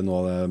 Det er noe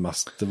av det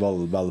mest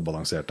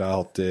velbalanserte jeg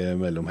har hatt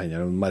mellom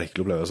hendene. En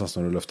merkelig opplevelse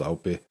nesten når du løftet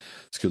opp i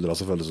skuldra,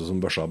 så føles det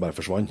som børsa bare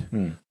forsvant.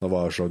 Da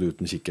var jeg slag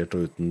uten kikkert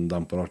og uten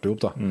demper artig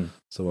opp da.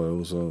 Så det var jo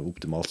så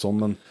optimalt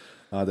sånn, men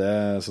nei, det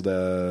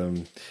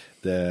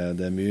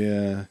er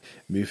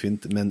mye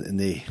fint, men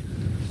nei.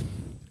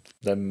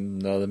 Det er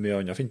mye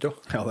annet fint jo.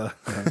 Ja, det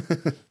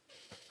er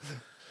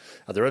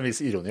Jeg tror det er en viss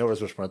ironi over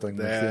spørsmålet.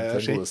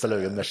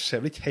 Det skjer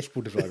vel ikke helt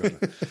borte fra det,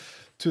 kanskje.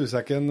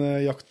 Tusekken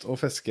jakt og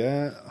fiske,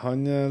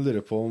 han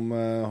lurer på om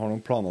har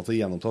noen planer til å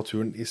gjenoppta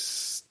turen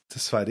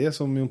til Sverige,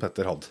 som Jon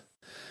Petter hadde.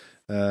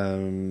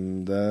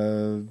 Det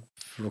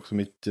for dere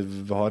som ikke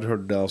har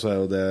hørt det, så er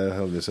jo det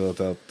heldigvis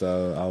at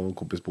jeg og en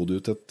kompis bodde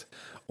ut et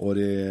år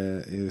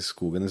i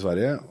skogen i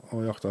Sverige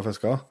og jakta og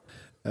fiska.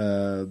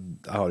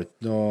 Jeg har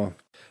ikke noen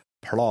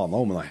planer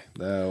om det, nei.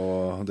 Det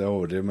er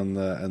overdrivet, men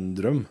en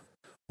drøm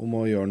om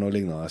å gjøre noe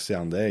lignende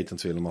igjen. Det er ikke en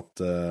tvil om at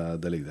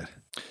det ligger der.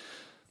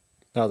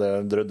 Ja,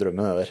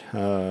 drømmen er der.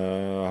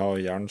 Jeg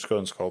har gjerne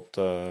skal ønske at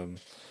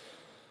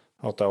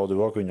jeg og du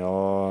har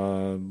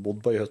kunnet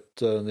bodd på en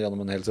hytt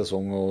gjennom en hel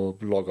sesong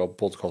og laget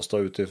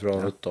podcaster ut fra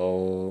hytta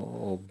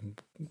og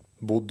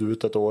bodd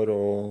ut et år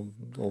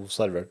og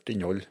servert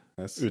innhold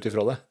ut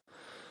ifra det.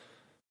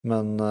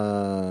 Men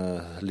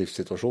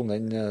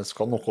livssituasjonen, den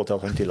skal noe til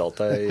at han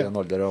tillater i en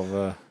alder av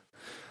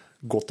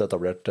godt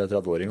etablert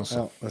 30-åring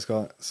også. Ja, det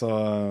skal.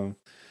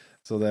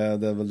 Så det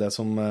er vel det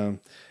som er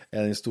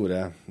den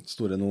store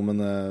nå, men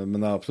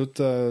jeg har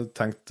absolutt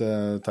tenkt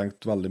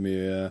veldig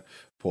mye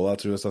på det. Jeg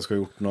tror hvis jeg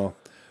skal gjort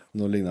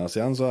noe lignende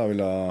igjen, så jeg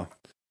ville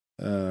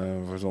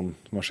for sånn,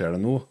 man ser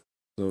det nå,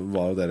 så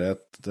var jo det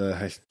et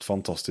helt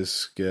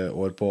fantastisk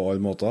år på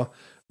alle måter,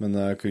 men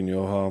jeg kunne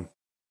jo ha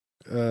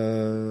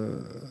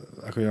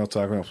jeg kunne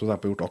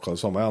absolutt gjort akkurat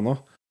det samme igjen nå,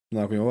 men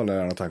jeg kunne jo veldig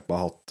gjerne tenkt meg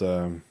at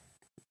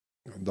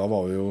da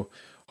har vi jo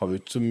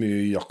ikke så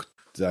mye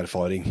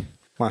jakterfaring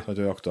Nei. Så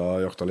jeg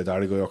jakta litt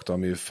elg, og jakta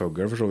mye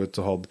fugl, for så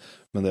vidt,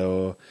 men det er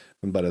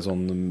jo bare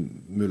sånn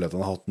mulighetene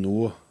jeg har hatt nå,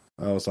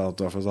 jeg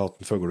har hatt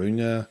en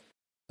fuglehund,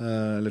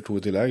 eller to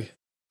i tillegg,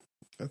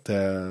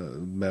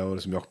 med å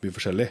liksom jakte mye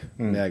forskjellig,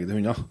 med egne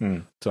hunder,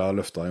 tror jeg har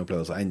løftet den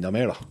opplevelsen enda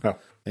mer da,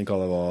 enn hva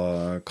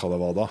det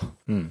var da.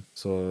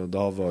 Så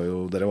da var jo,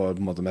 det var på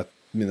en måte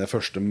mine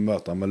første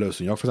møter med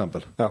løshundjakt, for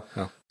eksempel.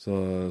 Så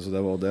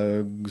det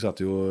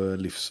setter jo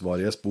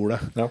livsvarige spor,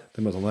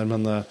 det møtene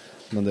der,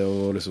 men det er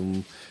jo liksom,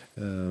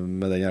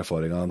 med den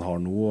erfaringen en har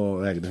nå,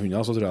 og egne hunder,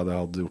 så tror jeg det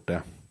hadde gjort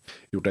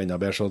det enda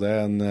bedre, så det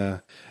er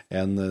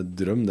en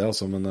drøm det,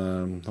 altså, men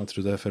jeg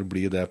tror det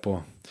forblir det i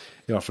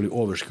hvert fall i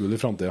overskuelig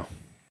fremtid,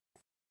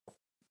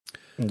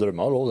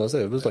 Drømmer lov, det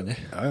sier vi bestandig.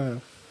 Ja,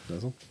 det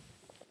er sånn.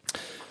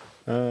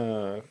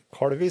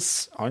 Kalvis,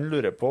 han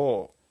lurer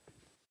på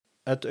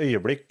et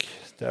øyeblikk,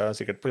 det er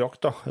sikkert på jakt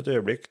da, et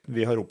øyeblikk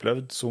vi har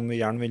opplevd som vi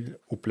gjerne vil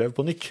oppleve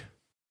på nytt.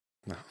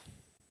 Ja.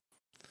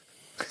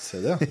 Se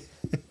det, ja.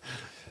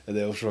 Det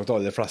er jo for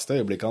alle de fleste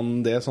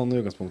øyeblikkene, det er sånn i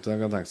utgangspunktet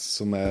jeg kan tenke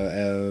som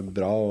er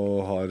bra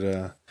og har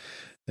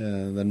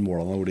den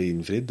målene har vært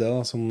innfridd, det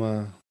da, som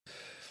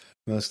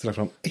men jeg skal trekke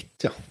frem ett,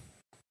 ja.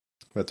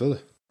 Vet du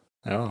det?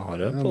 Ja, har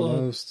det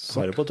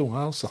på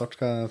tunga, altså. Snart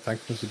skal jeg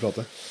tenke mens du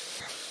prater.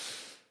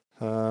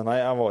 Nei,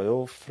 jeg var jo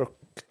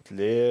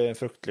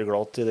fryktelig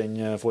glad til den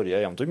forrige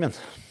hjemturen min.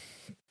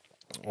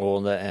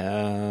 Og det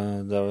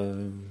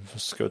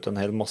skjøt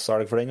en hel masse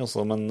elg for den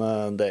også, men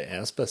det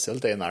er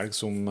spesielt en elg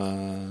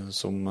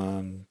som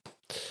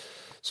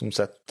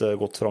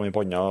sitter godt frem i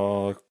panna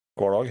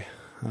hver dag.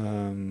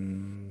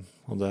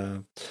 Og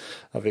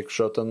jeg fikk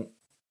skjøt en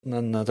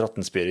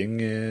 13-spiring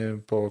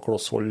på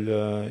klosshold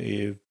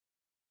i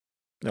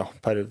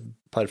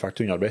perfekt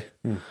hundearbeid.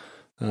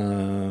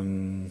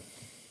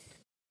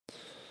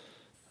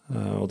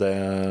 Og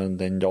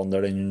den dagen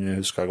der, den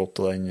husker jeg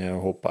godt, og den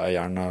håper jeg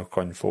gjerne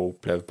kan få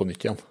oppleve på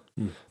nytt igjen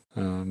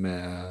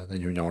med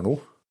den hunden jeg har nå.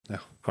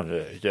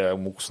 Kanskje ikke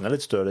om oksen er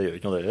litt større, det gjør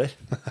ikke noe der.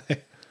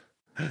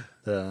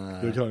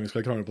 Du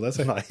skal krangle på det,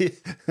 sier. Nei.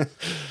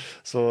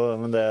 Så,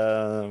 men det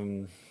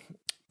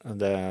av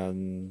det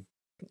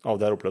jeg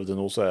har opplevd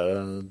nå, så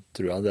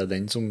tror jeg det er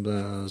den som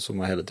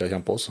jeg hele tiden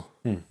kjemper på også.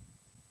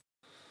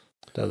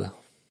 Det er det.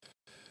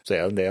 Så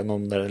det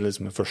er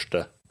liksom den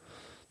første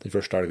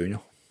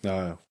elghunden, ja,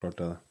 klart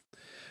det er det.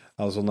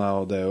 Altså,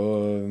 det er jo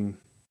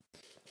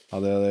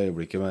det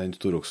øyeblikket med den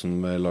storoksen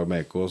med Lag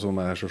Meiko som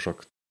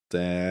selvsagt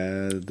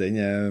den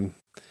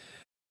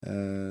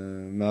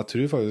men jeg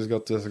tror faktisk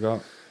at det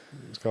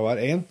skal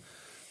være en,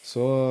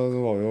 så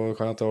det var jo,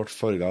 kan jeg ikke ha vært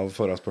farget av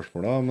forrige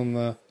spørsmål da, men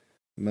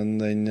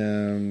den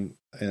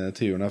ene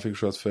tiuren jeg fikk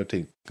skjøtt for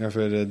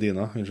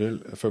Dina,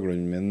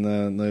 føglehunden min,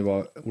 når vi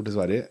var borte i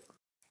Sverige,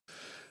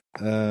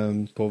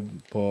 på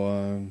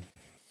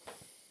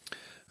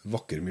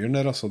Vakkermyren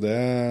der, altså det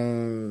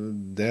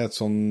er et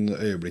sånn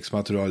øyeblikk som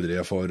jeg tror aldri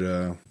jeg får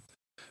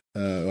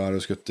jeg har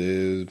jo skutt i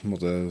på en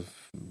måte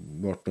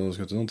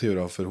skutt i noen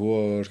tiurer for henne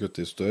og har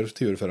skutt i større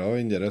tiurer for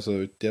henne og så det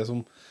er ikke det som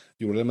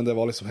gjorde det, men det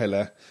var liksom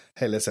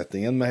hele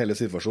settingen med hele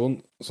situasjonen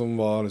som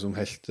var liksom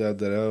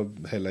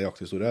hele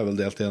jakthistorien er vel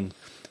delt i en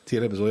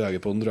tidligere episode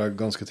jeg på den tror jeg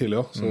ganske tidlig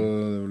også, så det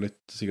er jo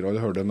litt sikkert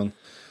alle hørte det,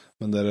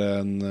 men det er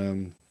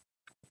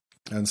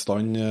en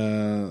stand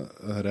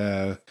her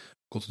er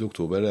gått til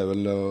oktober, det er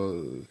vel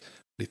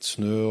litt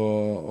snø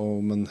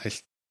men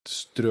helt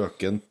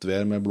strøkent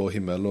vær med blå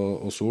himmel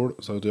og sol,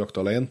 så er jeg ute og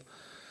jakter alene.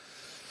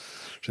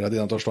 Så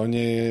jeg tar stand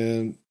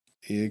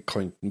i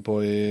kanten på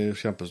en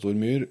kjempestor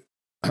myr,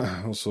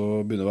 og så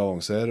begynner vi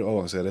å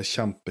avansere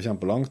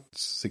kjempelangt,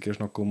 sikkert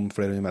snakk om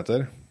flere hundre meter.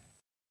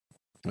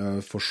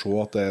 Får se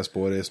at det er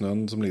spår i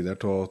snøen som ligger der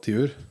til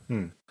tiur,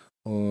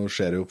 og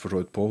ser jo for så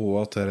vidt på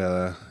henne at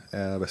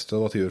jeg visste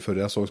det var tiur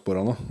før jeg så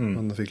sporene,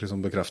 men jeg fikk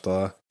liksom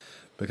bekreftet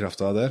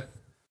det der.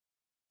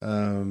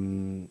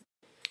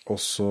 Og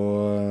så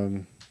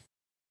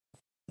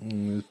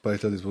på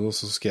et tidspunkt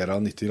så skjer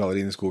jeg 90 grader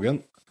inn i skogen,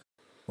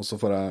 og så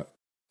får jeg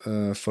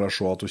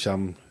se at hun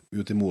kommer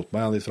ut imot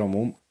meg litt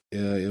framom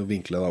og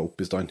vinkler da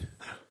opp i stand.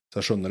 Så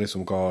jeg skjønner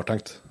liksom hva jeg har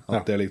tenkt,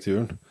 at det ligger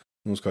tiuren.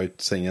 Nå skal jeg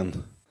ikke sende den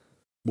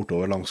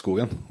bortover langs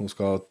skogen, hun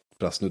skal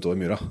presse den utover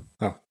myra.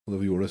 Og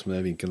det gjorde det som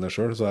det vinkelen der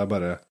selv, så jeg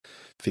bare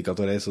fikk at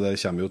å reise, og det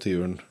kommer jo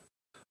tiuren.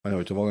 Han har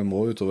ikke valgt, han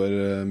må utover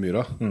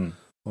myra,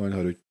 og han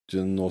har jo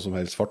ikke noe som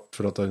helst fart,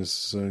 for at han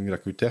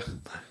rekker ikke det.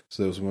 Så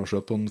det er jo som å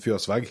skjøte på en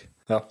fjøsvegg.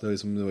 Det er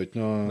liksom, det var ikke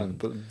noe... Men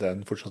det er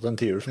fortsatt en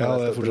tiur som er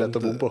lett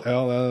å bo på. Ja,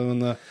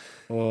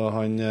 og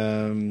han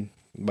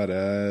bare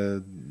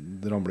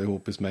ramler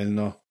ihop i smellen,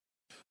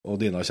 og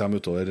Dina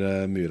kommer utover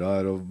myra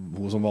her, og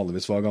hun som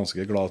vanligvis var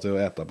ganske glad til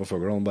å ete på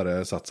føgler, hun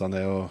bare setter seg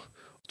ned og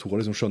tog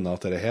liksom skjønner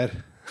at det er her.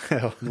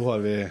 Nå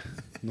er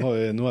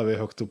vi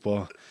høyt oppå.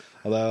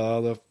 Det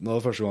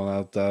var første gang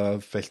at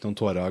jeg felt noen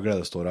tårer,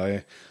 gledestårer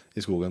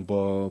i skogen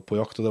på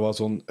jakt, og det var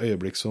et sånn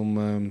øyeblikk som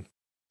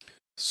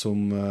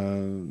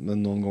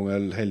noen ganger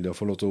er heldig å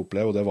få lov til å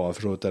oppleve, og det var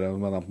for så vidt det jeg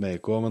nevnte med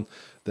Eiko, men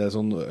det er et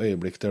sånn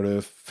øyeblikk der du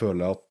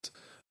føler at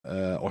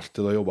alt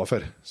det du har jobbet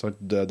for. Så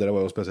det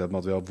var jo spesielt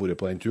med at vi har vært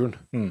på den turen.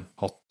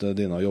 Hatt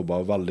Dina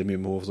jobbet veldig mye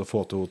med henne for å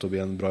få til henne til å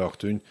bli en bra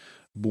jakthund.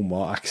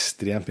 Bomma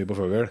ekstremt mye på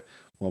fugl.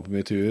 Var på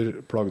mye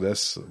tur,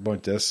 plagdes,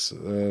 bantes.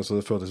 Så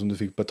det føltes som du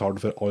fikk betalt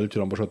for alle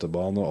turene på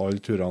skjøtebanen og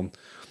alle turene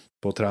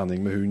på trening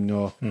med hund.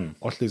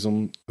 Og alt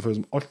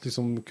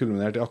liksom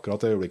kulminerte i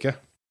akkurat det øyeblikket.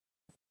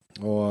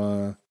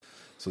 Og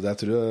så det jeg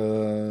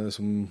tror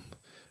som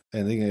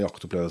en ting er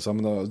jaktopplevelser,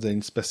 men den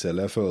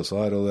spesielle følelsen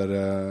her,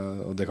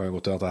 og det kan jo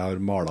godt til at jeg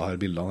har malet her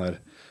bildene her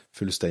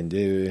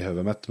fullstendig i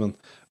høvet mitt, men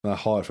jeg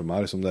har for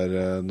meg liksom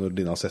når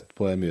Dina sitter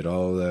på myra,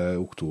 og det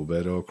er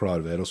oktober og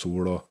klarvær og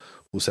sol, og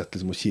hun sitter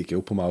liksom og kikker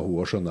opp på meg, og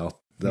hun skjønner at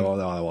det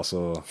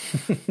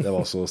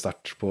var så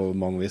sterkt på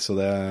mange vis, og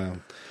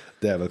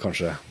det er vel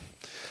kanskje,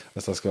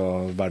 hvis jeg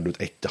skal verde ut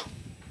ett da.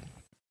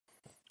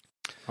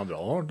 Ja,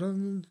 bra, det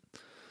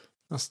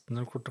nesten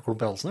en kort klubb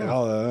i halsen.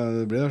 Ja,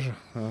 det blir det.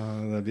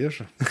 Det blir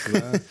det.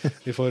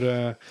 Så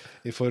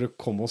vi får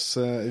komme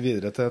oss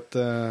videre til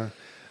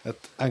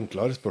et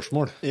enklere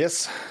spørsmål.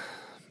 Yes.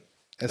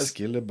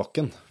 Eskil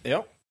Bakken.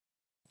 Ja.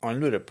 Han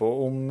lurer på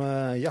om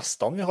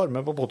gjestene vi har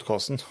med på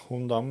podcasten,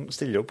 om de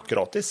stiller opp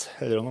gratis,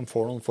 eller om de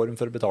får noen form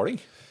for betaling.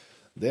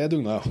 Det er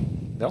dugna, ja.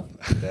 Ja,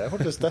 det er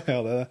faktisk det. Ja,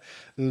 det er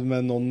det.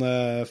 Med noen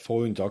få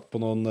unntak på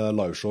noen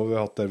liveshow vi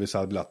har hatt der vi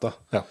selger billetter,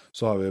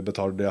 så har vi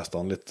betalt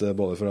gjestene litt,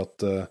 både for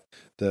at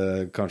det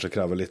kanskje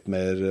krever litt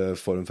mer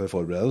form for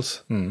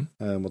forberedelse,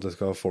 at det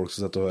skal folk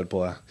som sitter og hører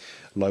på det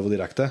live og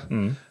direkte,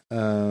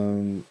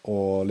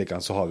 og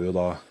likevel så har vi jo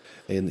da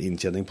en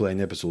inntjening på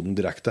den episoden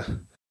direkte,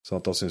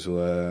 så da synes jo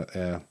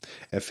det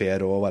er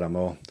fair å være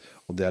med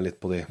og dele litt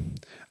på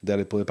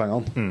de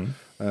pengene.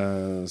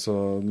 Så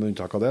med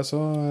unntak av det så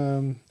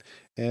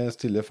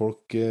stiller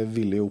folk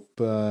villig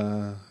opp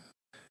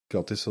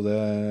gratis, og det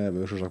er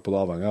vi jo selvsagt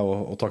både avhengig av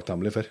og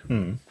takknemlig for.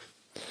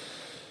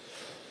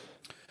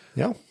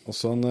 Ja. Og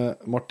så en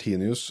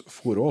Martinius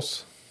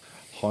Forås,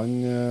 han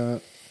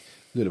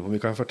lurer på om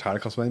vi kan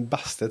fortelle hva som er den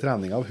beste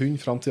treningen av hund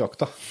frem til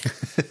jakta.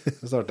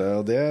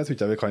 Og det tror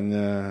ikke jeg vi kan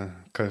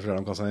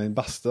fortelle om hva som er den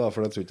beste, da,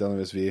 for det tror ikke jeg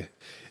hvis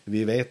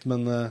vi vet,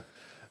 men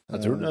jeg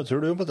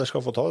tror du på at jeg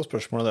skal få ta det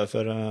spørsmålet der,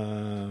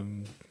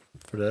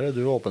 for der er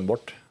du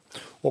åpenbart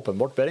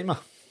bedre enn meg.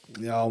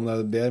 Ja, om det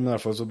er bedre, men i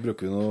hvert fall så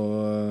bruker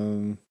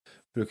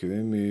vi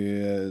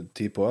mye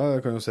tid på det.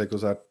 Jeg kan jo se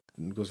hvordan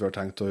vi har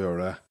tenkt å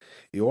gjøre det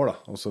i år, da.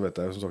 Og så vet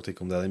jeg som sagt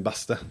ikke om det er den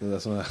beste. Det er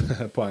det som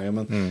er poenget,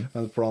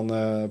 men planen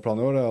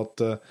i år er at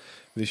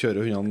vi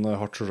kjører hundene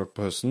hardt selvsagt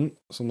på høsten,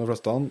 som de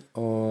fleste,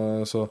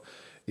 og så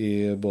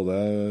i både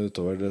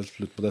utover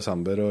slutt på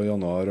desember og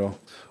januar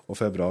og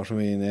februar som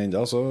vi er inne i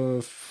enda, så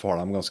får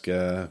de ganske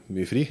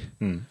mye fri.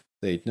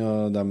 Det er ikke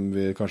noe dem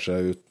vi kanskje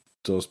er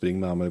ute og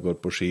springer med dem eller går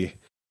på ski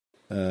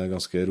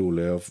ganske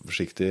rolig og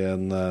forsiktig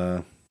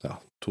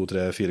 2,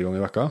 3, 4 ganger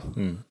i vekka.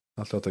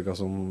 Alt etter hva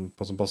som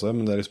passer,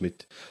 men det er liksom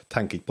ikke,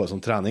 tenker ikke på det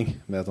som trening,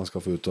 med at de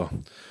skal få ut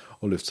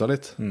og lufte seg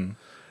litt.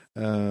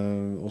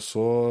 Og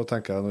så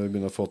tenker jeg når vi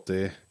begynner å få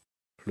til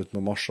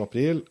slutten av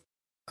mars-april,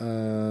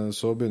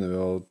 så begynner vi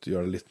å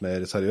gjøre det litt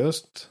mer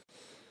seriøst.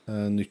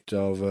 Nytt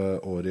av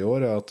året i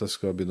år er at jeg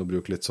skal begynne å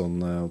bruke litt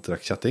sånn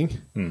trekk kjetting.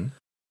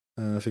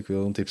 Fikk vi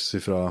jo noen tips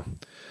fra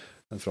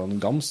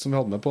en gams som vi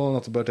hadde med på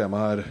nettopp et tema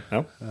her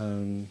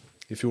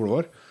i fjor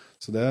år.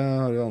 Så det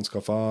har vi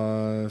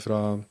anskaffet fra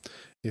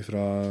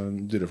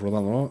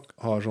Dyreflåd.no,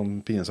 har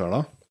sånn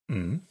pinneseler.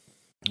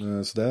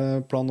 Så det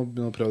er planen å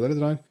begynne å prøve det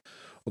litt.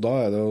 Og da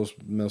er det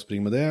med å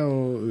springe med det,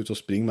 og ut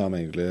og springe med dem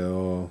egentlig,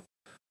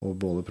 og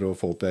både prøve å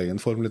få opp egen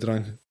form litt.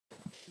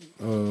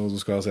 Og så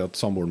skal jeg si at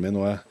samboeren min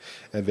nå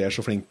er vel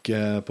så flink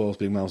på å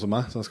springe med dem som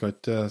meg, så jeg skal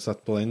ikke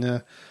sette på den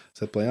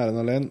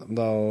æren alene.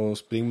 Da å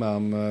springe med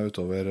dem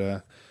utover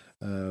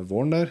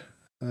våren der,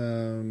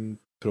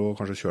 prøve å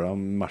kanskje kjøre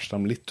dem, matche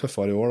dem litt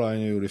tøffere i år da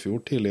enn jeg gjorde i fjor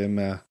tidlig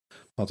med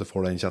at jeg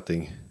får den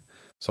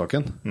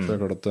kjetting-saken. For det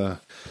er klart at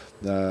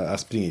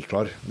jeg springer ikke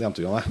klar de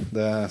hjemtugene,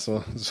 så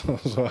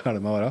er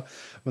det med å være.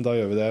 Men da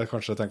gjør vi det,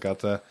 kanskje tenker jeg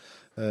at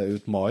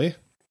ut mai,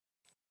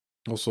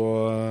 og så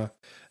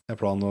er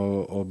planen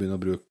å begynne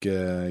å bruke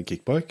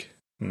kickbike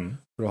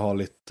for å ha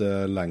litt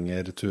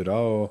lengre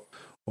turer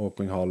og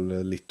kunne ha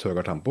litt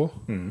høyere tempo.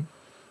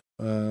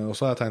 Og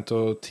så har jeg tenkt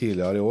å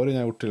tidligere i år, enn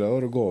jeg har gjort tidligere i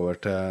år, å gå over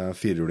til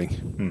firehjuling.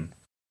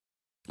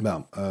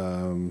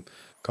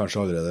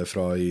 Kanskje allerede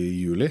fra i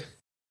juli.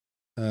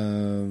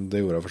 Det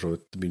gjorde jeg for så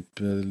vidt,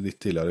 begynte litt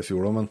tidligere i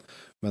fjor da,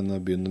 men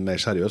begynte mer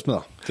seriøst med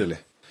det tidlig.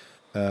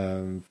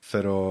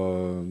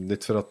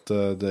 Litt for at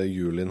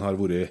julien har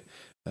vært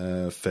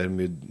for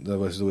mye, det har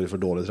vært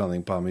for dårlig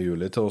trening på hjemme i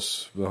juli til oss.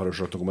 Det har jo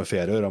slått noe med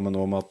ferie å gjøre, men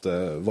også med at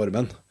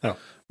varmen.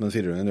 Men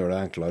firehjulingen gjør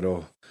det enklere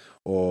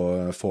å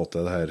få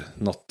til det her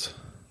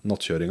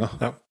nattkjøringa.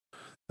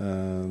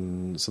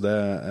 Så det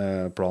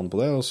er planen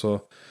på det, og så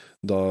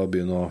da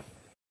begynne å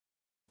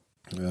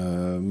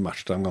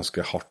matche dem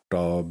ganske hardt,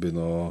 da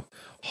begynne å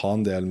ha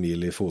en del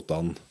mil i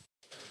fotene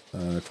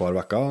hver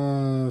vekka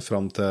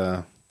frem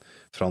til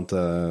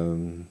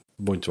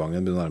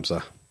båndtvangen begynner å nærme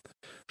seg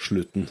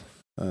slutten,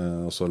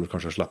 og så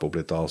kanskje slippe opp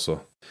litt da også.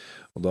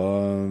 Og da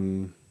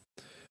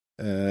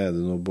er det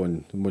noe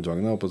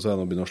båndtvang oppe, så er det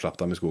noe å begynne å slippe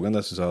dem i skogen.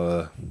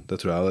 Det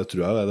tror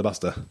jeg er det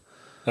beste.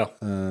 Ja.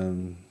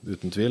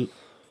 Uten tvil.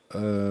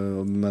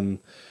 Men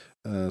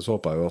så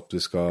håper jeg jo at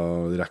vi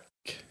skal rekke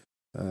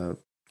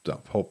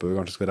håper vi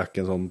kanskje skal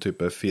rekke en sånn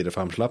type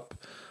 4-5 slipp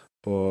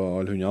på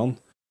alle hundene.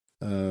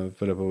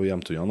 For det er på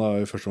hjemtundene da,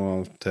 i første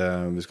gang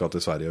til vi skal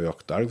til Sverige og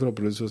jakte elg,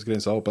 forhåpentligvis hvis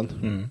grensa er åpen.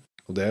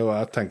 Og det er jo,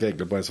 jeg tenker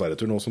egentlig på en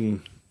Sverigetur nå som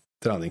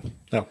trening.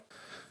 Ja.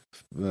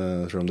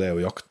 Selv om det er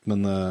jo jakt,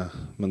 men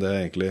det er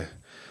egentlig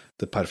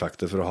det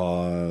perfekte for å ha,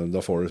 da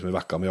får du liksom en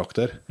vekka med jakt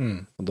der,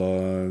 og da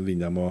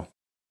vinner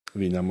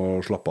jeg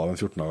å slappe av en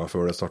 14 dager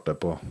før det starter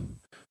på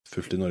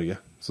fullt i Norge.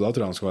 Så da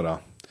tror jeg han skal være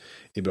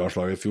i bra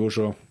slag. I fjor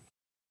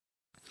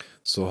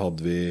så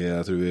hadde vi,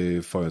 jeg tror vi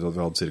fant ut at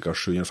vi hadde ca.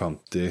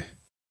 750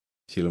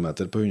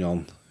 kilometer på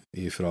hundene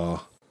fra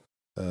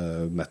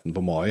midten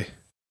på mai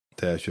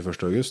til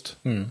 21. august.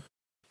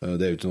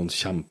 Det er jo ikke noen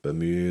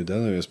kjempemye det,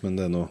 men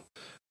det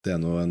er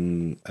noe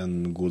en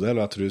god del,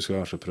 og jeg tror vi skal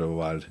kanskje prøve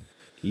å være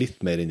litt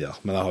mer inni det.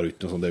 Men jeg har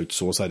ikke noe sånt, det er jo ikke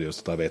så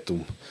seriøst at jeg vet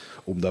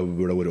om det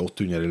burde vært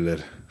 800 eller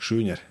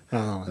 700.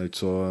 Ja. Det er ikke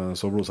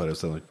så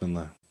blodseriøst det nok, men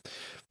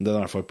det er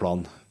i hvert fall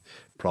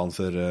plan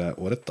for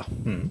året da.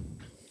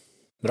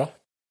 Bra.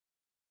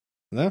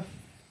 Det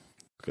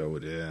skal ha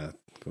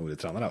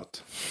vært trener jeg vet.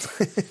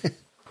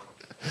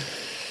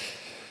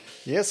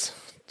 Yes,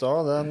 da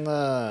er det en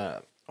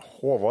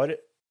Håvard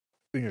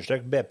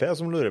understrek BP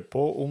som lurer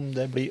på om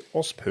det blir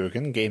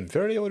Asphaugen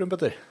Gamefair i år,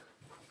 Petter.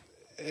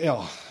 Ja,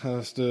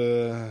 hvis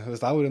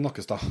jeg har vært i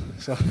Nakkestad,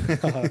 så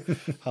har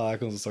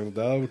jeg kanskje sagt at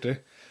det har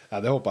vært. Ja,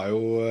 det håper jeg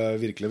jo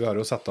virkelig. Vi har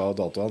jo sett av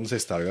datoene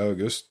siste helgen i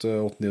august,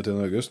 8.-9.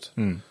 august.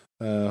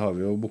 Har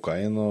vi jo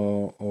booket inn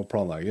og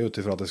planlegger ut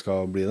ifra at det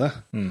skal bli det.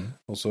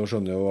 Og så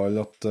skjønner jo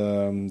alle at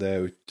det er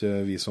jo ikke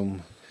vi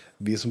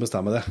som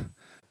bestemmer det,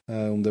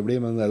 om det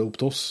blir, men er det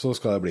opp til oss, så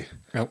skal det bli.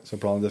 Ja. Så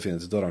planen er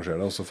definitivt å arrangere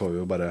det, og så får vi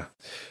jo bare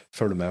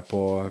følge med på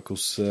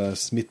hvordan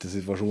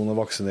smittesituasjon og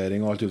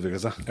vaksinering og alt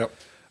utvikler seg. Ja.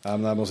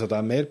 Men jeg må si at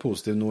jeg er mer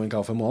positiv nå enn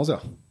hva for en måned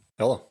siden.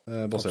 Ja da,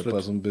 basert absolutt på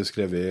det som blir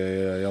skrevet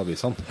i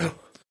avisene. Ja.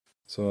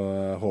 Så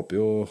jeg håper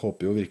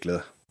jo virkelig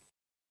det.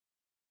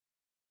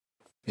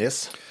 Yes.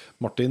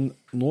 Martin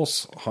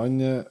Nås, han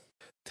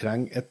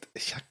trenger et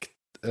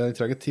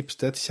tips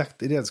til et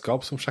kjekt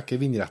redskap som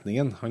sjekker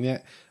vindretningen. Han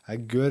er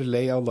gør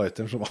lei av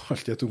lighteren som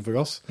alltid er tom for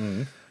gass.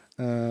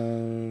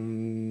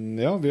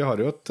 Ja, vi har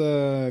jo et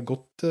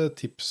godt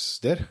tips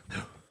der.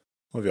 Ja.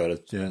 Og vi har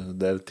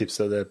det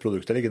tipset, det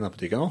produktet ligger i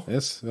nettbutikken også.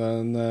 Yes, vi har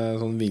en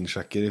sånn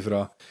vindsjekker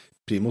fra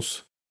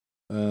Primus,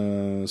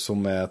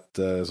 som er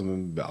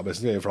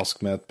basically en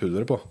flask med et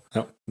pulver på,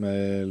 ja.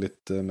 Med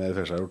litt mer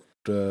ferskjærgjort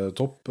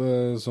topp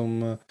som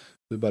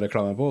du bare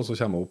klemmer på, og så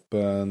kommer opp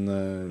en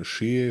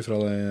sky fra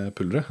det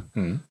pulveret,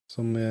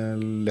 som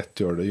lett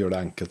gjør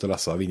det enkelt å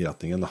lese av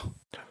vindretningen da.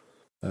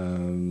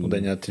 Og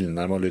den er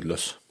tilnærmet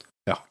lydløs.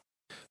 Ja,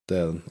 det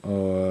er den.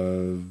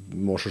 Og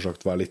må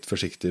selvsagt være litt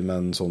forsiktig med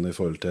en sånn i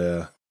forhold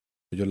til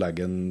ikke å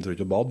legge en, tror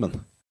ikke å bade,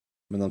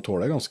 men den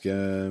tåler ganske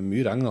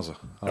mye regn, altså.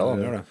 Ja,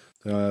 den gjør det.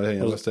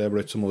 Hvis det er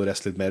bløtt, så må du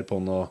reste litt mer på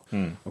den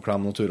og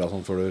klemme noen turer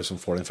sånn før du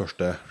får den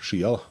første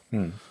skya da.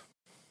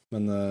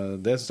 Men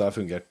det synes jeg har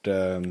fungert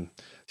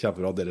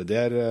kjempebra. Dere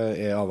der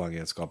er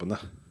avhengighetsskapende.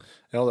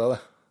 Ja, det er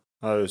det.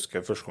 Jeg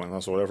husker første gangen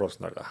jeg så det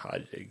flasken der,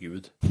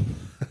 herregud.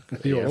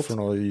 Det er for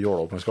noe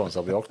jålet opp med skannet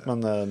seg på jakt, men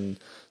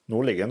nå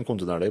ligger en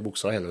kontinuerlig i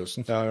buksa hele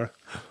høsten. Ja, gjør det.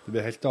 Det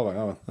blir helt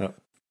avhengig av den. Ja.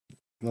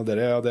 Det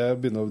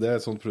er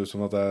et sånt produkt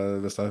som at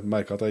hvis jeg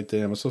merker at jeg ikke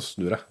er hjemme, så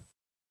snur jeg.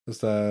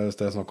 Hvis det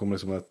er snakk om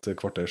liksom et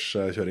kvarters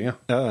kjøring, ja.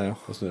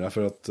 Så snur jeg,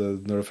 for at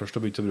når det først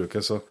har begynt å bruke,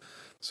 så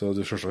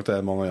du selvsagt det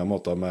er mange andre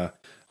måter med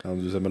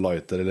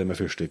lighter eller med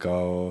fyrstikker,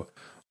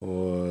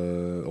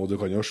 og du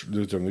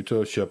trenger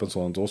ikke å kjøpe en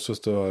sånn til oss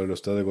hvis du har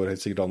lyst til det. Det går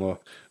helt sikkert an å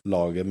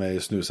lage med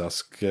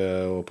snusesk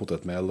og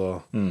potetmel og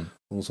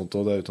noe sånt,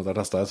 og det uten at jeg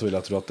testet det, så vil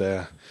jeg tro at jeg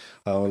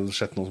har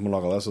sett noen som har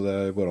laget det, så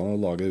det går an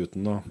å lage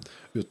uten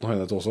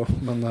høynet også,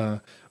 men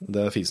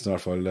det finnes i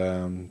hvert fall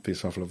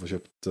å få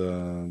kjøpt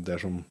det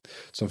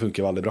som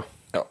funker veldig bra.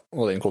 Ja,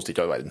 og den koster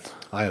ikke all verden.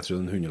 Nei, jeg tror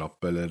det er en 100-lapp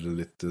eller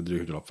litt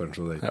dryg 100-lapp,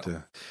 så det er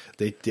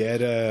ikke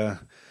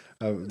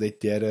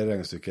der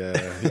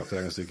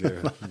jaktregnestykket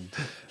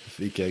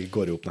ikke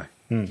går i opp, nei.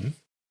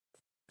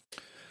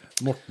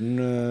 Morten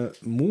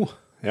Mo,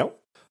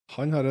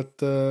 han har et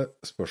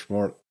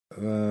spørsmål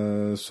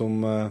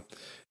som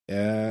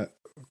er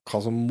hva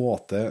som må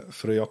til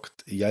for å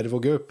jakte jerv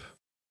og gaup,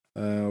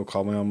 og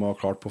hva man må ha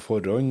klart på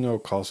forhånd,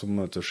 og hva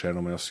som skjer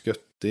når man har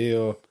skutt i,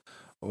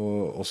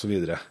 og så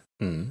videre.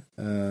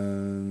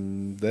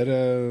 Der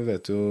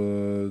vet jo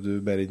du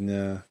bedre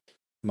enn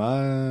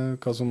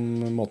meg hva som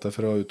må til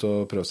for å ut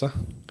og prøve seg.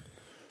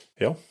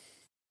 Ja.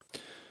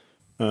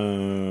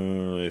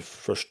 I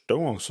første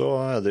omgang så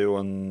er det jo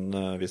en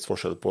viss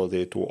forskjell på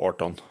de to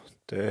artene.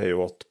 Det er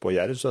jo at på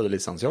jerv så er det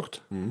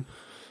lisensjakt.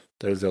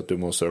 Det vil si at du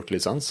må søke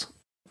lisens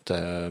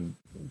til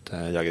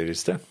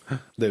jegerregisteret.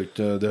 Det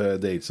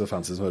er ikke så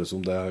fancy som høres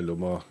om det handler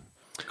om å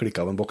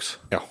klikke av en boks.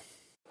 Ja.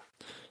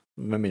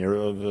 Med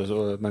mindre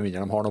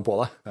de har noe på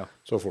deg,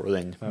 så får du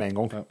den med en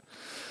gang.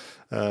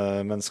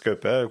 Men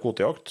skaupe er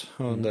kvotejakt.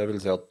 Det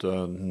vil si at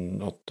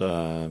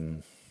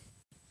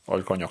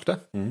alle kan jakte.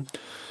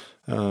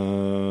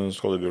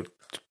 Skal du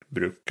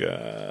bruke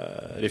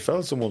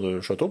riffel, så må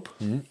du skjøte opp.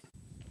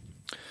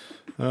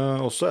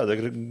 Og så er det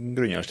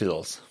grunneieres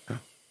tillatelse. Ja.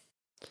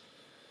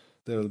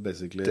 Det er vel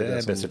basically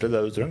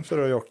det du trenger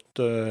for å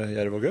jakte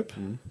jerv og gaup.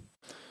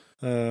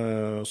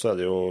 Så er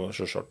det jo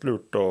selvsagt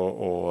lurt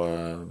å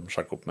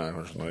sjekke opp med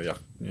kanskje noen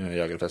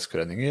jeger- og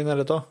fiskeforening i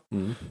nærheten.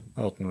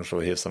 At man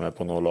skal hive seg med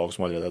på noen lag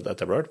som allerede er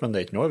etablert, men det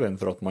er ikke noe i veien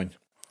for at man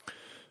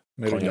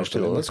med grunneieres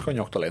tillatelse kan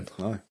jakte alene.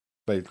 Nei,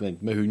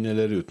 enten med hund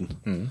eller uten.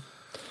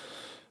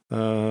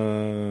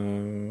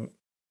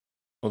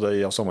 Og det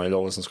er samme i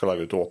lov hvis man skal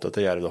legge ut åte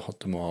til jerv, at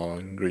du må ha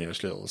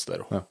grunneieres tillatelse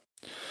der også.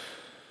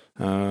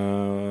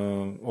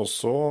 Og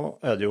så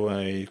er det jo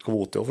en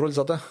kvote å forholde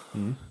seg til.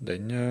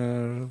 Den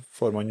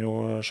får man jo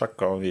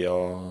sjekka via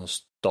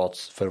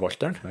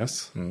statsforvalteren.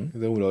 Yes,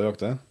 i det området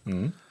jakter.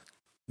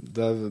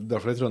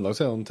 Derfor i Trøndelag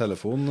så er det en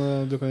telefon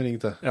du kan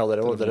ringe til. Ja,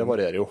 det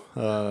varierer jo.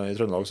 I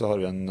Trøndelag så har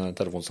vi en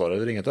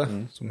telefonsvarer du ringer til,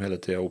 som hele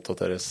tiden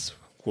oppdateres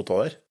kvoter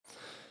der.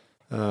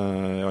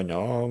 I andre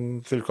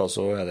fylker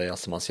så er det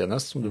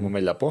SMS-tjenest som du må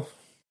melde deg på.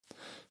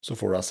 Så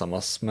får du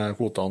SMS med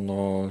kvotene,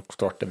 og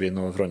klart det blir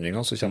noen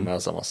forandringer, så kommer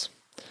SMS.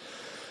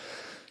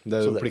 Det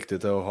er du pliktig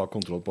til å ha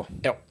kontroll på.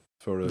 Ja,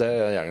 det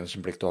er jegerens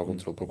plikt til å ha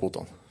kontroll på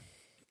kvotene.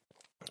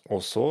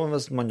 Og så,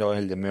 hvis man da er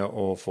heldig med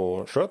å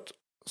få skjøt,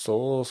 så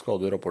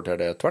skal du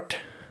rapportere det tvert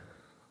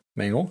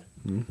med en gang.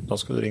 Da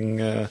skal du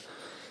ringe,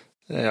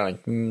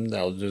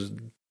 du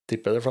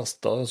tipper de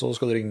fleste, så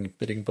skal du ringe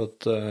på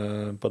et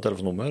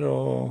telefonnummer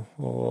og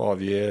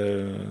avgi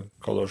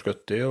hva du har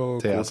skutt i.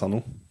 Til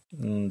SNO?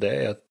 Det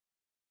er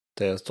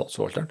til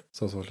statsforvalteren.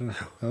 Statsforvalteren, ja.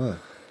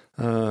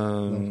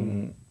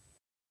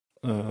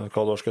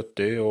 Hva du har skutt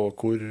i, og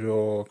hvor,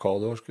 og hva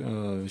du har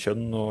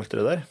kjønn og alt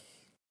det der.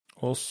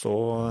 Og så,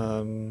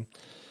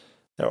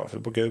 for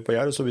på gaup og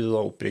jerv, så blir du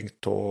da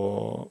oppringt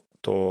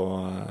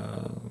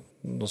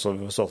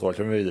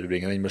statsforvalteren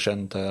viderebringer den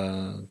beskjeden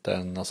til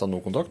en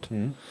SNO-kontakt,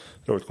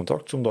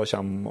 rovviltkontakt, som da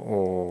kommer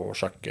og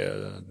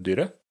sjekker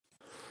dyret,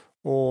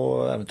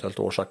 og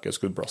eventuelt også sjekker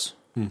skuddplass.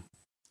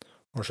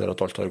 Og ser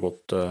at alt har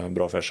gått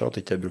bra for seg, at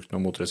det ikke er brukt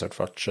noe motorisert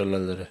ferdsel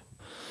eller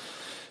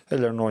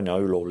noen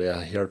andre ulovlige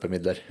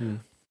hjelpemidler.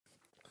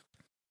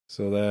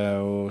 Så det er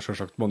jo,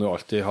 selvsagt må du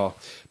alltid ha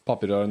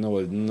papirene i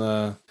orden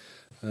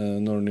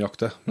når du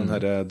jakter, men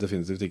her er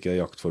definitivt ikke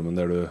jaktformen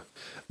der du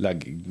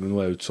legger, nå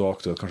er det ikke så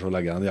aktuelt kanskje å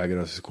legge en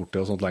jegerkortet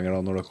og sånt lenger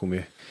da, når det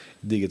kommer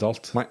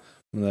digitalt. Nei.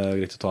 Men det er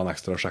greit å ta en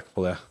ekstra sjekk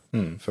på det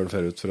før du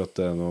fer ut, for at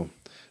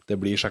det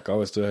blir sjekket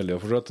hvis du er heldig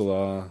å fortsette, og da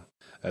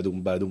er det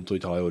bare dumt å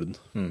ikke ha i orden.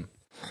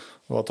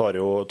 Og da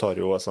tar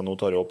jo SNO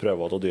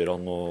prøver av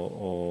dyrene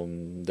og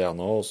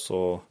DNA, og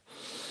så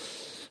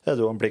er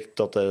det jo en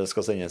plikt at det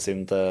skal sendes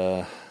inn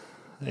til,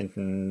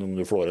 enten om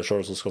du flårer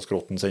selv, så skal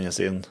skrotten sendes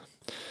inn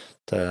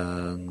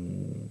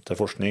til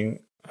forskning,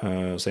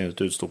 sende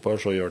til utstopper,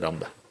 så gjør de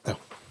det. Ja.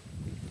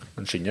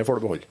 Men skinnet får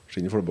du beholde.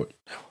 Skinnet får du beholde.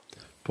 Ja.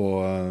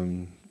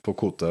 På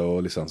kvote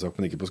og lisensjakt,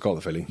 men ikke på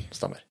skadefelling.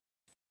 Stemmer.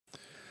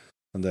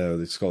 Men det er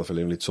jo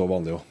skadefelling litt så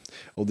vanlig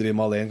å drive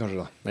med alene,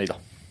 kanskje da. Neida.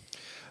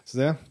 Så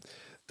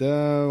det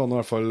var nå i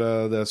hvert fall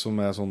det som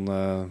er sånn,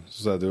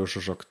 så er det jo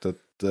selvsagt et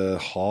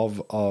hav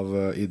av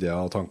ideer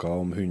og tanker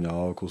om hunder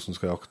og hvordan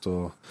skal jakte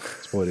og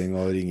sporing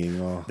og ringing.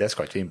 Og det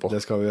skal ikke vi inn på.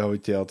 Det skal vi ha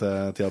ikke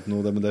til at nå,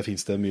 men det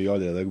finnes det mye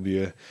allerede,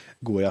 mye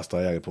gode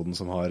gjester i Jegerpodden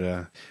som har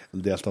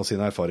delt av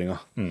sine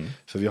erfaringer.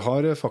 For vi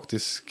har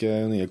faktisk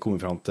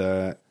kommet frem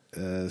til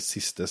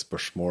siste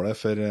spørsmålet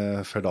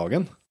for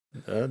dagen.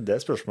 Det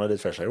spørsmålet er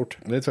litt ferseggjort.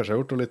 Litt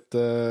ferseggjort og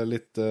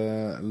litt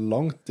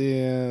langt i,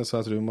 så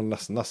jeg tror vi må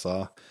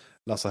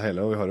lese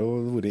hele, og vi har jo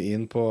vært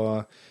inn på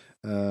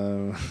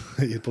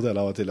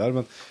deler av det tidligere,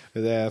 men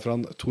det er fra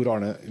Tor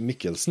Arne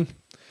Mikkelsen,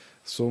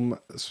 som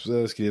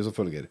skriver som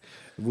følger: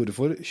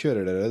 hvorfor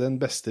kjører dere den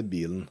beste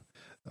bilen?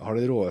 Har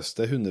det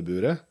råeste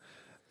hundeburet,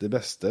 de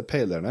beste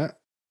peilerne,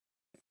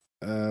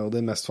 og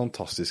den mest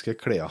fantastiske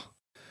klær,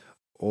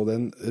 og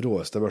den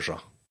råeste børsa.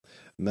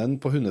 Men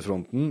på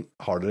hundefronten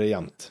har dere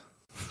jevnt.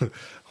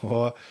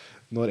 Og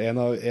når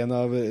en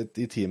av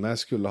i teamet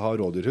skulle ha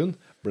rådyrhund,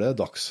 ble det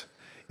dags.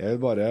 Jeg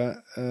vil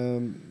bare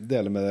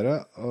dele med dere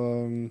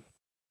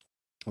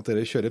at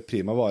dere kjører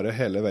prima vare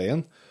hele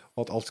veien,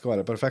 og at alt skal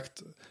være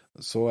perfekt.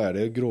 Så er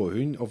det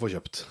gråhund å få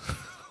kjøpt.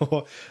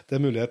 Og det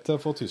er mulighet til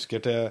å få tysker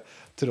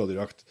til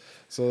rådyrjakt.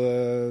 Så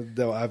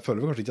jeg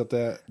føler kanskje ikke at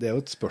det er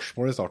jo et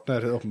spørsmål i starten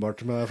her,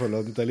 åpenbart, men jeg føler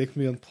at det er like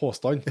mye en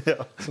påstand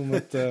som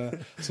et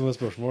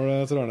spørsmål,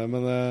 tror jeg.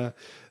 Men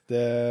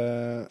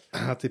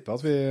jeg tipper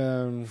at vi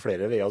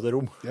flere veier til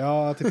rom. Ja,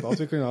 jeg tipper at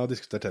vi kunne ha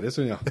diskutert her i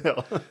stund, ja.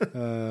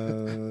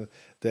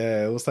 Det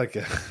er jo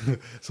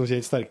som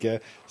kjent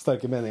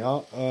sterke meninger.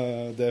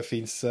 Det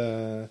finnes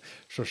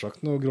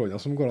selvsagt noen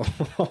gråner som går an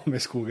å ha med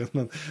i skogen,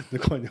 men du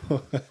kan jo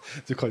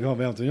ha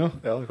med hjemtun, ja.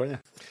 Ja, det kan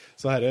jeg.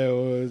 Så her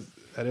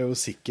er jo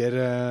sikker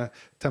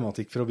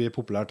tematikk for å bli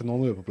populær til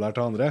noen og upopulær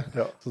til andre.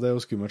 Ja. Så det er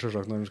jo skummelt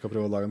selvsagt når vi skal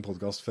prøve å lage en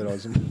podcast for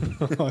alle som,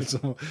 alle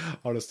som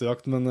har lyst til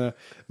jakt. Men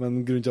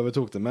grunnen til at vi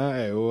tok det med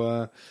er jo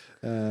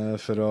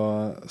for å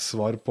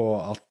svare på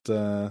at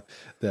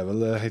det er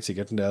vel helt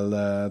sikkert en del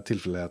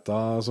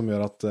tilfeldigheter som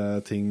gjør at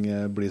ting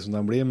blir som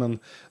de blir, men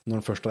når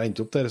den først har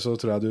endt opp der, så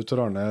tror jeg du,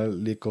 Tor Arne,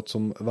 like godt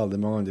som veldig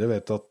mange andre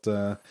vet at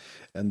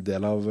en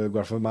del av, i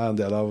hvert fall for meg, en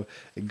del av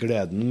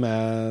gleden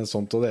med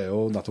sånt, og det er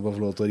jo nettopp å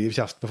få lov til å rive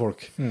kjeft med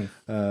folk,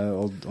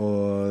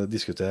 og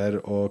diskutere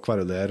og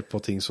kverulere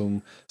på ting som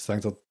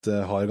strengt tatt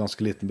har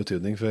ganske liten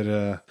betydning for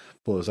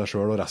både seg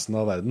selv og resten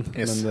av verden.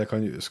 Yes. Men det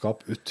kan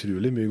skape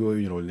utrolig mye god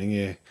underholdning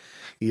i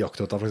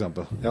jakthøtta, for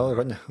eksempel. Ja, det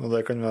kan det. Og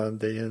det kan være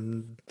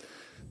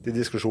de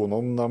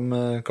diskusjonene, de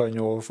kan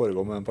jo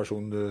foregå med en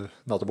person du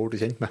nettopp har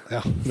blitt kjent med.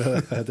 Ja, det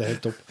er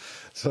helt topp.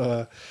 Så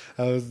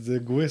det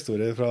er god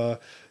historie fra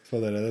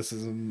dere.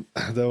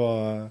 Det var,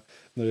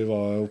 når vi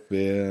var oppe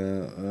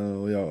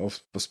og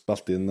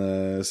spilte inn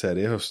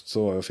serie i høst, så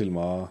var jo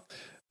filmet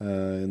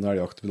en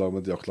elgjakt i lag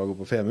med et jaktlag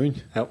oppe på Femund.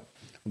 Ja.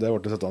 Og det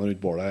ble sett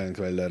rundt bålet en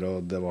kveld der,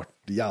 og det ble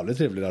jævlig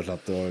trivelig, rett og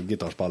slett, og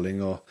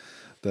gitarspilling, og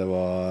det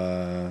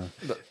var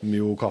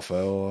mye kaffe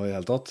og i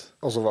hele tatt.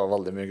 Og så var det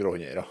veldig mye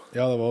gråhunder, ja.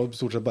 Ja, det var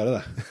stort sett bare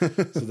det.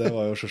 Så det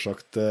var jo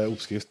selvsagt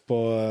oppskrift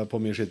på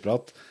mye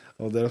skittprat.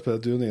 Og der oppe,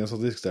 du og Ingen satt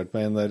og diskuterte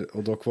med en der,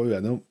 og dere var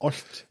uenige om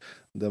alt.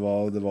 Det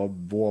var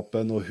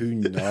våpen og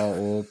hunder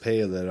og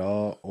peilere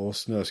og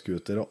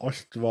snøskuter, og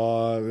alt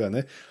var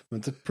uenig.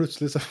 Men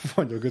plutselig så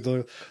fant dere ut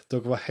at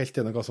dere var helt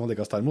enige om hva som var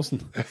likest termosen.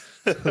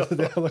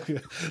 Dere fant jo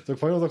at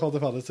dere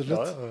hadde felles til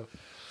slutt. Ja.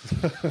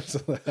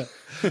 Så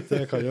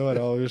det kan jo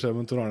være, og vi ser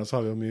med Tor Arne så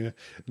har vi jo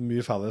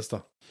mye felles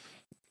da.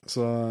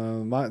 Så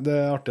nei, det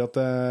er artig at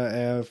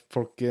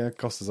folk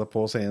kaster seg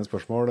på og sender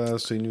spørsmål. Det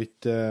er synd vi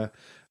ikke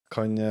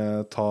kan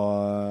ta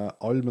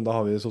alle, men da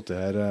har vi sittet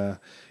her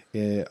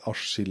i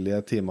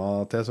atskillige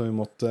timer til, så vi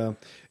måtte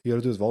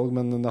gjøre et utvalg.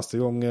 Men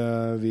neste gang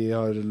vi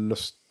har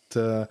lyst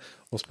til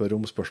å spørre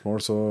om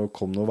spørsmål, så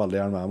kom nå veldig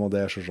gjerne med dem, og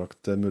det er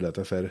selvsagt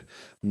muligheter for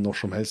når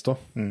som helst da.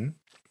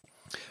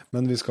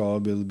 Men vi skal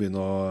begynne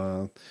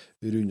å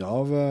runde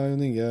av,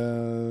 Jon Inge.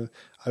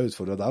 Jeg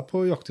utfordret deg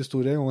på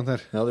jakthistorie en gang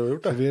her. Ja, det har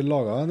gjort det. Vi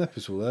laget en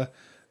episode.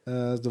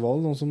 Det var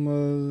noen som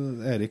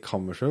Erik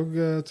Hammershaug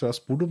tror jeg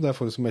spurte om det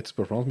for som et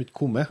spørsmål som ikke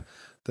kom med.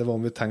 Det var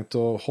om vi tenkte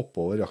å hoppe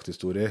over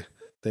jakthistorie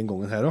den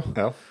gangen her også.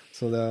 Ja.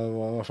 Så det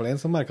var i hvert fall en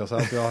som merket seg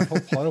at vi har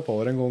hoppet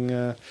over en gang.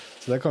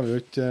 Så det kan vi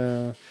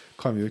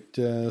jo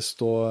ikke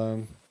stå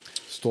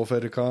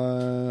for. Hva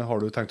har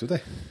du tenkt ut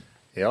det?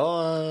 Ja,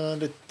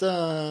 litt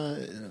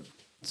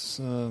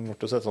så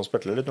måtte jeg sette sånn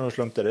spetler litt når du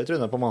slengte det i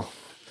trynet på meg.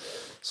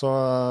 Så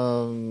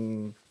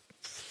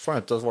fant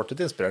jeg at jeg ble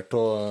litt inspirert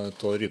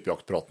av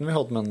rypejaktpraten vi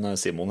hadde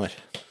med Simon her.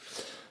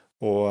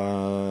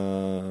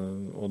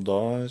 Og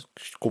da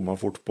kom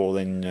jeg fort på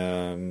den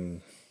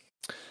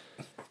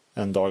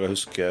en dag jeg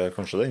husker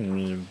kanskje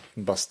den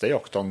beste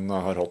jakten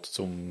jeg har hatt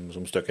som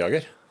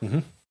støkkejeger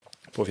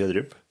på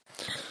fjellryp.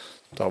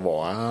 Da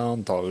var jeg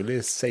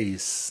antagelig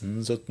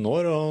 16-17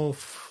 år og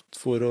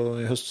for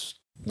i høst.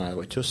 Nei, det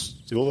var ikke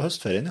høst. Jo, det var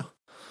høstferien, ja.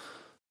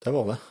 Det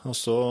var det. Og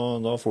så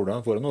da får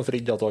jeg noe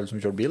fridd til alle som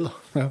kjørte bil, da.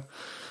 Ja.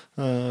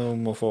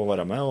 Om å få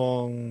være med,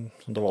 og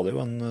da var det jo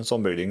en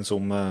sambygding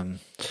som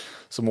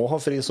må ha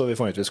fri, så vi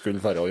fant ut vi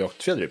skulle færre og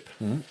jakte fjellryp.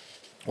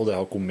 Og det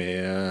har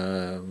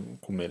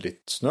kommet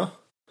litt snø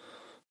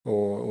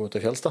og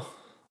til fjells, da.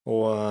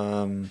 Og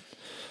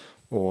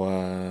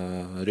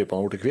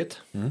rypene ble kvitt.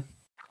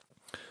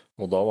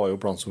 Og da var jo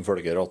planen som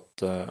følger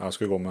at jeg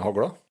skulle gå med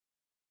hagla,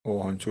 og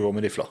han skulle gå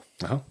med rifla.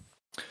 Jaha.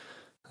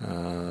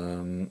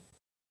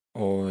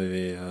 Og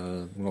vi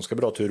ganske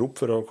bra tur opp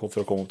for å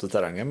komme opp til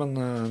terrenget, men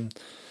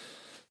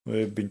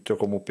vi begynte å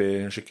komme opp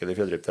i skikkelig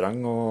fjellrypterreng,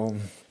 og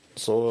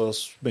så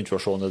begynte vi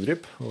å se ned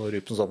ryp, og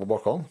ryp som satt på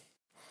bakkene.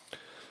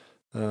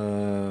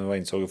 Og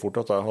jeg innså jo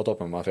fort at jeg hadde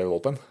tatt med meg feil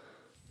våpen.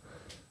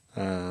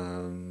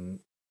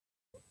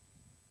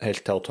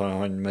 Helt til at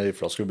han med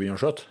rifla skulle begynne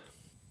å skjøte.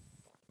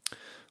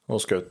 Og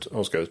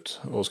skjøt,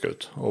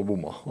 og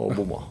bomma.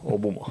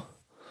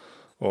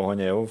 Og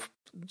han er jo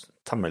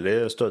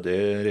temmelig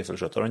stødig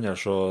riffelskjøtter, han her,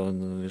 så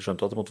vi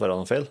skjønte at det måtte være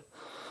noe feil.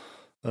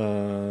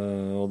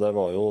 Og det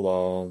var jo da,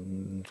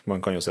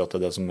 man kan jo si at det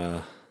er det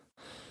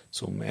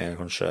som er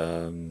kanskje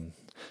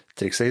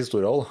trikset i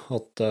historien,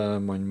 at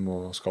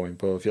skal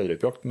man på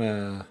fjellrypjakt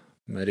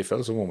med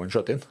riffel, så må man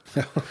skjøte inn.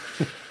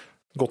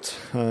 Godt.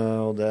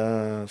 Og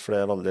for det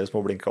er veldig små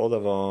blinker, og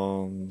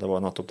det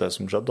var nettopp det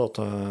som skjedde, at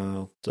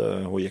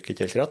hun gikk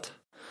ikke helt rett.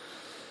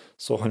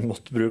 Så han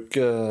måtte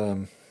bruke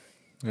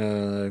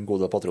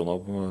gode patroner.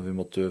 Vi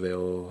måtte jo ved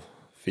å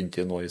finne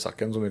til noe i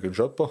sekken som vi kunne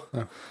skjøte på,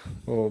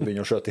 og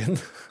begynne å skjøte inn.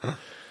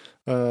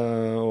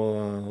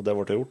 Og det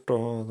ble gjort,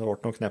 og det ble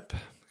noe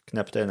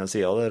knepp til ene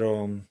siden der,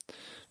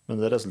 men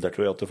det resulterte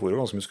jo i at det for jo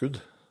ganske mye skudd.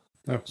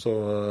 Ja. Så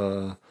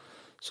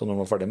når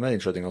han var ferdig med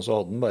innskjøtingen, så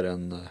hadde han bare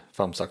en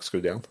 5-6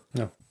 skudd igjen.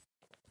 Ja.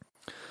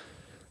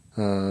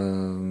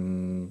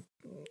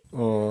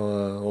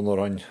 Og når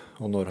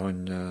han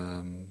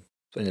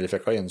endelig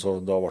fikk han inn, så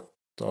da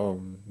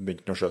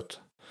begynte han å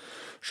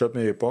skjøt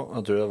mye rype.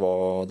 Jeg tror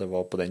det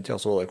var på den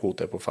tiden, så var det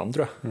kvote på 5,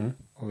 tror jeg.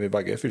 Og vi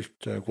begge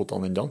fylte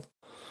kvotene den dagen.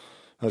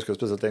 Jeg husker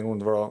spesielt en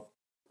gang, for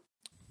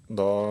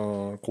da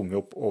kom vi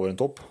opp over en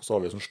topp, så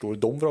har vi en sånn stor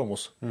dom fra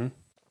oss.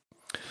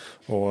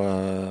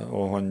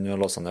 Og han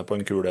la seg ned på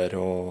en kul der,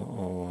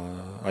 og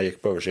jeg gikk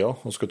på oversida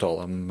og skulle ta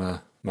dem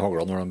med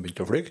hagla når de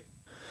begynte å flyge.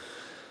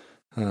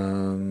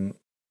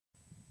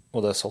 Og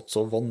det satt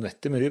så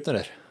vanvittig med ryp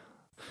der.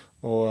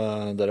 Og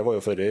det var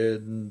jo før i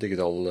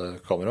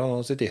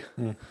digitalkamera sitt tid.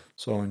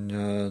 Så han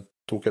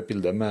tok et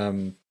bilde med,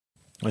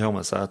 han har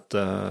med seg et,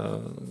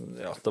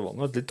 ja, det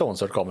var et litt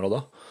avansert kamera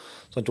da.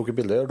 Så han tok et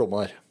bilde av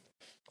dommen der,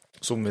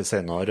 som vi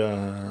senere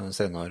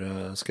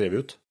skrev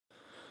ut.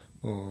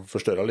 Og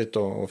forstørret litt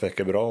og fikk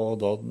det bra,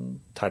 og da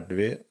tærte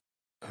vi,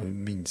 jeg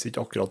minns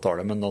ikke akkurat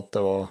tallet, men at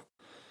det var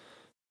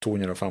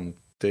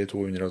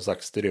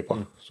 250-260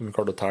 ryper, som vi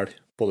klarte å tælle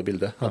på det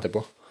bildet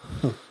etterpå.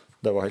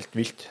 Det var helt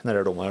vilt,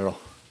 nede dommen her da.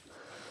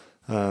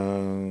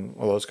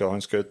 Og da husker jeg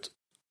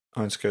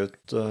han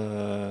skjøt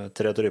 3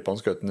 av rypene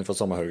skjøt han fra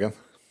samme haugen.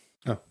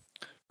 Ja.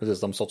 De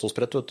satt så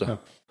spredt, vet du. Ja.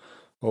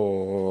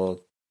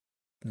 Og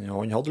ja,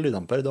 han hadde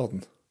lyddemper, det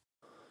hadde han.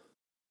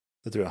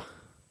 Det tror jeg.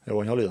 Ja,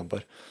 han hadde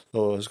lyddemper. Så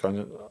husker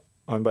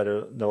han bare,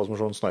 det var som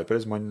en sånn sniper,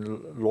 liksom han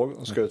lå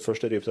og skjøt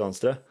først ryp til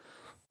venstre,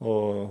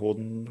 og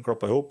hoden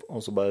klappet ihop, og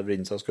så bare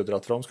vridde seg og skjøt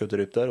rett fram, skjøt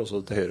ryp der, og så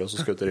til høyre, og så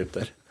skjøt ryp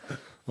der.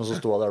 Og så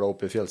stod jeg der da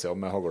oppe i fjellsiden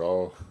med hagla,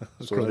 og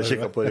så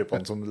kikket på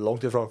rypene som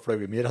langt ifra fløy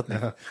i min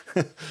retning.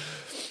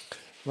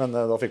 Men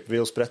da fikk vi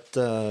jo spredt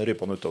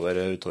rypene utover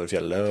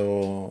fjellet,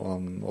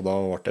 og da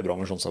ble det bra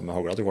med sjanser med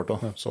hagla til hvert da.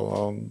 Så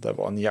det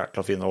var en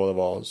jækla fin, og det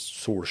var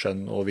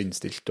solskjenn og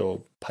vindstilt og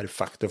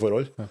perfekte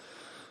forhold.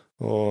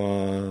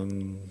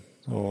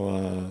 Og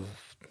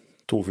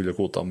 2 fulle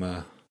kvoter med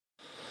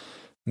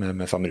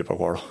 5 ryper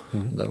hver da.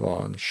 Det var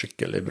en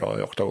skikkelig bra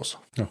jaktdag også.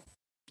 Ja.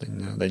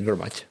 Den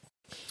glemmer jeg ikke.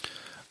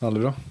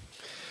 Veldig bra.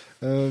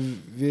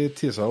 Vi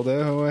tisa jo det,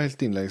 og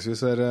helt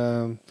innleggsvis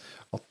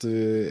at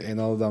en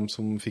av dem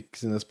som fikk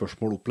sine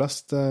spørsmål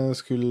opplest,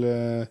 skulle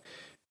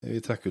vi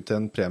trekke ut til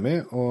en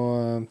premie,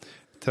 og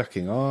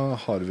trekkinga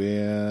har vi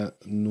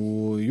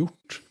nå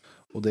gjort,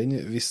 og den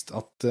visste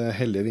at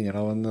heldige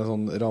vinner av en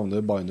sånn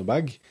Ravne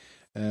Bino-bag,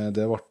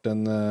 det ble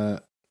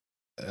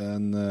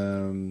en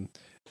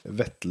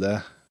Vetle,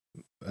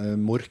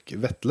 Mork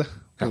Vetle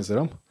på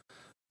Instagram.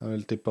 Jeg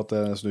vil tippe at det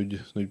er snudd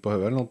på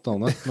høyre eller noe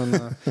annet,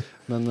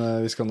 men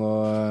vi skal nå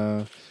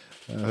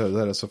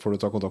høre det, så får du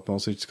ta kontakt med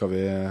oss, så ikke skal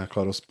vi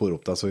klare å spore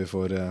opp deg, så vi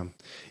får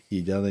gi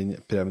deg den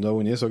premien du har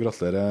vunnet, så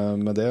gratulerer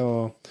med det,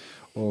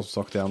 og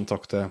sagt igjen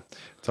takk til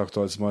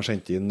alle som har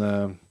sendt inn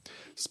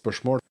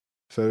spørsmål.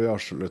 Før vi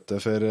avslutter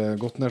for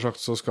godt nær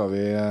sagt, så skal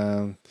vi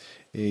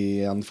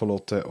igjen få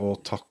lov til å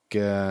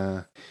takke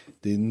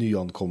de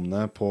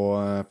nyankomne på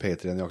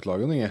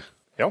Patreon-jaktlaget, Inge.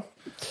 Ja.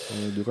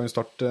 Du kan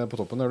starte på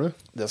toppen der, du.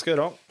 Det skal jeg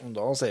gjøre.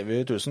 Da sier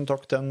vi tusen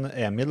takk til en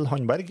Emil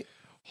Handberg.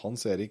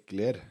 Hans Erik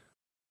Ler.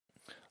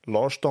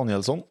 Lars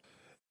Danielsson.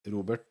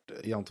 Robert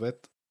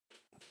Jantveit.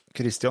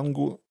 Kristian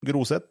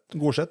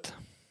Gorseth.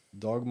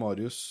 Dag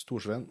Marius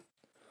Torsven.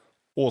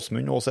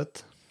 Åsmund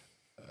Åseth.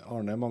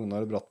 Arne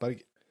Magnar Brattberg.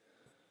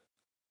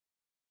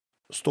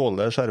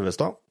 Ståle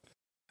Skjervestad.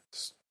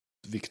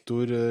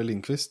 Viktor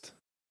Lindqvist.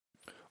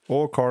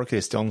 Og Carl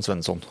Christian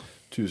Svensson.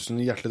 Tusen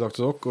hjertelig takk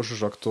til dere, og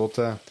selvsagt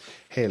til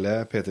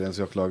hele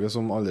P3-jaktlaget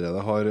som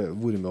allerede har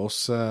vært med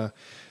oss.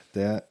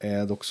 Det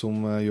er dere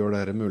som gjør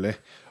dette mulig.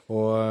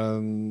 Og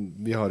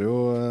vi har jo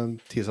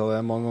tisa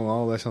det mange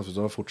ganger, og det kommer vi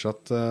til å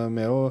fortsette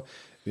med. Og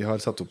vi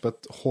har satt opp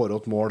et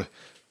hårrått mål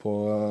på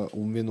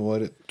om vi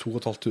når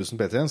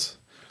 2500 P3-ens,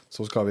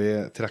 så skal vi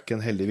trekke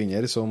en heldig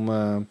vinner som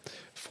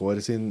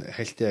får sin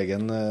helt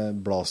egen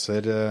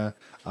Blazer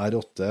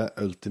R8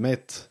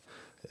 Ultimate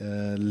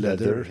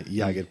Leather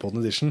Jägerpodden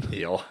Edition.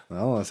 Ja.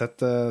 Ja, jeg har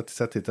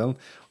sett titelen,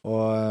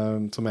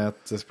 og som er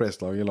et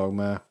spleiselag i lag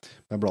med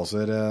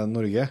Blazer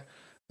Norge.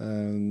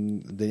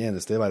 Den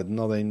eneste i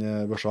verden av den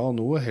børsa, og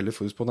nå holder vi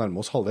fokus på å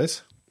nærme oss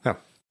halvveis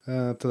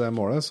til det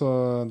målet, så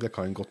det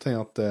kan godt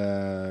hende at det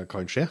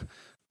kan skje.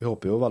 Vi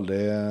håper jo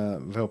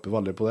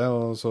veldig på det,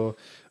 og så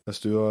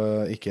hvis du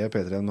ikke er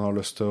P3-en har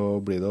lyst til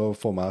å bli det og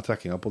få med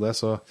trekkinga på det,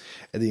 så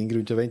er det ingen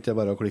grunn til å vente. Det er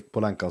bare å klikke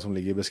på lenka som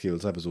ligger i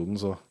beskrivelsen av episoden,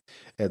 så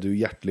er du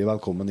hjertelig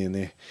velkommen inn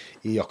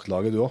i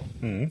jaktlaget du også.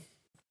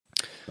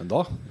 Men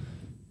da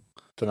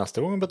til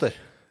neste gang, Petter.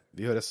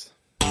 Vi høres.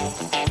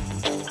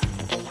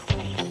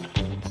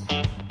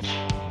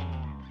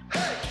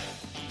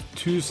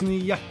 Tusen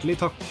hjertelig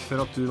takk for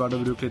at du valgte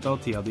å bruke litt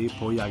av tida di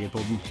på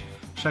Jegerpodden.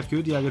 Sjekk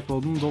ut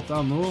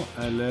jegerpodden.no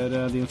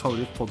eller din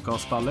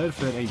favorittpodcastspiller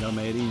for enda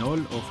mer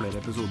innhold og flere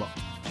episoder.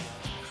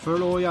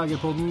 Følg også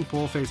Jegerpodden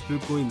på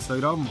Facebook og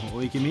Instagram,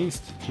 og ikke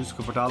minst,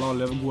 husk å fortelle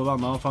alle gode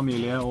venner,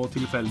 familie og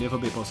tilfeldige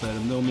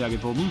forbipasserende om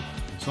Jegerpodden,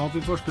 sånn at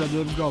vi får spredd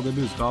det glade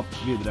budskap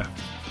videre.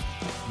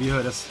 Vi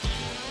høres.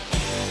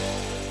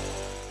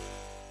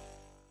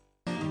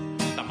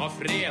 De har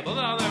fredag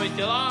det, det vet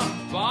ikke da.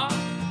 Hva?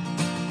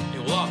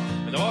 Jo da,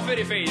 men det var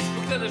før i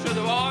Facebook, det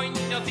skjønte var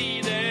andre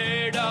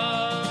tider da.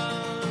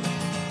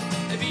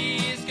 Vi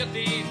skal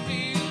til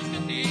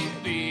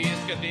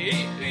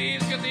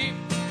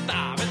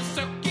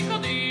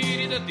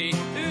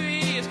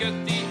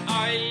skutt i